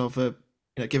Doctor team as well for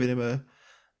giving him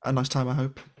a nice time. I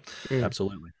hope.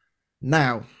 Absolutely.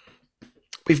 Now,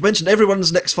 we've mentioned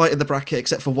everyone's next fight in the bracket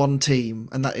except for one team,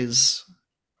 and that is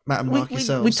Matt and Mark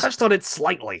yourselves. We touched on it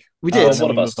slightly. We did.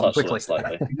 One of us touched on it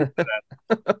slightly.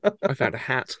 I found a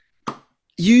hat.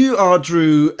 You are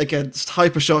Drew against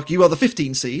Hypershock. You are the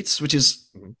 15 seeds, which is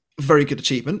a very good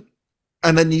achievement.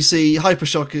 And then you see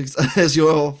Hypershock as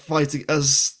your fighting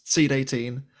as seed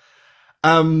 18.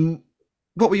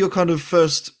 What were your kind of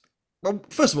first? Well,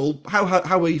 first of all,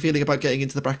 how were you feeling about getting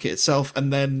into the bracket itself,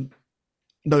 and then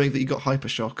knowing that you got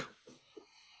Hypershock?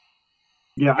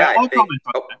 Yeah, I'll comment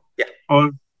on that. Yeah.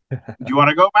 Do you want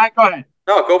to go, Matt? Go ahead.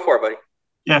 No, go for it, buddy.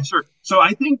 Yeah, sure. So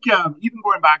I think even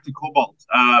going back to Cobalt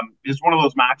is one of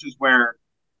those matches where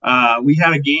we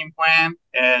had a game plan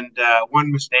and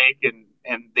one mistake,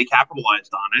 and they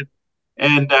capitalized on it.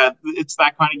 And it's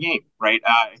that kind of game, right?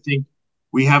 I think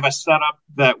we have a setup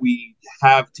that we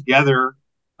have together.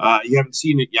 You haven't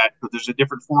seen it yet, but there's a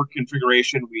different fork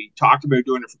configuration. We talked about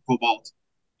doing it for Cobalt,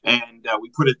 and we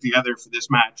put it together for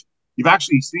this match. You've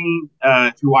actually seen,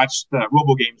 if you watched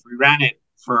Robo Games, we ran it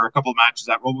for a couple of matches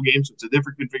at Robo Games. So it's a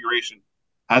different configuration.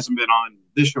 Hasn't been on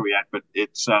this show yet, but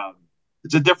it's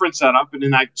a different setup. And in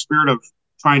that spirit of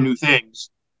trying new things,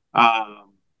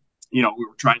 we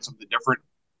were trying something different.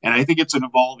 And I think it's an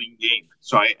evolving game.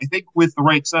 So I think with the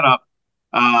right setup,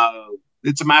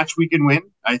 it's a match we can win.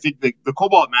 I think the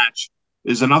Cobalt match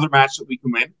is another match that we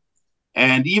can win.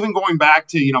 And even going back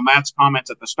to, Matt's comments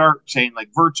at the start saying like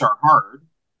verts are hard.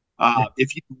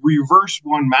 If you reverse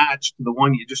one match to the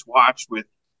one you just watched with,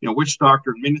 Witch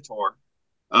Doctor and Minotaur,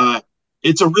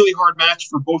 it's a really hard match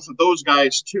for both of those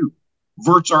guys too.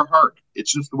 Verts are hard.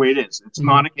 It's just the way it is. It's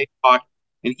not a cakewalk.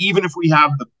 And even if we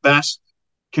have the best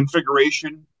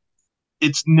configuration,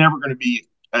 it's never going to be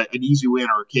an easy win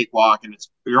or a cakewalk, and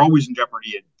you're always in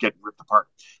jeopardy of getting ripped apart.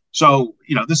 So,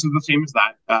 this is the same as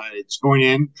that. It's going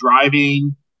in,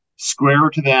 driving square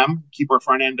to them, keep our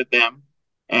front end at them,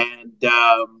 and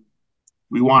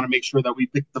we want to make sure that we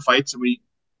pick the fights and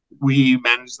we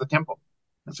manage the tempo.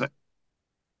 That's it.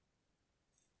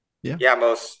 Yeah,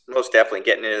 most definitely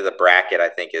getting into the bracket, I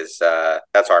think, is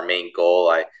that's our main goal.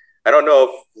 I don't know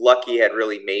if Lucky had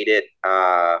really made it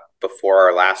before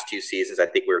our last two seasons. I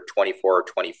think we were 24 or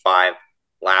 25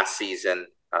 last season.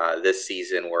 This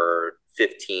season we're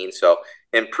 15. So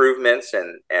improvements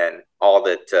and all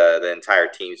that the entire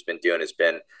team's been doing has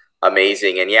been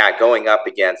amazing. And yeah, going up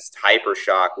against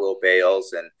Hypershock, Will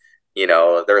Bales, and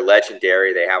they're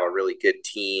legendary. They have a really good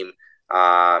team.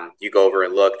 You go over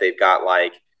and look, they've got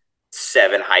like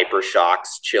 7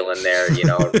 Hypershocks chilling there, you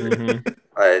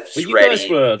guys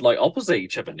were like opposite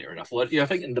each other near enough, weren't you? I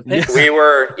think in the pits. We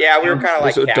were kind of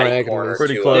like catty corners,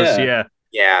 pretty close.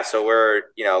 Yeah. So we're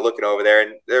looking over there,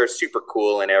 and they're super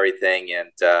cool and everything,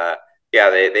 and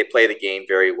they play the game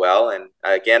very well. And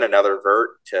again, another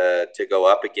vert to go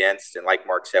up against. And like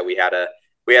Mark said, we had a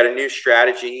new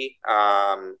strategy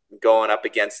going up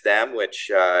against them, which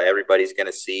everybody's going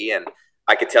to see, and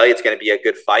I can tell you it's going to be a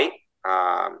good fight.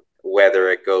 Whether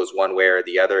it goes one way or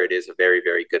the other, it is a very,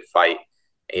 very good fight,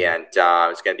 and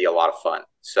it's going to be a lot of fun.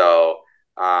 So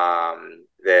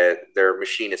their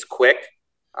machine is quick.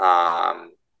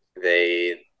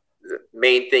 The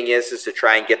main thing is to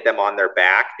try and get them on their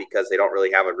back, because they don't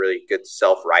really have a really good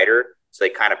self-rider. So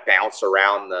they kind of bounce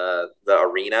around the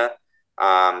arena.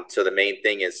 So the main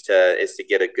thing is to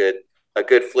get a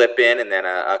good flip in, and then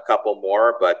a couple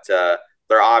more. But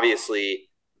they're obviously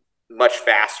much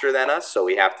faster than us, so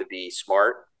we have to be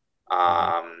smart.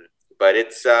 but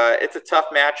it's a tough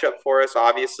matchup for us,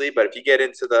 obviously. But if you get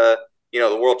into the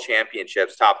World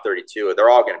Championships, top 32, they're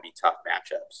all going to be tough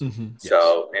matchups. Mm-hmm.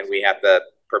 So, and we have to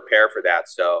prepare for that.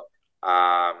 So,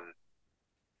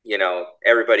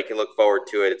 everybody can look forward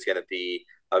to it. It's going to be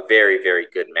a very, very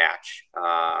good match.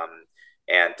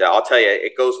 And I'll tell you,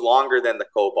 it goes longer than the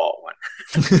Cobalt one.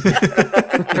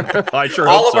 I sure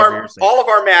all hope of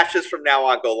our matches from now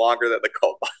on go longer than the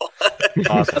Cobalt.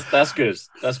 Awesome. That's good.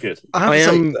 That's good.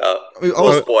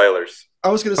 No spoilers. I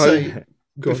was going to say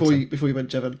before we went,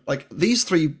 Jevon, like these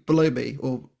three below me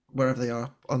or wherever they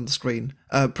are on the screen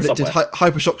predicted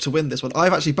Hypershock to win this one.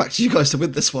 I've actually backed you guys to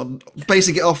win this one,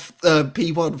 basing it off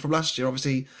P1 from last year.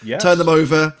 Obviously, turn them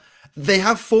over. They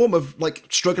have form of like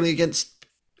struggling against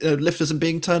lifters and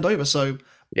being turned over. So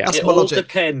that's it my all logic.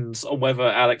 depends on whether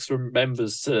Alex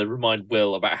remembers to remind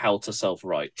Will about how to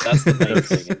self-right. That's the main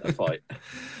thing in the fight.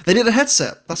 They need a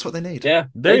headset. That's what they need. Yeah,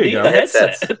 there you go. A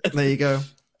headset. There you go.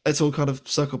 It's all kind of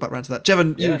circled back around to that.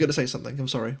 Jevon, you were going to say something. I'm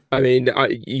sorry. I mean,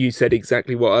 you said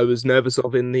exactly what I was nervous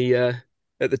of in the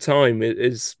at the time. It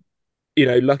is,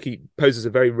 Lucky poses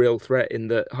a very real threat in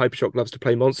that Hypershock loves to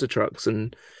play monster trucks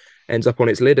and ends up on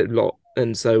its lid a lot.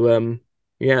 And so,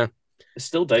 it's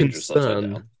still dangerous upside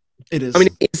down. It is. I mean,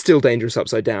 it's still dangerous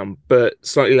upside down, but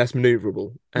slightly less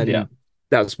maneuverable. And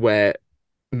that's where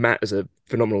Matt, as a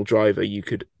phenomenal driver, you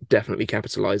could definitely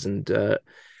capitalize. And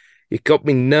it got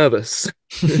me nervous.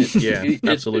 Yeah,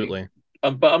 absolutely.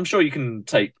 But I'm sure you can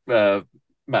take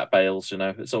Matt Bales.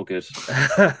 It's all good.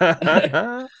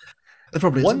 There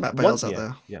probably is Matt Bales out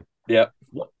there. Yeah.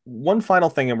 One final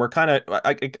thing, and we're kind of,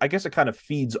 I guess it kind of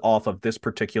feeds off of this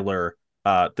particular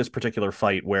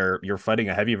fight where you're fighting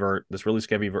a heavy vert, this really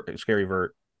scary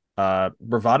vert,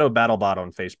 Bravado BattleBot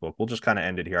on Facebook. We'll just kind of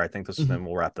end it here. I think then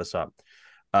we'll wrap this up.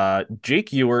 Jake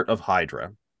Ewert of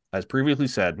Hydra has previously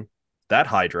said that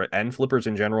Hydra and flippers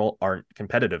in general aren't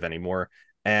competitive anymore.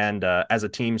 And as a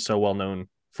team so well known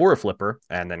for a flipper,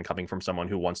 and then coming from someone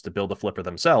who wants to build a flipper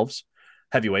themselves,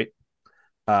 heavyweight,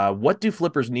 what do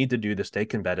flippers need to do to stay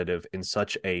competitive in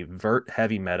such a vert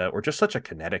heavy meta, or just such a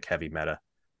kinetic heavy meta?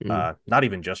 Not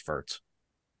even just verts.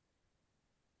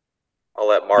 I'll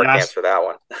let Mark answer that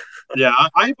one. Yeah,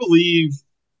 I believe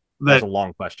that's a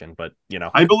long question, but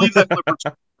I believe that flippers.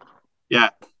 Yeah,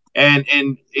 and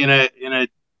in a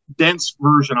dense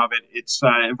version of it, it's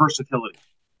versatility,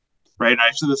 right? And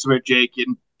I said this about Jake,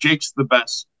 and Jake's the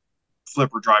best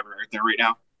flipper driver out there right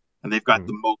now, and they've got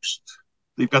the most.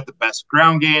 They've got the best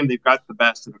ground game. They've got the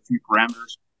best in a few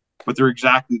parameters, but they're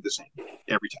exactly the same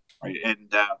every time, right?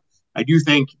 And I do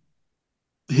think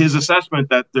his assessment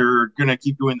that they're going to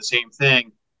keep doing the same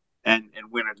thing and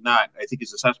win or not, I think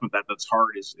his assessment that that's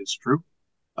hard is true.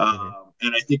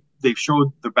 And I think they've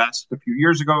showed the best a few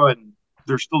years ago, and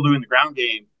they're still doing the ground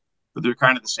game, but they're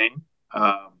kind of the same.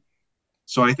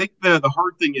 So I think the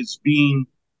hard thing is being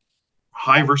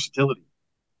high versatility,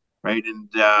 right? And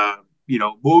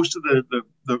most of the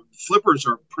flippers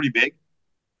are pretty big.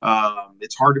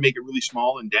 It's hard to make it really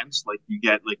small and dense, like you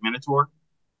get like Minotaur.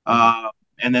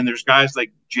 And then there's guys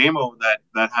like JMO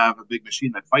that have a big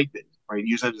machine that fight big, right?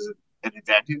 Use that as an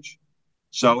advantage.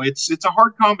 So it's a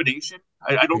hard combination.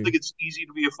 I don't think it's easy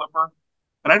to be a flipper,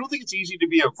 but I don't think it's easy to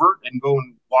be a vert and go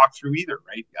and walk through either,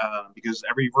 right? Because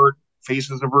every vert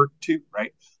faces a vert too,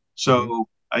 right? So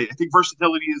I think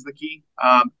versatility is the key.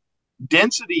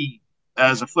 Density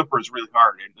as a flipper is really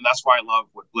hard, and that's why I love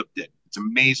what Blip did. It's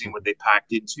amazing what they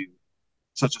packed into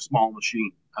such a small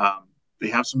machine. They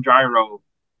have some gyro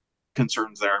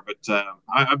concerns there, but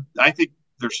I think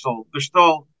there's still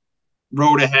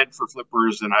road ahead for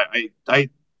flippers, and I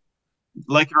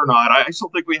like it or not, I still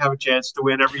think we have a chance to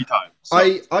win every time. So,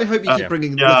 I hope you keep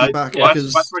bringing Lucky back,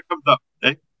 because that's what comes up.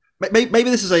 Eh? Maybe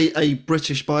this is a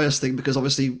British bias thing, because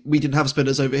obviously we didn't have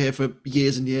spinners over here for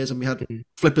years and years, and we had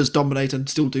flippers dominate and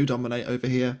still do dominate over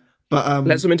here. But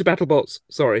let's them into BattleBots.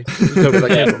 Sorry,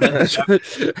 but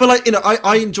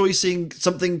I enjoy seeing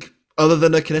something other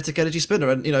than a kinetic energy spinner,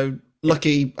 and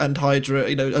Lucky and Hydra,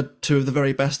 are two of the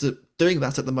very best at doing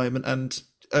that at the moment, and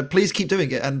please keep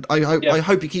doing it. And I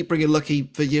hope you keep bringing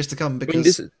Lucky for years to come,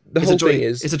 because the whole thing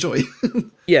is it's a joy.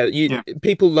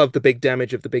 People love the big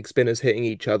damage of the big spinners hitting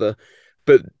each other,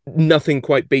 but nothing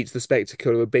quite beats the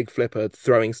spectacle of a big flipper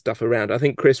throwing stuff around. I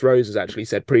think Chris Rose has actually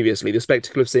said previously, the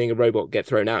spectacle of seeing a robot get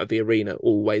thrown out of the arena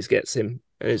always gets him.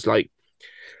 And it's like,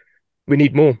 we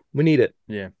need more. We need it.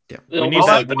 Yeah. We need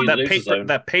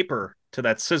that paper to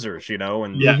that scissors,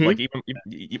 and like even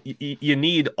you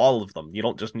need all of them. You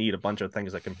don't just need a bunch of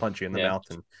things that can punch you in the mouth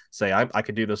and say, I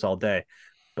could do this all day.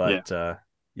 But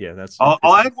that's.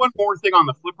 I'll add one more thing on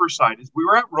the flipper side. Is we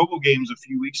were at RoboGames a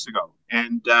few weeks ago,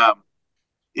 and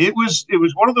it was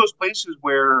one of those places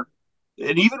where,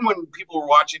 and even when people were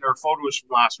watching our photos from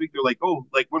last week, they're like, oh,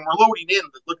 like when we're loading in,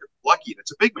 look at Lucky,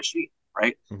 it's a big machine,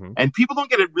 right? Mm-hmm. And people don't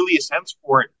get really a sense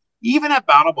for it, even at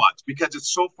BattleBots, because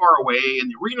it's so far away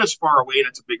and the arena's far away and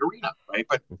it's a big arena, right?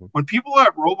 But when people are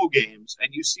at Robo Games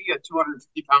and you see a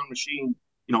 250-pound machine,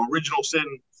 original sin,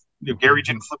 Gary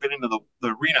didn't flip it into the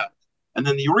arena, and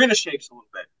then the arena shakes a little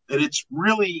bit, and it's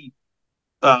really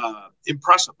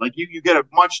impressive. Like you get a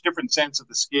much different sense of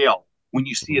the scale when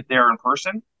you see it there in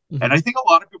person. And I think a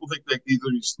lot of people think like these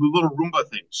little Roomba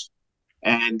things,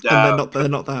 and they're not that.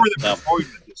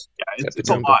 It's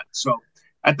a lot. So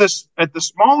at the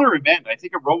smaller event, I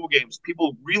think at Robo Games,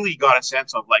 people really got a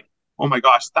sense of like, oh my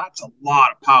gosh, that's a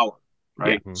lot of power,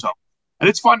 right? So, and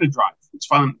it's fun to drive. It's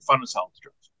fun as hell to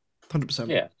drive. 100%.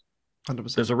 Yeah,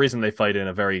 100%. There's a reason they fight in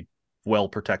a very well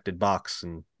protected box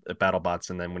and at BattleBots,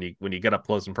 and then when you get up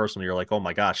close and personal, you're like, oh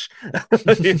my gosh,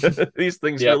 these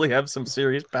things really have some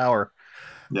serious power.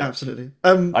 Yeah. Absolutely.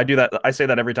 I do that. I say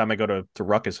that every time I go to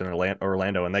Ruckus in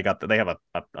Orlando, and they have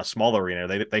a small arena.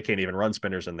 They can't even run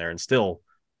spinners in there, and still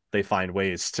they find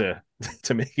ways to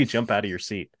make you jump out of your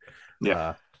seat.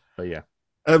 Yeah. But yeah.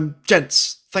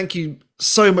 Gents, thank you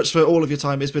so much for all of your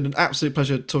time. It's been an absolute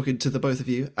pleasure talking to the both of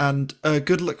you, and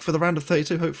good luck for the round of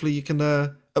 32. Hopefully you can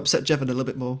upset Jevon a little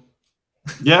bit more.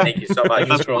 Yeah. Thank you so much.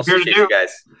 That's what we're here to do,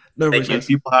 guys. No Thank worries,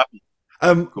 you. People happy.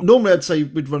 Cool. Normally I'd say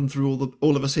we'd run through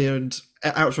all of us here and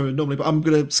outro normally, but I'm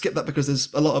going to skip that because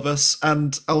there's a lot of us,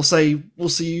 and I'll say we'll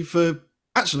see you for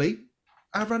actually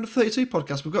our round of 32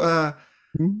 podcast. We've got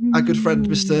our good friend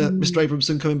Mr.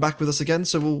 Abramson coming back with us again,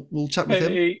 so we'll chat with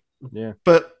him. Yeah,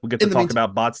 but we'll get to talk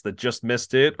about bots that just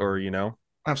missed it, or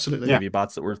absolutely, maybe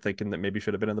bots that we're thinking that maybe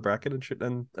should have been in the bracket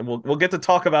and we'll get to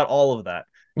talk about all of that.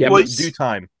 Yeah, in due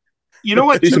time. You know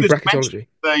what? Do some bracketology.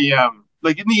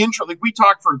 Like in the intro, like we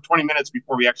talked for 20 minutes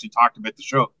before we actually talked about the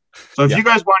show. So if you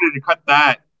guys wanted to cut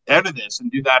that out of this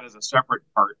and do that as a separate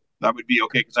part, that would be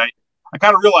okay. Because I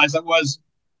kind of realized that was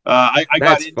I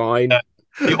That's got fine.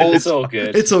 The old It's all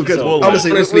good. It's all good.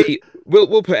 Honestly,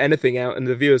 we'll put anything out, and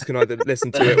the viewers can either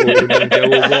listen to it or go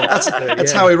or watch.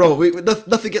 That's how we roll.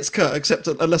 Nothing gets cut except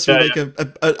unless we make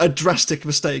a drastic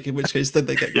mistake, in which case then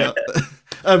they get cut.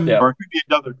 Or it could be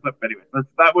another clip anyway.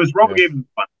 That was Robo Games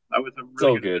fun. That was a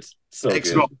really good. So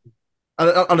excellent. good.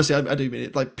 And honestly, I do mean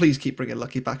it. Like, please keep bringing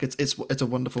Lucky back. It's a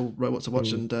wonderful robot to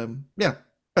watch, and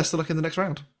best of luck in the next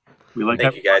round.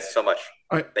 Thank you guys so much.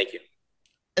 All right, thank you.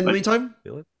 In the meantime,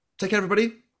 take care,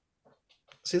 everybody.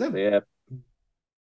 See you then. Yeah.